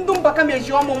ọnwụ ndị mbaka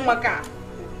meji ọmụ mmaka.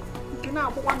 Nke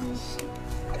na-akwụkwa m isi.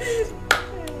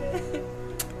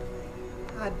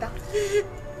 Ada.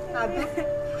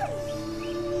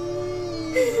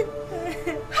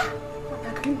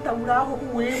 Kita ura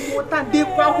we mota de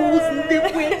kwa hus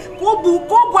ndekwe ko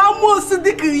bu amos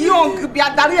dik young bi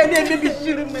adare e na bi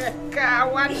shiri me ka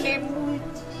wane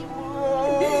muti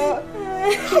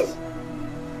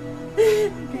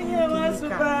mo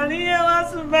ya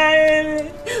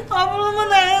wasubari obulu mo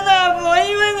na bo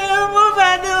iwe na mo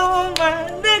fado ma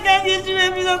de ka ji shiri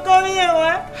bi no ko mi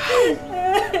wa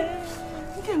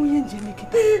nke mo yenje me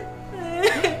kita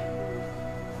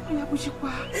ya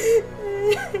bushikwa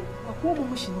Como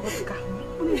você não vai ficar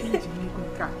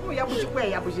ruim? Ya buji kwa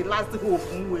ya buji last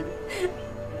hope mwere.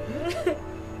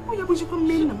 Ya buji kwa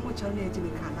mimi na mocha na eji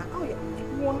kana. Ya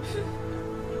won.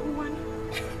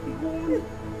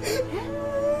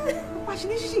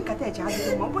 Kwashini shishi kata eji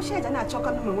adi mo bo sheja na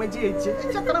choka no mwe jeje.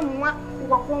 Chakara mwa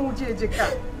Uwakwe mu jeje ka.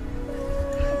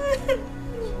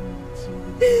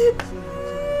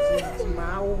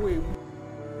 Ma owe.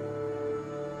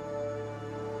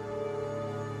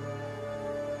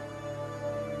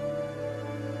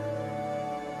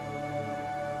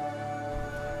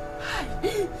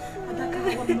 Adaka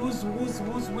wa lose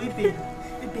ebe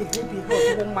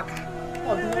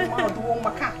ọdụ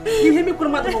maka ihe mi kwuru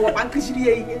mmadụ wa bankishiri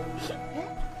ya ihe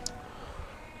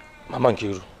Mama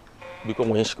Nkiru biko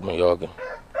nwe nshik m ya oge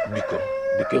biko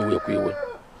ewekwa iwe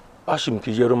ashim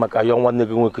ka ijere maka ya nwanne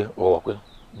gị nwoke Uwakwe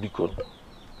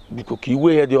biko ka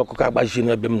iwe ya dị ọkụ ka agbaji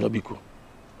n'ebe m nọ biko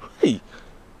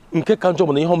nke ka njọ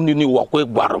bụ na ihe m niile Uwakwe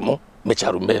gwara m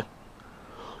mechara mee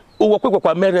Uwakwe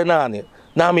gwakwa mere naanị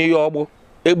na-ama ihe ọgbụ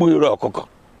egbughịrị ọkụkọ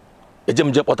eje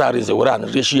m je kpọtara nze were anụ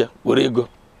reshi ya were ego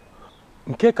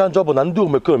nke ka njọ bụ na ndị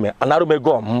omekome anarụ m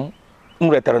ego m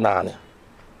retara naanị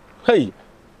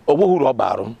ọ bụghị uru ọ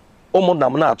baara m ụmụnna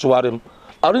m na-achụgharị m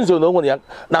Arinze na onwe ya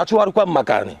na-achụgharịkwa m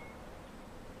maka anyị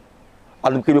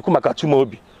alụmkebekwu maka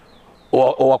Chimaobi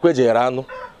Uwakwe jere anụ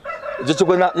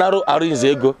jechekwa narụ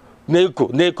Arinze ego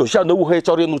na-eko sha na ogwu ha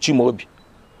chọrọ ịnụ Chimaobi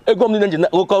ego m niile nji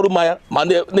oke ọrụ mmanya ma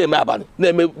na-eme abalị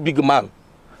na-eme big man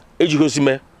ejighị osi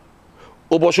mee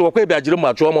ụbọchị Uwakwe bịa jiri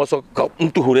ma chụọ m ọsọ ka m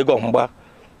tụhụrụ ego mgba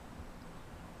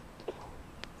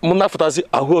m na-afụtazi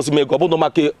ahụ osi m ego ọ bụrụ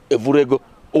maka evuru ego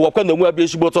Uwakwe na onwe ya bịa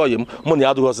ezigbo ọyị m mụ na ya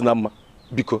adịghị ozi na mma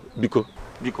biko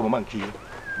Mama Nkiru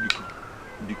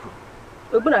biko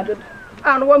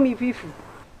anụwo m ife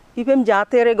m ji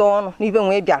atịrị gị ọnụ n'ibe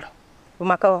nwee bịara bụ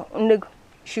maka nne gị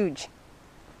Shuji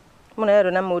mụ na ya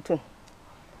ero na mma otu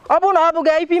ọ bụrụ na ọ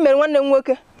bụghị ife imere nwanne m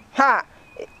nwoke ha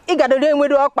ị gadoro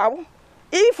enwere ọkpa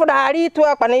ịfụdagharị ịtụ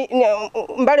ọkpa na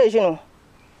mbara ezinụlọ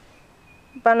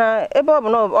mana ebe ọ bụ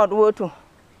na ọdụ otu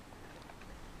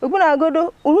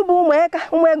Ogbunagodo unu bụ ụmụ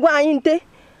ego anyị nte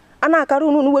a na-akara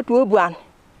unu wetu obu anụ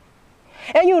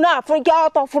enyi unu afụ nke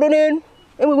ọtọ fụrụ n'elu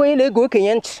enweghị onye na-ego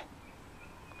okenye ntị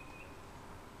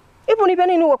ịbụ na ife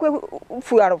niile Uwakwe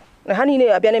fugharụ na ha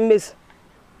niile abịa na mmezu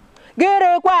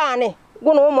ga-erekwa anị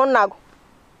gụ na ụmụnna gụ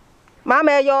ma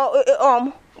ama eyo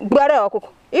gbugharị ọkụkọ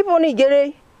ịbụ na igere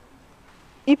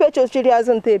ife chochiri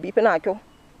azụ nte ebe ife na-akụ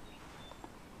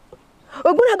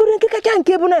Ogbunagodo nke kacha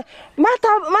nke bụ na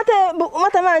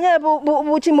mata manya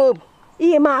bụ Chimaobi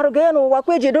ihe ma arụ ga na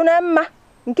Uwakwe jedo na mma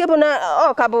nke bụ na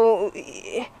ọ ka bụ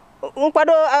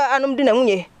nkwado alụmdi na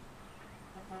nwunye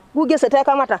gwuge seta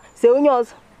aka mata se onye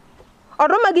ọzọ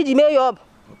ọdụmma gị ji mee ya ọ bụ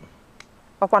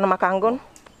ọkwanụ maka ngụn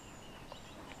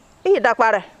ihe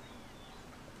dakwara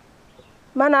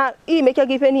mana imecha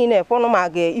gị ife niile fọnụ ma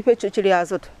ga ife chochiri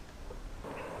azụ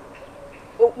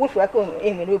wofu aka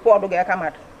enwere ofe ọdụ gị aka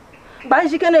mmadụ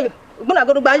gbajikene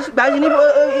Ogbunagodo gbaji n'ibe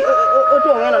otu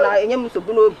onwe nọ na-enye m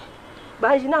nsogbu n'obi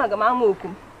gbaji na aga m ama oku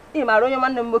m ị mara onye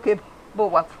nwanne m nwoke bụ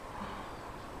Uwakwe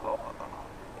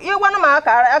ihe gwanụ m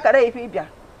akara ife ịbịa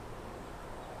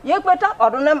ya ekweta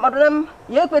ọdụnem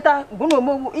ya ekweta bụ na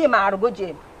omogwu ị mara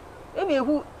goji ebe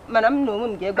ekwu mana m na onwe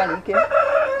m ga-egbalị ike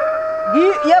gị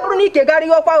ya bụrụ na ike gara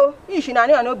ihe ọkwa o ishi na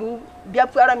anị obi bịa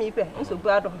pụara m ife nsogbu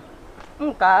adụ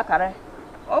m ka akara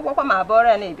ọ gwakwa ma abụọrọ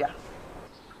ya na-ebịa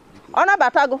ọ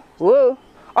nabatago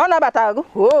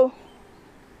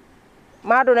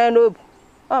mmadụ na n'obu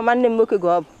ọ ma nne m nwoke gị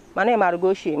ọ bụ mana ị mara gị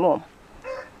ochie m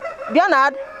bịa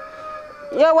na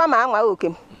ya wa ma anwa oke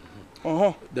m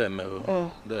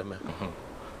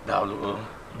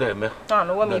Deme.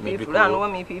 No wa mi pifu, no wa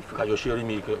mi pifu. Ka yo share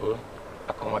mi ke o.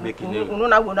 Akoma be kine. Unu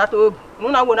na go na to obu. Unu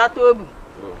na go na to obu.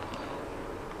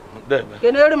 Deme.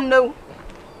 Kenere m newu.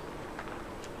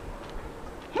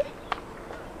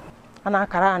 Ana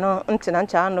akara anụ ntị na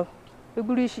ncha anụ.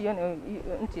 Egburu isi ya na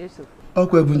ntị eso.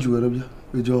 Ọkwa ebu nji were bịa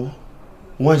eje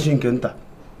nwa nshi nke nta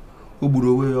o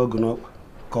gburu onwe ya ọgụ n'ọkpa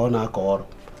ka ọ na-akọ ọrụ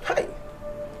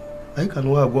anyị ka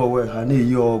nwa agwa onwe ha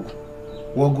na-eyi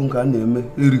ọgwụ nke a na-eme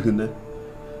erighị na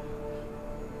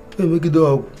emegide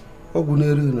ọgwụ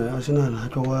na-erighị na ya sị na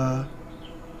na-achọwa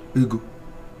ego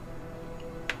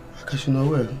akashi na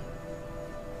were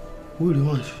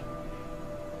nwachi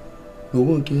na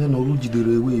onwe nke ya na ọrụ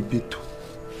jidere ewe ebeto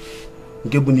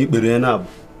nke bụ na ikpere ya na-abụ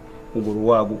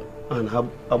ngwụrụ agwụ a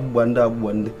na-agbụgba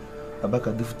ndị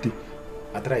abaka dufute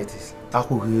arthritis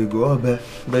akwụghị ego ọbịa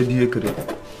dị ekere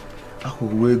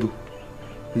akwụghị ego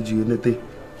iji nete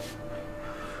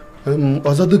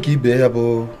ọzọ dịka ibe ya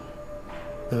bụ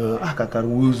akakara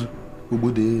ozu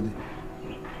obodo ede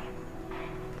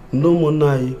ndị ụmụnna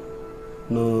anyị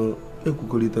na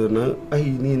ekwukọrịtara na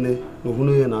ahịa niile na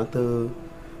ọhụrụ ya na-ata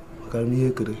maka ihe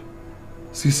ekere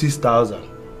 60,000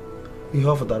 ihe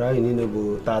ọ fụtara anyị niile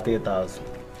bụ 30,000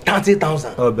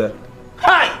 ọbịa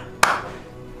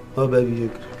bụ ihe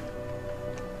ekere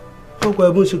ọkwa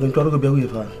ebe nchekwa nchọrọ gị bịa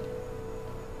ife ahụ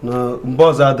na mba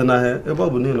ọzọ adị n'ahịa ebe ọ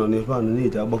bụ na ị nọ n'ife ahụ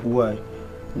na-eji agbakwuo anyị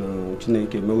na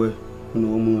Chineke mewe na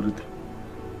ụmụ nrite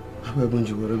abụ ebe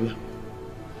njiwere bịa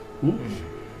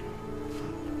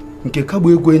nke kagbo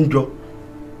ekwe njọ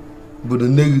bụ na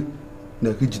nne gị na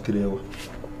eke jitere ewa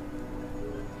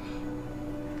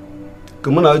ka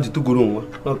mụ na ji tụgoro nwa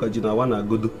na ọka ji na awa na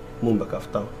agodo mụ mba ka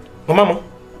fụtawa mama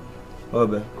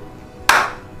ọbịa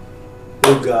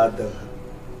oge adịghị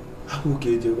ahụ ka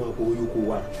eji ebe akwa onye ukwu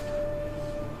ụwa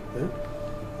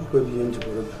ọkwa ebe ihe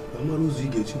njikọrọ gị ma mara ụzọ ị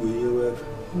ga-echi wee ihe wee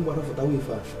mgbara fụtawa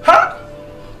ife a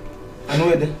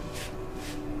anụede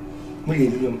mụ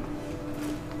ga-eri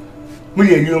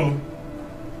m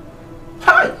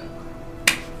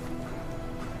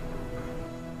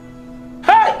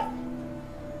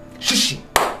shishi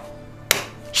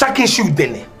shakin shi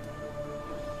udene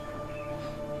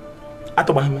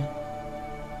atụgbahame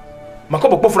maka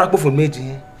ọ bụ kpọfuru akpọfuru meji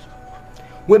ihe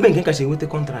wee ebe nke kacha enweta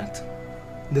kọntraktị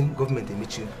ndị gọọmenti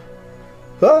emechie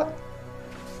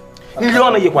nri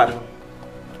ọnụ yikwara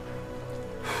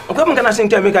ọkwa m nke na-asị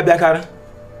nke emeka bịa kara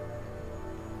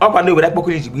ọkwa na ewere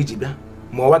akpọkọrọ iji bịa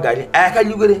ma ọwa garị aka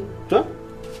ligwere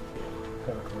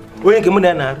onye nke m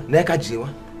na-arụ na aka ji ewa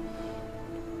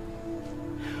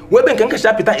wee ebe nke nkacha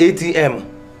apịta ATM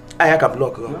ahịa ka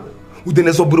blọk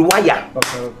udene zọburu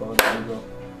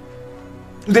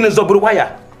waya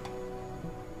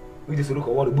iji soro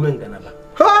ka ọrụ gbuo ngalaba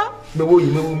mewe oyi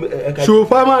mewe eka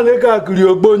shufama na ka akiri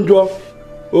ogbo njọ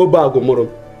obe agụmụrụ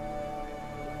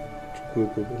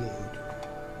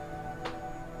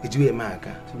ejiwe eme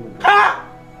aka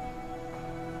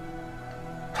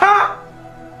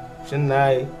chinna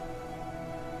anyị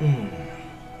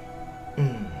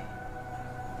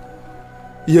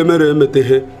ihe mere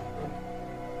emeteghe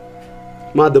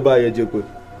mmadụ ba ya ejekwe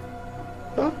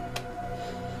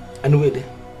anụwede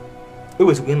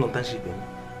ewezụkwa ịnọtanship m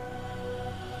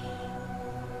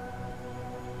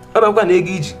ọ bụkwa na ego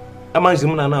iji amanzi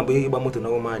m na-abụ ịgba moto na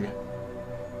ụmụanya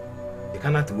ị ka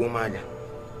na-atụgo ụmụanya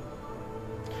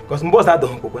kọs mgbe ọzọ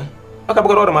adọghị kwekwe ọ ka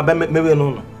bụkara ọrụ ma bịa mewe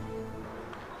n'ụlọ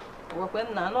Wakwe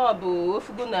nna na ọ bụ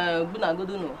ofugo na egbu na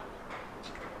godo n'ụwa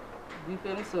bụ ife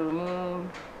m soro m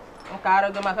nka arụ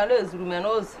gị maka na ezuru m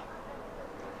n'ụzọ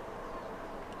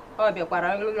ọ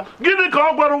bịakwara nrụrọ gịnị ka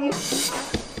ọ gwara wu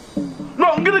no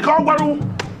gịnị ka ọ gwara wu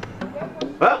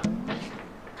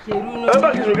ebe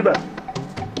a kịsịrị gịta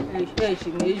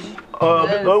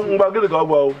ngwa gịnị ka ọ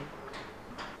gwara wu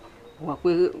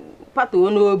Wakwe patuo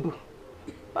n'obu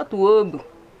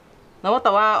na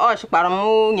nwatawa ọchịkpara m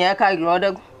nye aka gịrị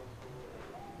ọdịgụ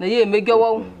na ya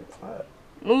emegiowa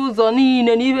n'ụzọ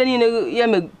niile n'ife niile ya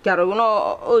mekara na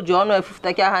o ji ọnụ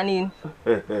efufutaka ha niile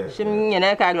chi m nyere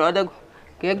aka gịrị ọdịgụ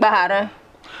ka ị gbaghara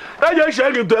eji eshi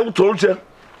gị tụọrụ chie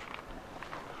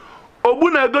ogbu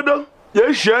na egodo ya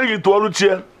eshi gị tụọrụ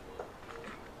chie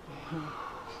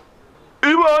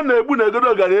ibe ọ na-egbu na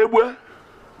egodo gara egbue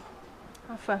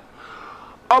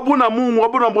ọ bụ na mụ nwa ọ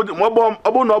bụ na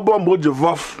ọ bụ mgbe o ji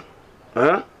vọf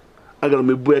agara m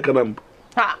ebu aka na mbụ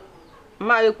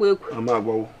ma ekwe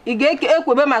ị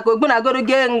ga-ekwebe maka ogbu na godo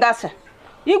gee ngasị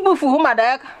igbufu hụ mmadụ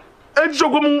aka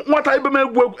ejikwa m nwata ibe m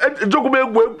egwu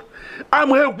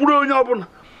ama ha ekwuru onye ọbụla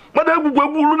mmadụ egwugwu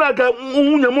egwu uru na-aga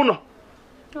nwunye m nọ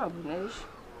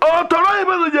ọ tọrọ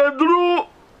ibe ji eduru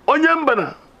onye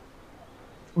mbana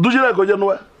dujere ka onye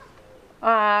nụwa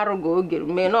arụ oge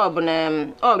me na ọ bụ na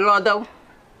ọ lọdọ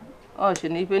ọ shi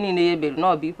na ife niile ya ebere na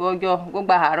ọ bụ ife ọjọọ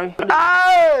gụgbaghara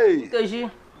nkeji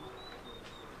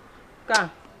ka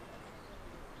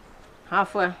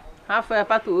hafọ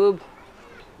patu obu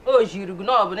o jiri gị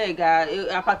na ọ bụ na ị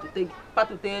ga-apatute gị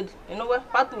patute edu ịnụwe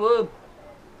patu obu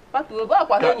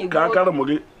ọkwa na enyi gị ka akara mụ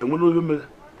gị enwere oge mere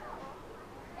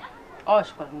ọ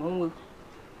shikwara na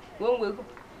onwego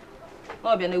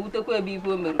n'ọbịa na-ewutekwa ebe ife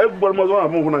o mere egbugbara m ọzọ na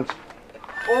mụ hụ na ntị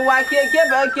ụwa ke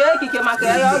ekike maka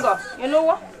ya ọgọ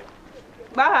ịnụwa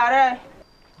gbaghara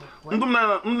ndị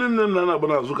nne m na-agba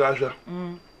n'azụ ka ahịa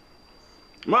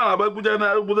ma na-agba ekwuja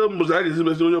na egbude mbụzi a ga-esi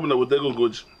mesi onye ọbụla weta ego nke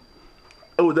oji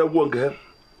eweta gwụọ nke ha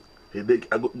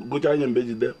gụcha anya mgbe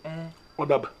jide ọ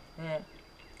daba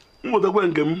m wetakwa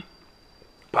nke m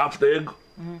pafụta ego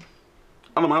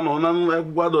ana m anọ na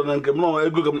akwụkwọ adọ na nke m nọ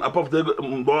ego ka m apafụta ego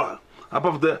mgbe ọha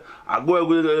apafụta agụ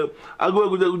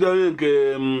egwuja onye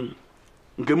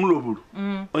nke m lopụrụ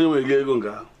onye nwere ego nke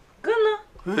ahụ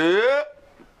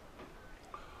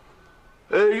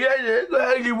ego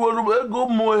ha higboro ego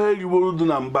mmụọ ha higboro dị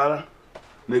na mbara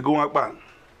na ego nwakpa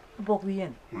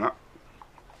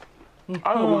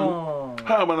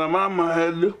ha gbara ma ama ha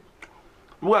elu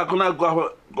bụ akụ na akụ ahụ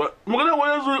maka na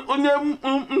nwere onye m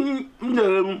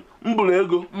nyere mbụrụ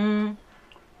ego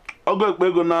ọgụ ekpe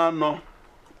ego na-anọ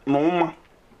n'ụma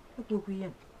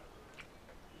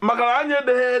maka na anya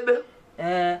edeghị ede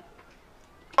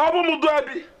ọ bụ m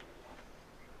duabi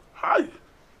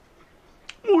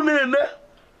mụ na-ene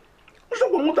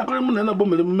nsogbu nwatakịrị m na na-agba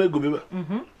mere mme ego bebe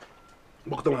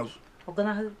gbakọta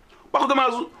m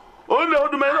azụ onye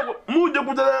na-ehodu m ene mụ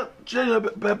jekwutere chie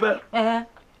pepe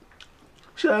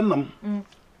chie nna m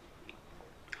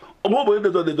ọgụ bụ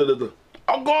edeto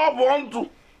ọgụ bụ ntụ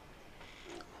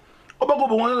ọgbakọ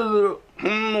bụ nwanne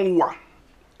n'ụwa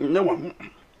nyenwa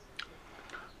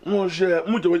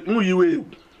mụ yiwe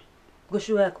egwu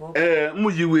mụ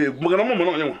yiwe egwu maka na mụ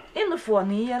mana onyenwa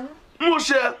mụ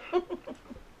shee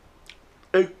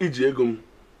iji ego m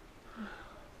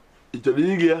ị chọrọ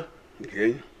ige ya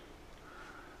nke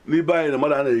n'ibe anyị na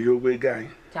mmadụ a na-ege ụgwọ ego anyị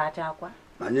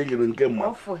na anyị gere nke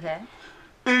mmadụ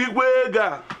igwe ego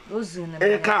a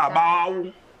eke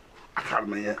agbawụ akara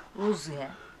m ya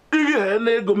ige ha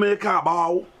na ego m eke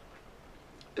agbawụ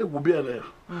egwu bịa na ya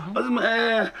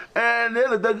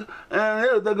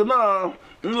na-eletago na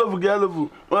nlefu gị elefu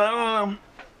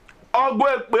ọgụ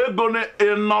ekpe ego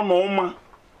na-enọ n'ụma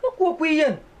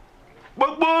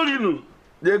kpekpe orinu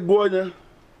je gụọ onye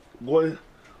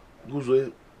guzo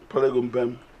para ego mpe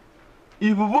m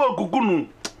ibubo okukunu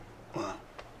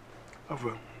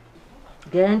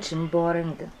gee ntị mbọrị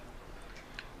nga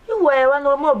iwe ewe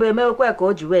n'ome obe emewekwa ka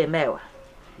o ji wee mewa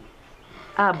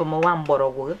abụ m nwa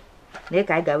mgbọrọgwụ na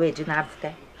ịka anyị gawa eji na-abụta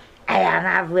anya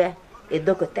na-abụ ya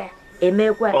edokọta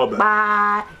emekwa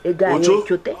kpaa ego anyị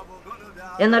echote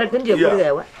ị nọrọ ka nji ekwuru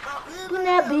ewe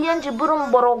na-ebu ihe nji bụrụ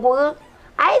mgbọrọgwụ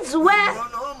anyị zuwe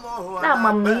na-ama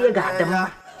m na ihe ga-adị mma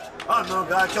ọnụ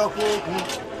ga-achọkwa okwu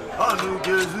ọnụ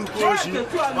ga-ezukwa oshi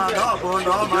mana ọ bụ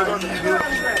na ọ maghị ihe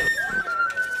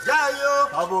yayo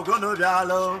ọ bụ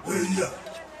gonobialụ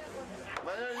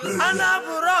a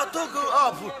na-abụrụ ọtụgụ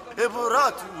ọbụ eburu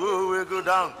ọtụ owe go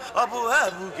down ọ bụ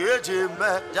hebu ka eji eme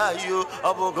yayo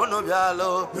ọ bụ gonobialụ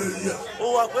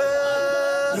Uwakwe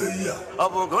ọ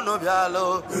bụ gonobialụ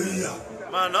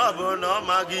mana ọ bụ na ọ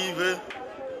maghị ihe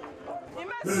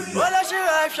onye chiri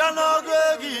afịa n'ọgụ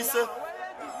ego ise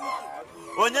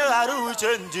onye ghara uche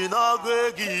nji n'ọgụ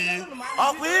ego iyi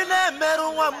ọkwa ị na-emerụ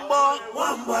nwamgbọ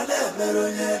na-emerụ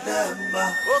onye dị mma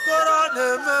okoro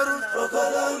na-emerụ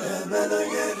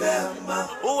onye dị mma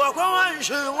Uwakwe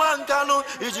nwanshi nwa nkanụ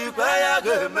ijikwa ya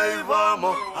ga-eme ibe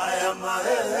ọmụ aya ma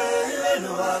ihe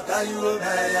n'ụwa aka iwe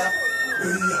mee ya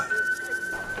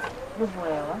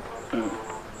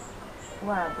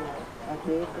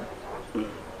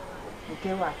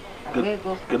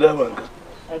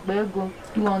Ekpe ego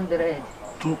 200.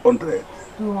 200.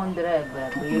 200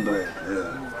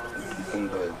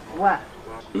 wa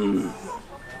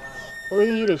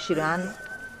oyi reshiri anụ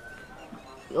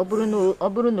ọ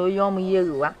bụrụ na onye ọmụ ihe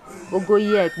ghewa ogo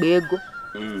ihe ekpe ego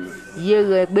ihe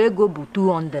ekpe ego bụ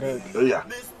 200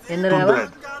 ịnụrụ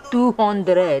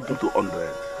 200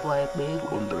 bụ ekpe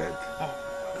ego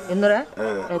ịnụrụ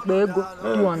ekpe ego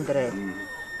 200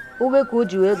 owe ka o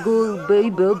ji ego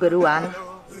ibe obere wa anụ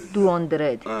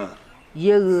 200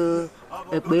 yeghe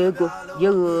ekpe ego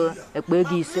ekpe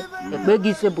ego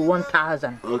ise bụ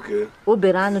 1000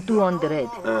 obere anụ 200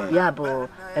 ya bụ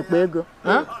ekpe ego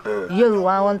yeghe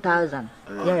 1000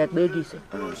 ya ekpe ego ise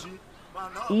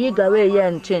ihe gawa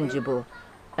ya nchenji bụ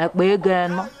ekpe ego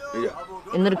anọ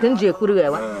ịnụrụ ka nji ekwuru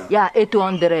ya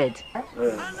 800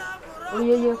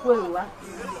 Oye ye kwewa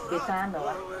betana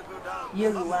wa.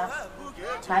 Yewa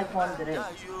 500.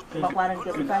 Makwara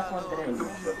nke 500.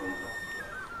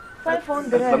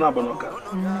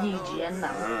 500. Niji enna.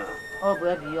 Obu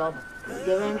ebi obu.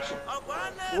 Gewenchi.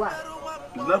 Wa.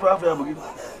 Never have you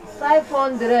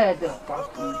 500.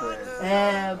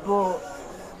 Bo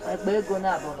ego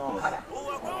na bo no kara.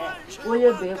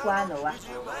 Oye be kwa no wa.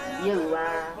 Yewa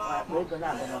ego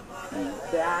na bo no.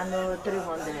 Be anu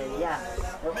 300 ya.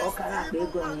 Okara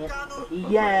ego ni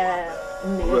ya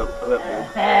ne.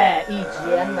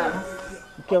 Iji enna.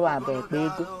 Nke wa be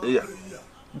ego. Yeah.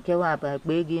 Nke wa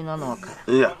be ego no no kara.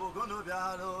 Yeah.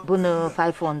 Bunu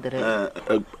 500.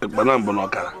 Banan bo no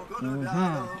kara.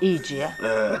 Iji ya.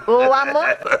 O amo.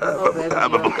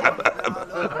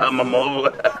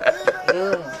 Mama.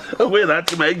 Wait,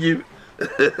 that's my give.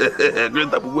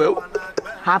 Great up well.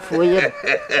 Half way.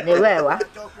 Never.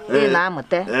 Na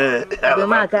amute. Be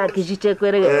ma ka kijiche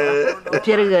kwere.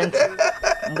 Opierigant.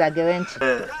 Ngagewent.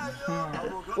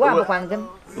 Wa bo kwangen.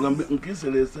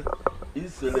 Nkisele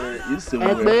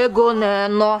Ekpe ego na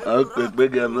no. Ekpe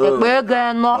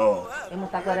ego no.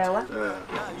 Emutakare wa.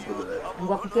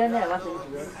 Ngwa kukene wa se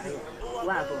jiwe.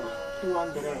 Wa bo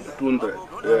 200.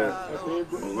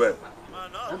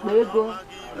 Ekpe ego.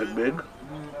 Ekpe ego.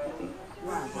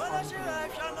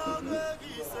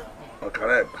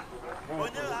 Okare.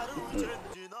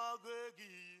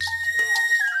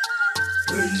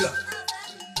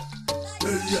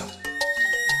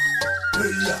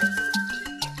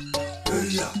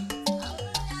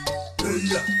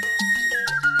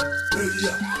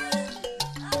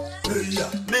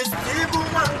 Mr. Ibu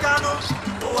Mankano,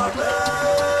 Uwakwe.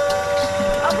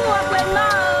 Uwakwe na.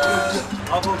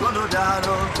 Abogono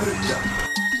Dialo.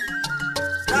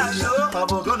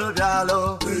 Abogono Dialo.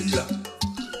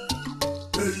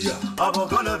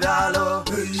 Abogono Dialo.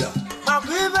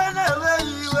 Makibe newe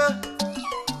iwe.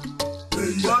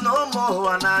 Kono mo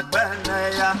wana kwene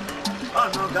ya.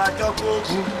 Onu gacho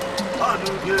koku.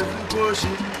 Onu gefu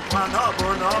koshi. Manobo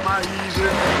no ma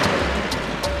iwe.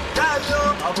 Yayo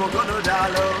abogono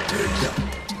Dialo.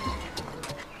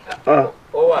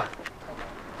 Owa.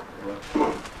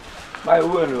 Mai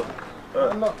uwero.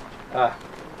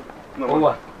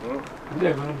 Owa.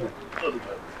 Nde gunu.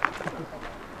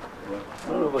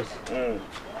 Bos.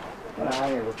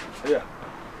 Yeah.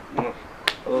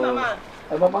 Mama.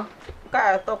 Mama.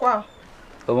 Ka tokwa.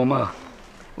 Mama.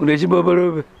 Uneji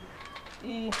boborobe.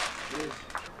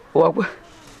 Uwakwe.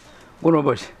 Gono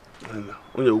bos.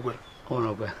 Onye ukwe.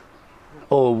 Ono kwe.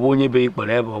 O bụ onye be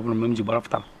ikpere ebe ọ bụrụ mgbe m ji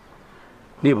gbarapụta m.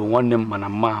 N'ịbụ nwanne m mana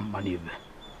mma mana ibe.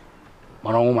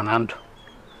 Mana ọnwụ mana ndụ.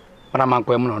 Mana ma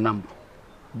nkwe m nọ na mbụ.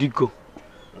 Diko.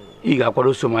 Ị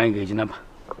ga-akwado so m anyị ga-eji naba.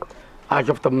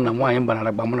 Achọpụta m na nwaanyị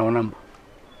mbanara gba m nọ na mbụ.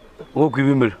 Nwoke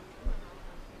ibi mere.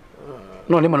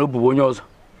 Nọ n'ịmana o bụ onye ọzọ.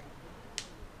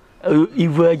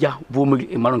 Ivu aja bụ ome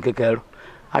ịmarụ nke ka eru.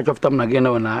 Achọpụta m na gị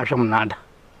na asha m na-ada.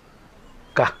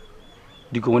 Ka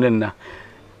diko nwere nna.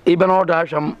 Ibe na ọdụ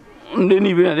asha m ndị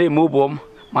niile na-eme ụbọ m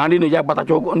ma ndị na-eji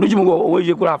agbatacha ụgwọ ndị ji m ụgwọ onwe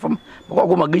ji ekwere afọ m maka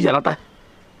ọgwụ maka iji anata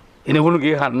ị na-ehụrụ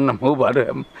gị ha nna m ụbọ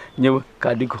adịghị m nyewe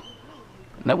ka diko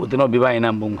na kpote na ọbịba anyị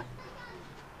na mbụ nwe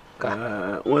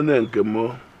nwanne nke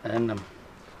m nna m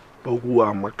okwu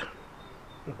amaka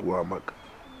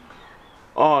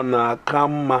ọ na-aka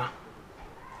mma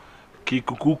ka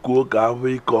ikuku kuo ka ahụ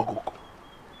ike ọkụkụ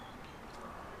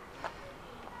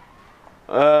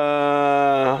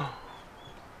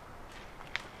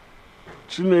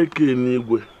Chineke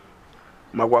n'igwe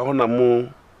makwa hụ na mụ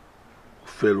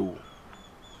fere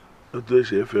otu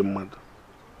esi efe mmadụ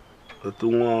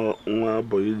otu nwa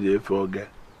abụghị ji efe oge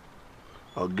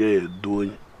edu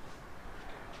onye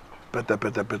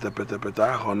pete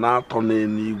ahụ na-atọ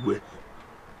n'eluigwe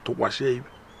tụkwasị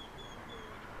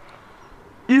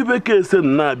ibe ka ese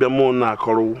na-abịa mụ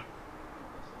na-akọrọ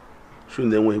su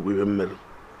na-enweghị ibe mmerụ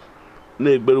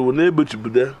na-egberewu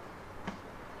na-egbochibido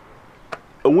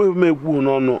onweghị m ekwu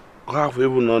n'ọnụ ha afọ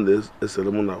ịbụ na ọ na-esere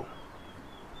m na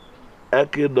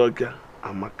aka ịdọka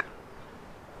amaka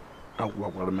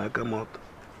akwụkwara m aka m ọtọ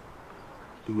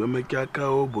iwe meke aka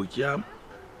ụbọchị a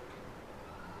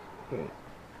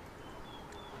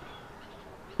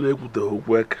na-ekwute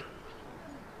okwu eke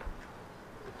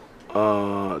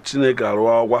Chineke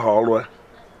arụọ gwa ha ọrụ a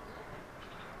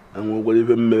enwekwara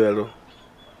ife mmerụ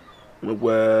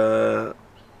nwekwa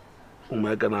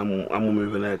ụmụaka na amụmụ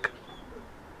ife n'eke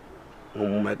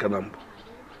ụmụaka na mbụ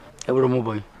ebere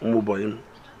ụmụbọnyị m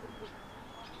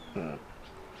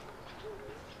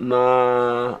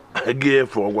na-aga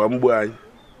efe ọgwa mgbe anyị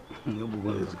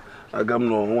aga m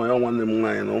na nwanne m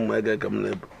nwaanyị na ụmụaka ka m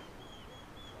na-ebu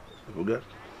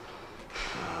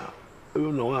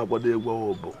ebe na nwa akwado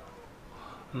egwu bụ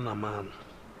nna m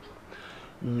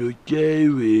nyocha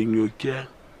iwe nyocha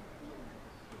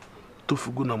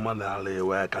tofugo na mmadụ ala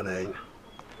ewe aka n'anya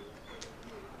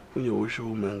onye woshi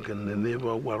ume nke nne n'ebe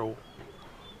ọ gwara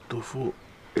tofu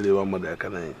elewa mmadụ aka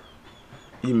n'anya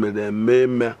imere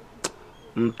mmemme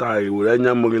nta were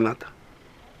anya mmiri nata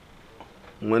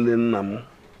nwere nna m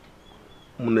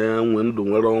mụ na ya nwe ndụ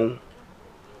nwere ọnwụ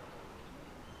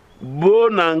boo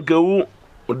na nke wu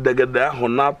degede ahụ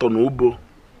na-atọ n'ubo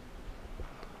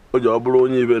o ji ọ bụrụ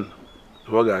onye ibe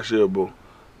ọ ga-achị bụ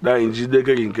daanyị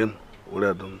jideke gị nke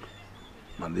were dụ ndụ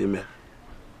ma n'ime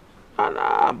a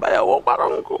na-aba ya wọkwara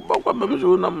nkụ bakwa mbe m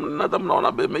jụrụ na nnata m na ọ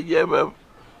na-aba emeghị ebe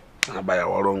na-aba ya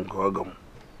ọrụ nkụ ọgọ m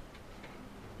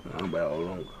na-aba ya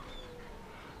ọrụ nkụ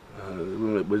ebe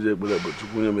m ekpezi ekpere bụ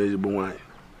Chukwu nye m ezigbo nwaanyị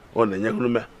ọ na-enyekwu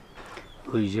ume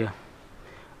oyije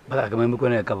bala ka m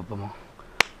emekwana ya ka papa m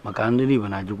maka ndị Igbo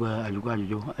na-ajụkwa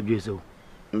ajụjụ ajụ eso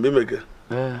mgbe imeke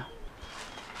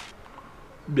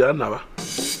bịa nawa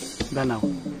bịa nawa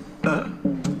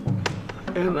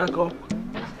ị na-aka ọkwa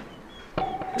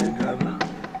ị ga-ana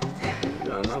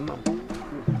nna m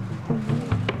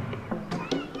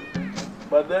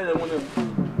gbade ya nwere m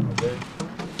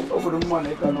obodo mma na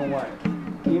ịka nụ nwaanyị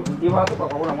ihe atụkwa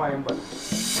gwara nwaanyị mba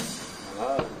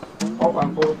ọkwa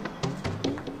mkpụrụ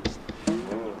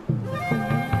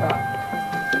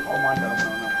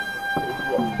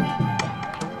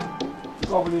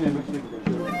Kau beli ni mesti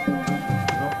betul.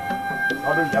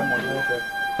 Ada jam mana ke?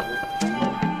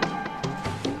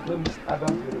 Belum ada.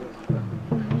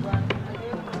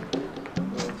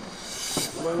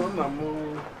 Mana namu?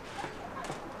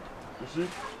 Isi.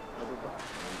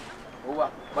 Owa.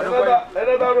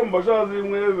 Ada dalam bahasa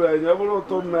Inggris banyak baru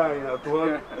tu main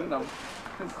atau.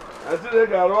 Asal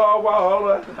kalau apa hal?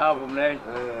 Apa mulai?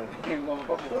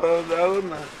 Dalam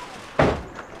na.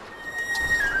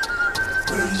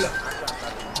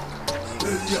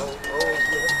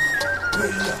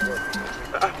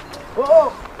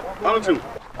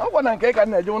 Ọ na nke ka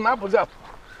na-eje na-apụzi apụ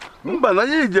mba na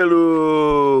anyị jere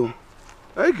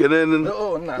anyị kene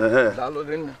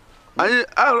anyị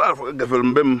gafere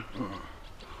mbe m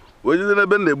wee jide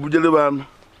n'ebe m na-ebujere ebe anụ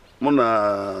mụ na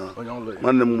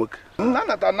nwanne m nwoke nna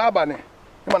nata n'abalị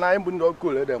ịma na anyị bụ ndị ọkụ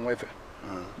ole enwe efe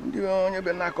ndị onye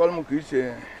be na-akọrọ m ka isi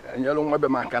enyere nwa be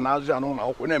m aka na azụ ya n'ụlọ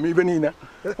akwụkwọ na-eme ibe niile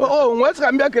nwee sị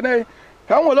ka m bịa kene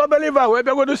ka m nwere obere ibe a wee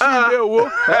bịagodo si ide owo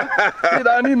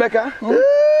ịda n'ime ka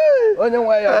onye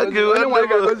nwe ya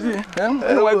ga-egozi gị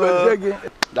iwe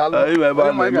ebe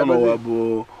a na-eme n'ụwa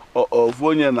bụ ofu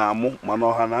onye na-amụ mana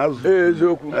ọha na azụ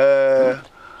eziokwu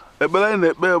ekpere anyị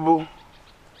na-ekpe bụ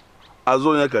azụ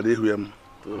onye kara ihu ya m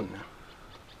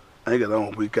anyị gara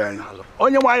nwekwa ike anyị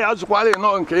onye nwe anyị azụkwara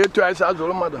ịnọ nke etu anyị si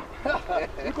azụrụ mmadụ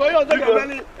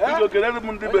biko kelere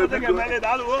m ndị be biko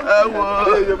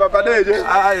papa na-eje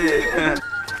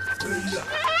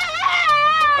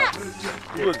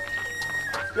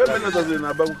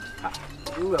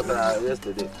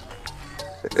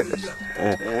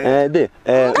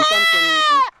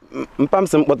mpam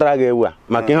sị m kpụtara gị ewu a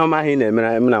maka ihe ọma ahụ ị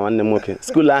na-emere m na nwanne m nwoke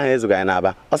skuulu ahụ ezuga anyị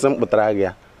n'Aba ọ sị m kpụtara gị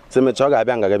ya sị mechaa ọ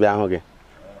ga-abịa nga gị bịa hụ gị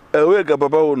ewee ka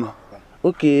papa ụnọ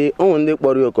oke ụmụ ndị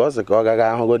kpọrọ ya oke ọ sị ka ọ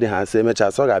gaga ahụgodi ha sị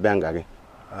emechaa sị ọ ga-abịa nga gị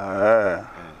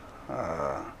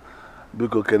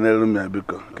biko kenere m ya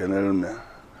biko kenere m ya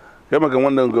ya maka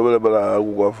nwanne m gobere bara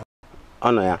akwụkwọ afọ ọ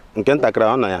nọ ya nke ntakịrị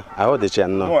ọ nọ ya ahụ dịcha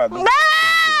nnọọ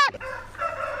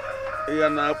ya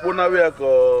na-akpụ na ya ka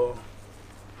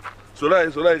soro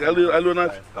anyị ka alụ na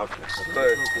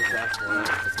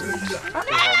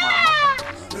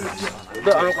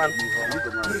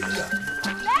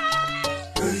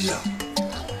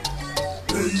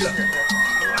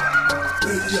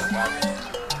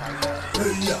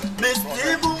Mr.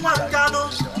 Ibu Makano,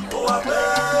 Uwakwe.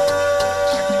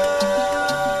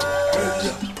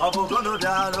 Obogono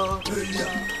dialo.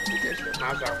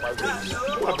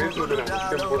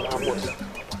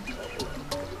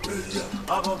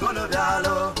 Obogono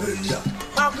dialo.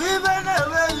 Mafibe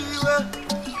newe iwe.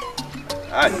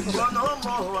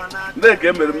 Nne ka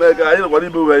emere mee ka anyị nọkwara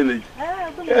ibe ụwa anyị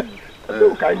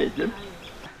na-eji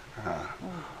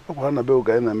ọkwa na be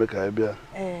ụka anyị na-eme ka anyị bịa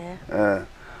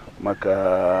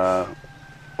maka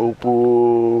okwu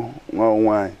nwa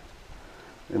nwaanyị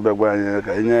ịbịagwa anyị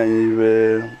ka nye anyị ibe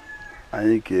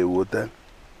anyị ka eweta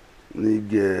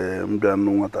n'ige mbịa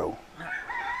nụ nwata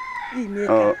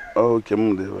oke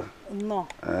m dị ebe nnọọ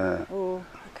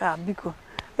ka biko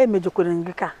emejokwere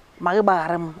gị ka ma gị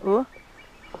gbaghara m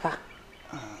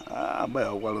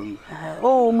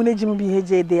mụ na-eji mbụ ihe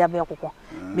ji ede ya bụ akwụkwọ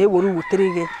ma e were wutere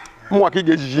gị mwa ka ị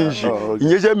ga-ejiji nji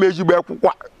inyeje m ezigbo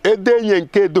akwụkwọ ede nye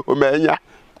nke edoghomenya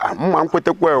mma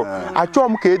nkwetekwe achọọ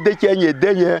m ka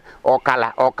edenye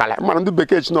ọkala mana ndị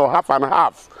bekee chi na half and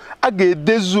half a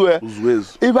ga-edezu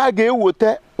ebe a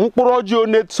ga-eweta mkpụrụ ọjị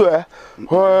onetu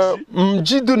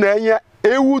ji dị na-enye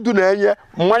ewu dị na-enye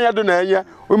mmanya dị na-enye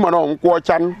mana nkwụ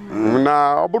ọcha na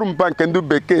ọ bụrụ mpa nke ndị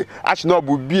bekee achị na ọ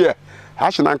bụ biya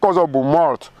achị na nke ọzọ bụ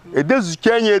malt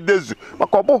edezucha enye edezu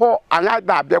maka ọ bụghị anyị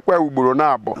da-abịakwa ugboro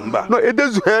na-abụ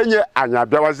edezu enye anyị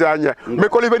abịawazi anya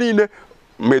mekọrọ ibe niile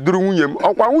meduru nwunye m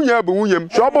ọkwa nwunye bụ nwunye m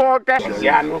chọọ bụ ọka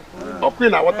ọkụ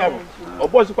na wọta bụ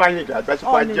ọbọzikwa anyị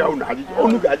ga-abịasịkwa ji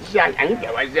unu ga-ajịsi anyị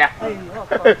bịawazịa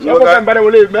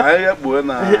anyị gbuo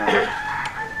na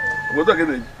moto ke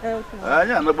neji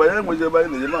anya na banya mo je banya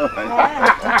neji na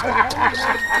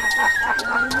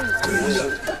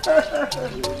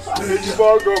eji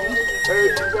bogo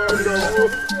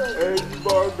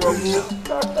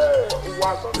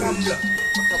wa so na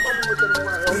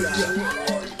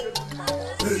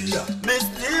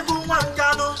Mr. Ibu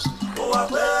Wankano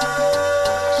Uwakwe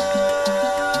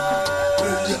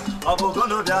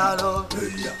Obogono bialo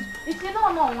Isi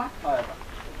no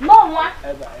nwa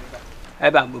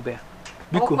ebe a mgbe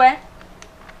biko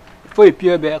fo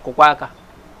epio ebe kokwa aka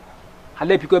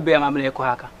ala epiko ebe ma mere ko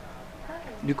aka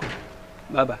biko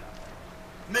baba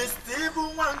Mr. Ibu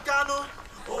Wankano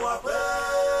Uwakwe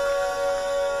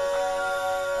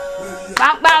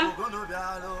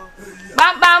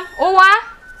Bam bam uwa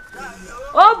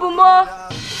obumo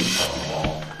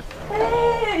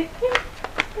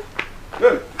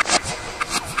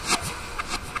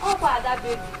Ọkwa ada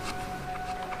baby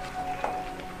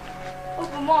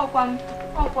obumo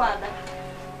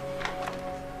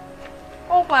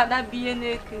ọkwa ada biye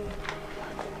n'eke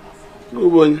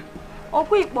Ubonye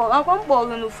ọkwa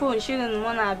mkpọrọ na phone shirin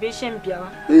mo na abịa shempiawa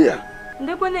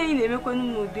ndekwe na eyi na-emekwe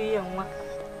n'udu ihe nwa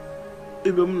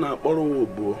ibe m na-akpọrọ nwa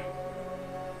obuo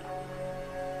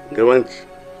ngewe ntị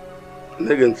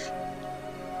nege ntị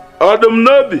ọdụm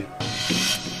n'obi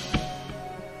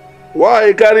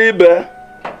nwaanyị karịa ibe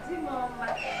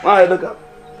nwaanyị dịka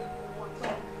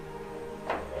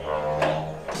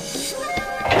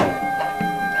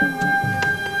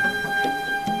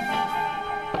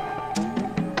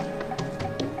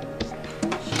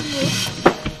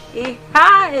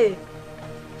Hi,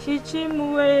 chichi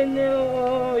muwene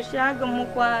o shaga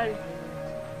mukwari.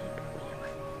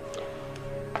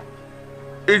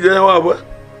 Ije wa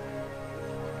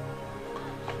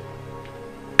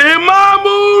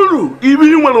Imamuru ibi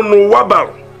nwere n'ụwa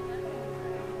bara.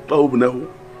 Ọ bụ n'ehu.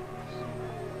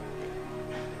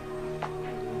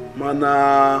 Mana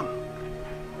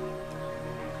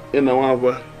ina wa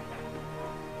ba.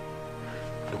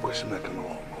 Dokwasi na kana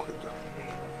wa.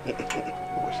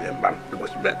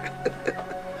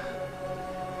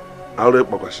 Aure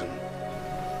kpakwasị m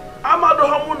amado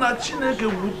ha mụ na Chineke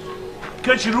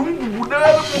kechiri mgbugbu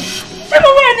n'elu m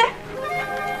Chimuwene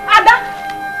Ada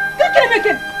kekere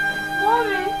meke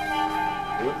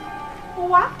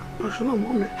Uwa Ashuna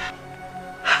mome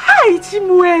Hai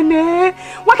Chimuwene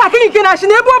nwatakịrị nke na-achị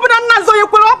n'ebe ọbụla nna zọ ya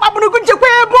kwere ọkpa bụrụ njekwa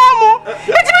ebe ọmụ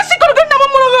eji m sikọrọ gị nna m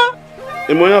mụrụ gị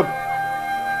Imonya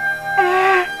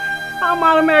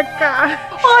Amarmeka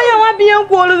onye nwa biye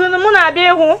nkwolu gị mụ na-abịa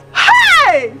ịhụ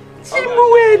Hai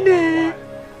Chimuwene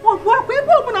ọgwụ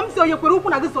ebe ọbụla m zọ ya kwere ụkwụ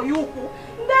na gị zọ ya ụkwụ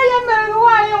ndị ihe mere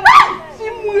nwaanyị nwa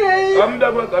Chimuwene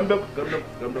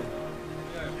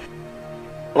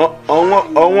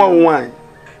ọnwa nwaanyị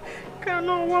ka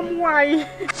n'ọnwa m nwaanyị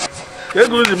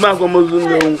ego ozi m akwamozu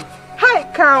ndị ọnwụ Hai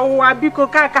ka ụwa biko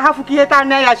ka ha fụka ihe taa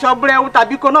na ya chi ọ bụrụ ewuta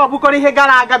biko na ọ bụkọrọ ihe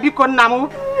gara aga biko nna m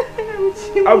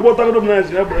agwọtagoro m na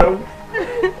esi ya bụrụ ewu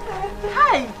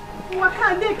Hai nwa ka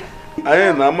dị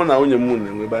anyị na amụ na nwunye m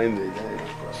na-enwe ebe anyị na-eje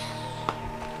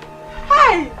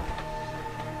Hai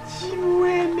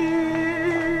Chimuwene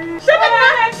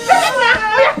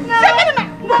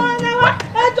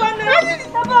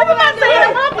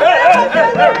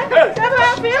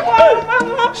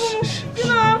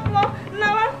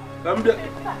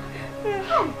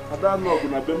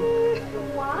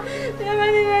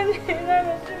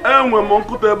enwe m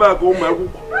nkụta ebe a ka ụmụ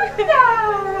akwụkwọ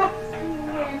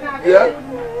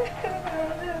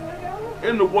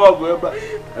ịnụkwa ọgụ ebe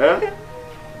a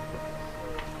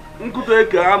nkụta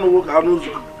eke anụ nwoke anụ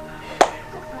ụzọ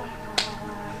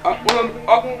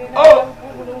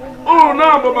uru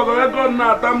na-agbabago ego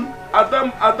na-atam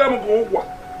ka ụkwa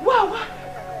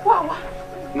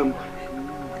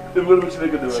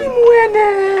Chimuwene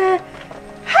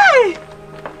Hai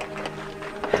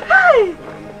Hai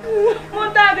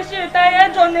Mụta gịshịta ya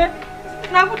jone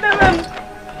na kwutere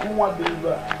m nwa dị ebe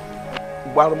a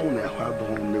gbara mụ na ahụ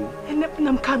adụghị nnewu enepụ na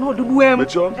m ka n'ọdụgbu em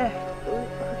mechie ọnụ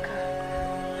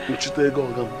nchite ego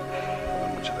ọga m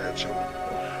nchite ya chewa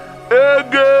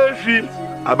ifi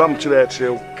abam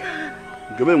treachery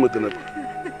nke me nwetana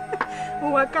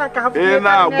ị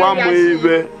na-agwa m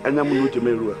ibe anya m n'uche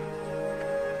meruo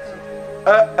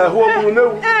ho bu ne o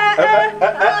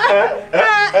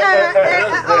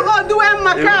duwe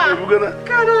maka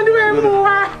ka no duwe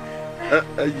muwa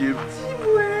ayi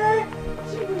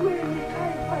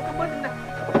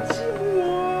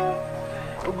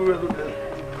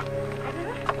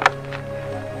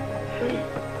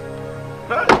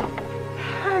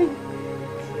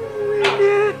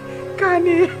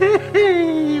Kani,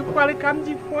 qual cam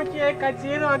de fonte é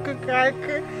caseiro a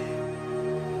cacaca?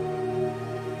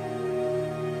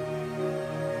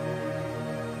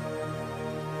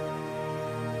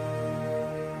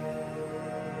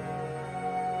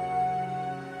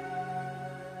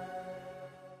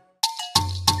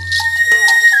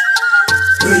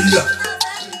 Heya,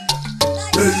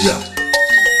 heya,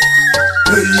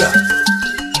 heya,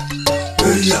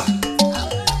 heya,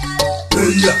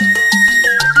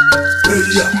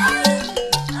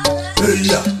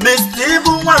 heya. Mr.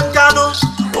 Ibu Wankano,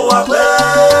 Uwakwe,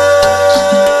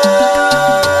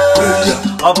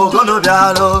 Obogono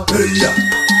Bialo,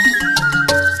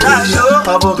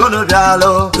 Obogono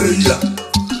Bialo,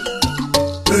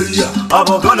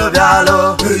 Obogono Bialo,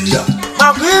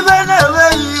 Makibe Newe,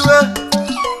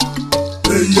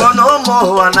 Bonomo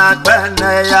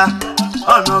Wanakbeneya,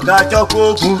 Onuga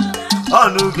Chokoku,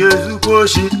 Onugezu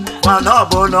Koshi,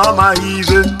 Manobo no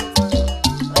Mahive.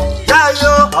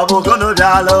 Yayo, Abogono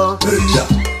Bialo.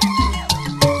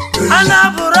 Ana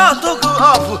burato go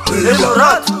up,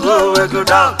 burato go go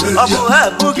down. Abu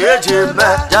Hebu Gejim,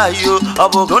 Yayo,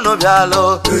 Abogono Bialo.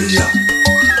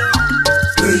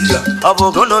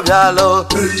 Abogono Bialo.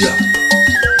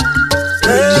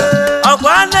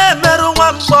 Akwane meru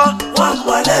wambo,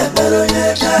 meru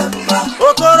yedemba.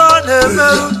 Okoro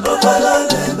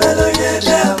meru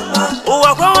yedemba.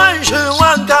 Uwakwe wanshi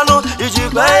wankano,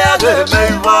 ijibaya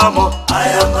gemevamo.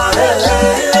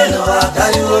 Ayamarele no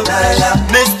akayu meya.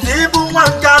 Mr. Ibu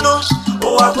Wankano,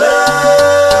 Uwakwe.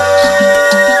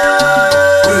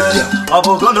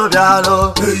 Abogono Bialo.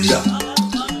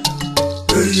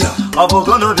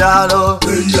 Abogono Bialo.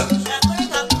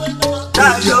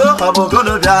 Yayo,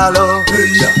 Abogono Bialo.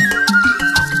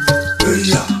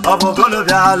 Abogono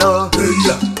Bialo.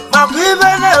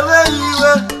 Makibe newe.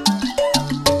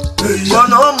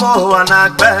 Bonomo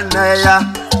Wanakbeneya,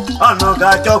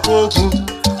 Onuga Chokoku,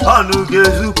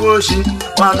 Onugezu Koshi,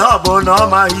 Manobo no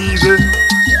Mahive.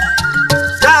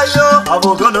 Yayo,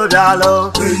 Abogono Bialo.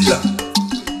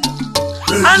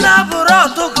 Ana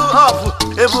burato go up,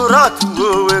 burato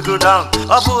go down.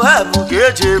 Abu Hebu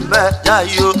Gejim,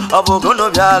 Yayo, Abogono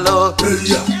Bialo.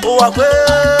 Uwakwe,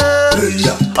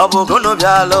 Abogono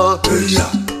Bialo.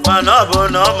 Manobo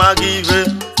no Mahive.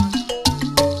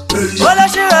 Ola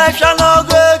shirasha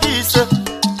n'ogwegise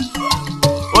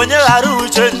onye ghara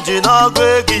uche nji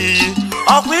n'ogwegi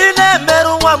ọkwa ị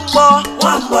na-emerụ nwamgbọ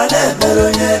na-emerụ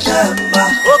onye dị mma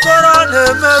okoro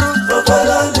na-emerụ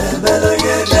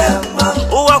onye dị mma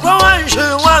ụwa kwewa nshi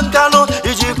nwa nkanụ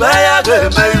ijikwa ya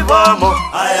ga-eme ibe ọmụ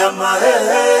aya ma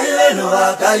ihe n'ụwa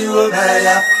ka iwe mee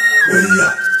ya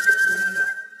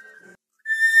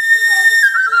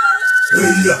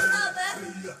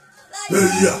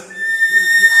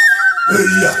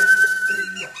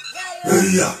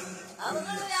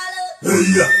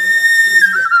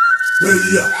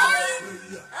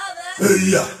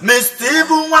Mr.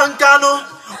 Ibu Wankano,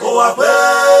 Uwakwe,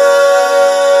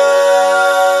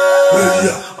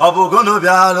 Abogono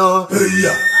Bialo,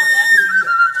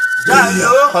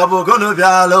 Yayo, Abogono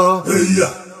Bialo,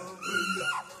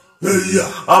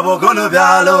 Abogono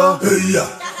Bialo,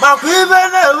 Makibe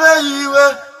newe,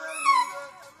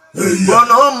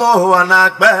 Bonomo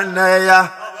Wanakbeneya,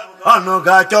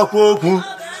 Onuga Chokoku,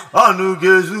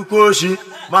 Onugezu Koshi,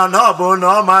 Manobo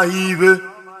no Mahive.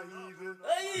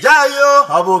 Yayo,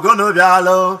 Abogono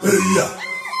Bialo.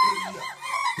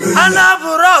 Ana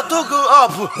burato go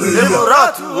up,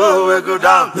 burato go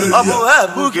down. Abu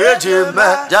Hebu Gejim,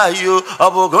 Yayo,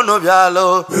 Abogono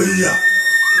Bialo.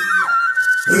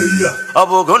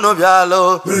 Abogono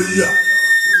Bialo.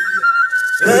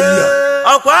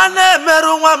 Akwane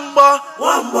meru wambo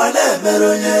na-emeru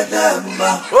onye dị mma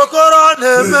okoro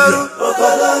na-emeru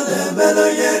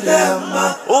onye dị mma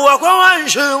ụwa kwewa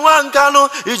nshi nwa nkanụ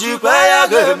ijikwa ya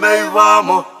ga-eme ibe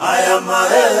ọmụ ayama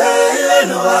ihe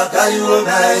n'ụwa ka iwe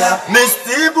mee ya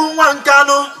Mr. Ibu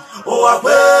Wankano ụwa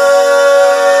kwe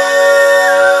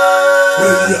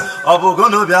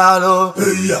Abogono Bialo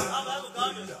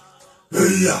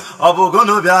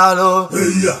Abogono Bialo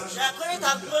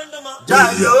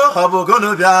Yayo,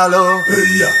 Abogono Bialo.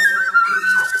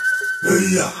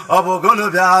 Abogono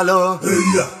Bialo.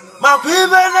 makwa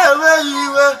ibe na-enweghị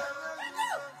iwe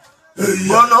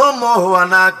bụ na ụmụ ụwa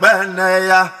na-akpa nne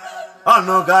ya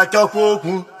ọnụ ga-achọkwa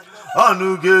okwu ọnụ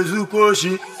ga-ezukwa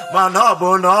oshi mana ọ bụ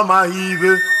na ọ maghị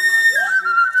ibe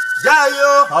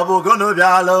jayo ọ bụ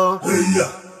gonobialụ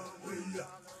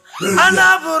ana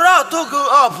bụrọtụ go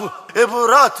up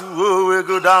eburọtụ owe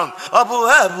go down ọ bụ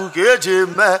hebu ka eji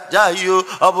eme jayo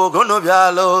ọ bụ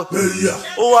gonobialụ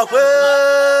Uwakwe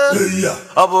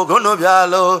ọ bụ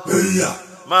gonobialụ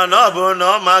mana ọ bụ na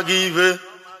ọ maghị ibe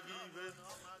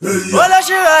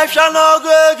olechighacha n'ọgụ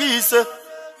ego ise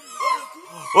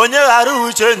onye ghara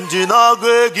uche nji n'ọgụ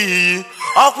ego iyi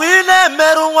ọkwa ị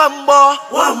na-emerụ nwamgbọ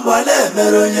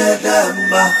na-emerụ onye dị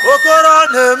mma okoro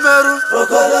na-emerụ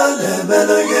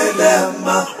onye dị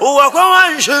mma Uwakwe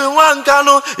nwanshi nwa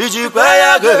nkanụ ijikwa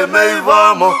ya ga-eme ibe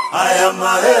ọmụ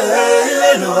ayama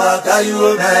ihe n'ụwa ka iwe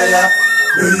mee ya